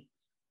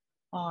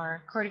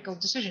our critical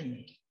decision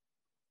making?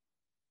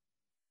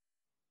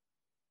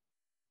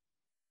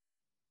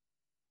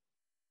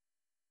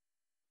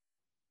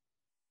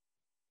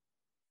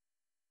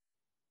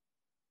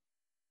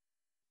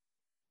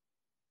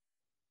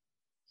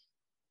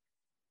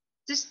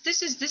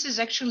 This is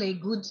actually a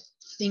good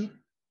thing,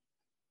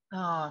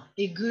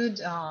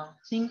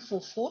 thing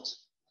for thought,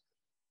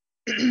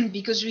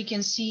 because we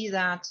can see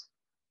that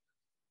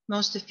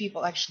most of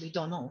people actually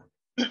don't know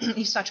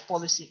if such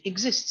policy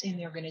exists in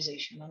the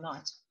organization or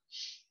not.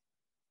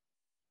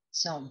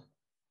 So,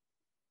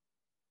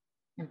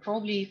 and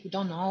probably if you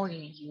don't know,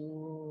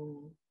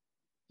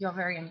 you're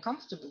very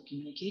uncomfortable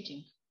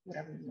communicating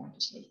whatever you want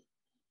to say.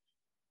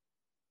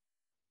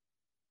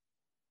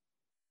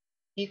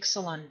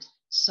 Excellent.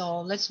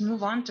 So let's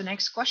move on to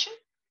next question.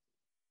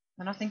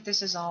 And I think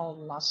this is our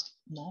last,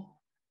 no?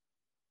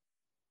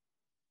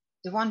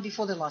 The one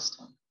before the last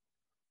one.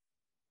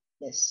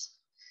 Yes.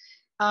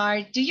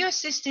 Do you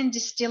assist in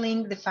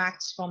distilling the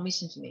facts from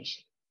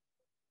misinformation?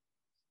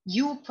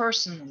 You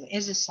personally,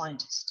 as a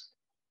scientist,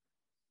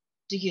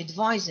 do you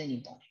advise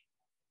anybody?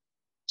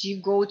 Do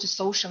you go to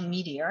social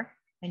media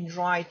and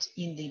write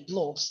in the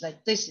blogs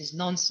that this is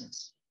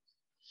nonsense?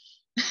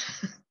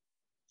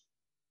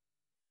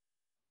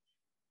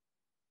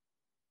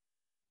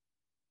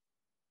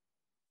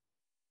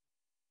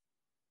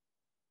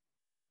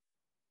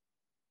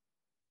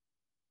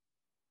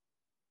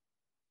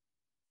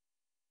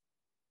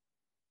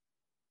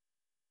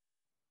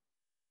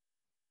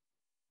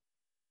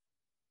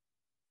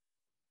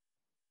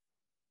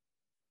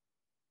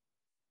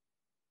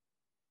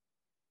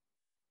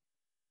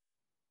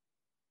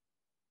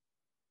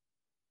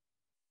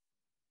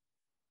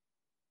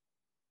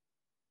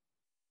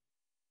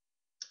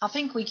 I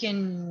think we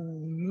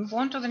can move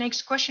on to the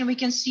next question. We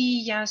can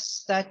see,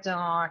 yes, that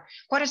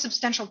quite a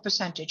substantial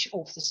percentage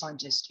of the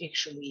scientists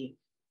actually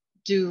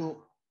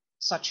do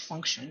such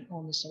function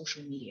on the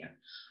social media.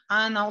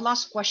 And our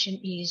last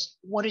question is,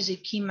 what is a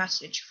key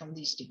message from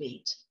this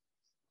debate?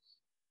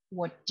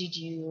 What did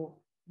you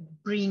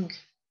bring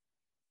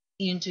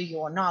into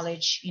your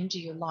knowledge, into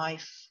your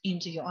life,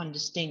 into your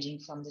understanding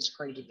from this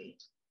great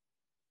debate?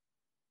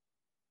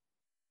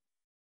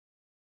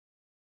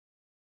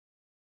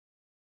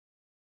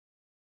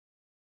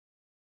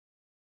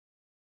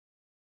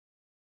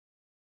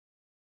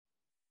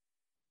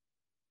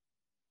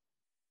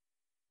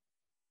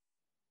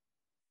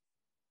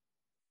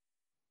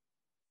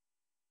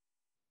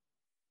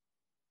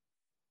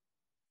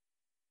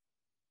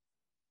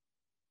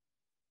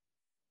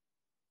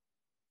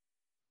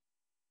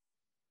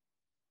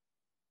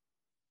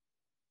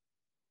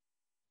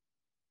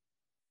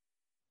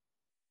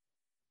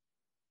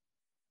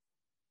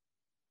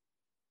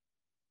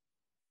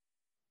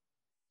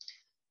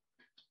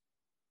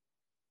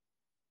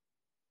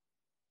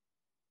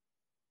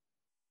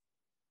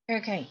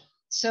 Okay,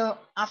 so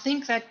I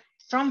think that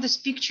from this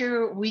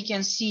picture, we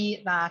can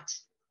see that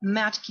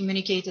Matt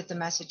communicated the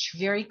message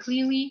very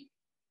clearly.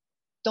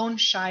 Don't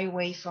shy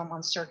away from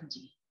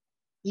uncertainty.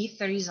 If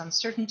there is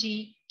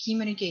uncertainty,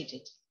 communicate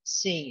it,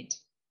 say it.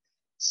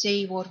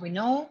 Say what we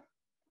know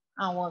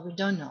and what we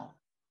don't know.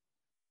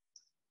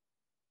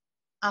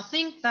 I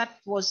think that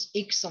was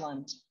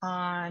excellent.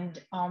 And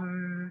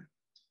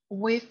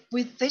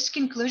with this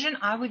conclusion,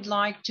 I would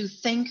like to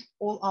thank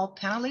all our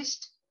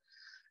panelists.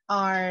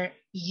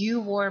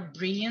 You were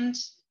brilliant.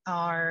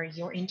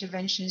 Your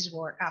interventions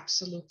were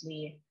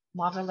absolutely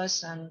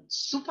marvelous and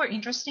super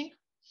interesting.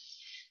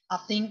 I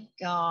think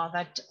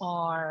that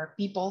our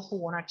people who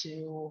wanted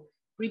to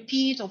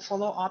repeat or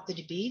follow up the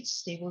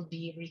debates, they will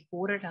be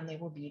recorded and they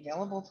will be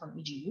available from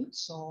EDU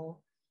so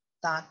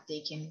that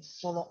they can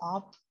follow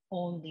up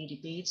on the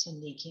debates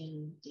and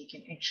they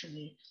can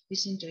actually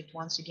listen to it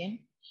once again.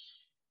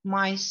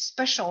 My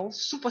special,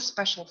 super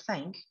special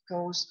thank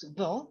goes to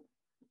Bill,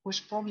 who's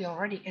probably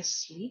already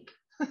asleep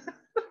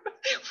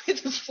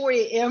with the 4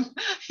 a.m.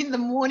 in the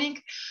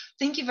morning.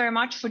 Thank you very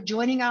much for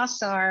joining us.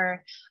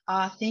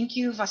 Thank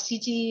you,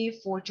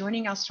 Vasiti, for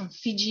joining us from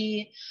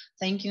Fiji.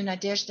 Thank you,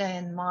 Nadezhda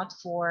and Matt,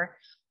 for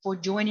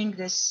joining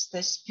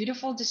this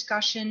beautiful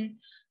discussion.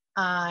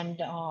 And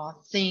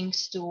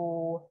thanks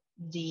to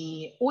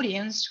the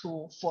audience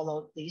who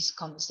followed this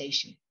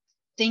conversation.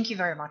 Thank you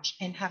very much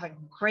and have a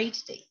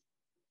great day.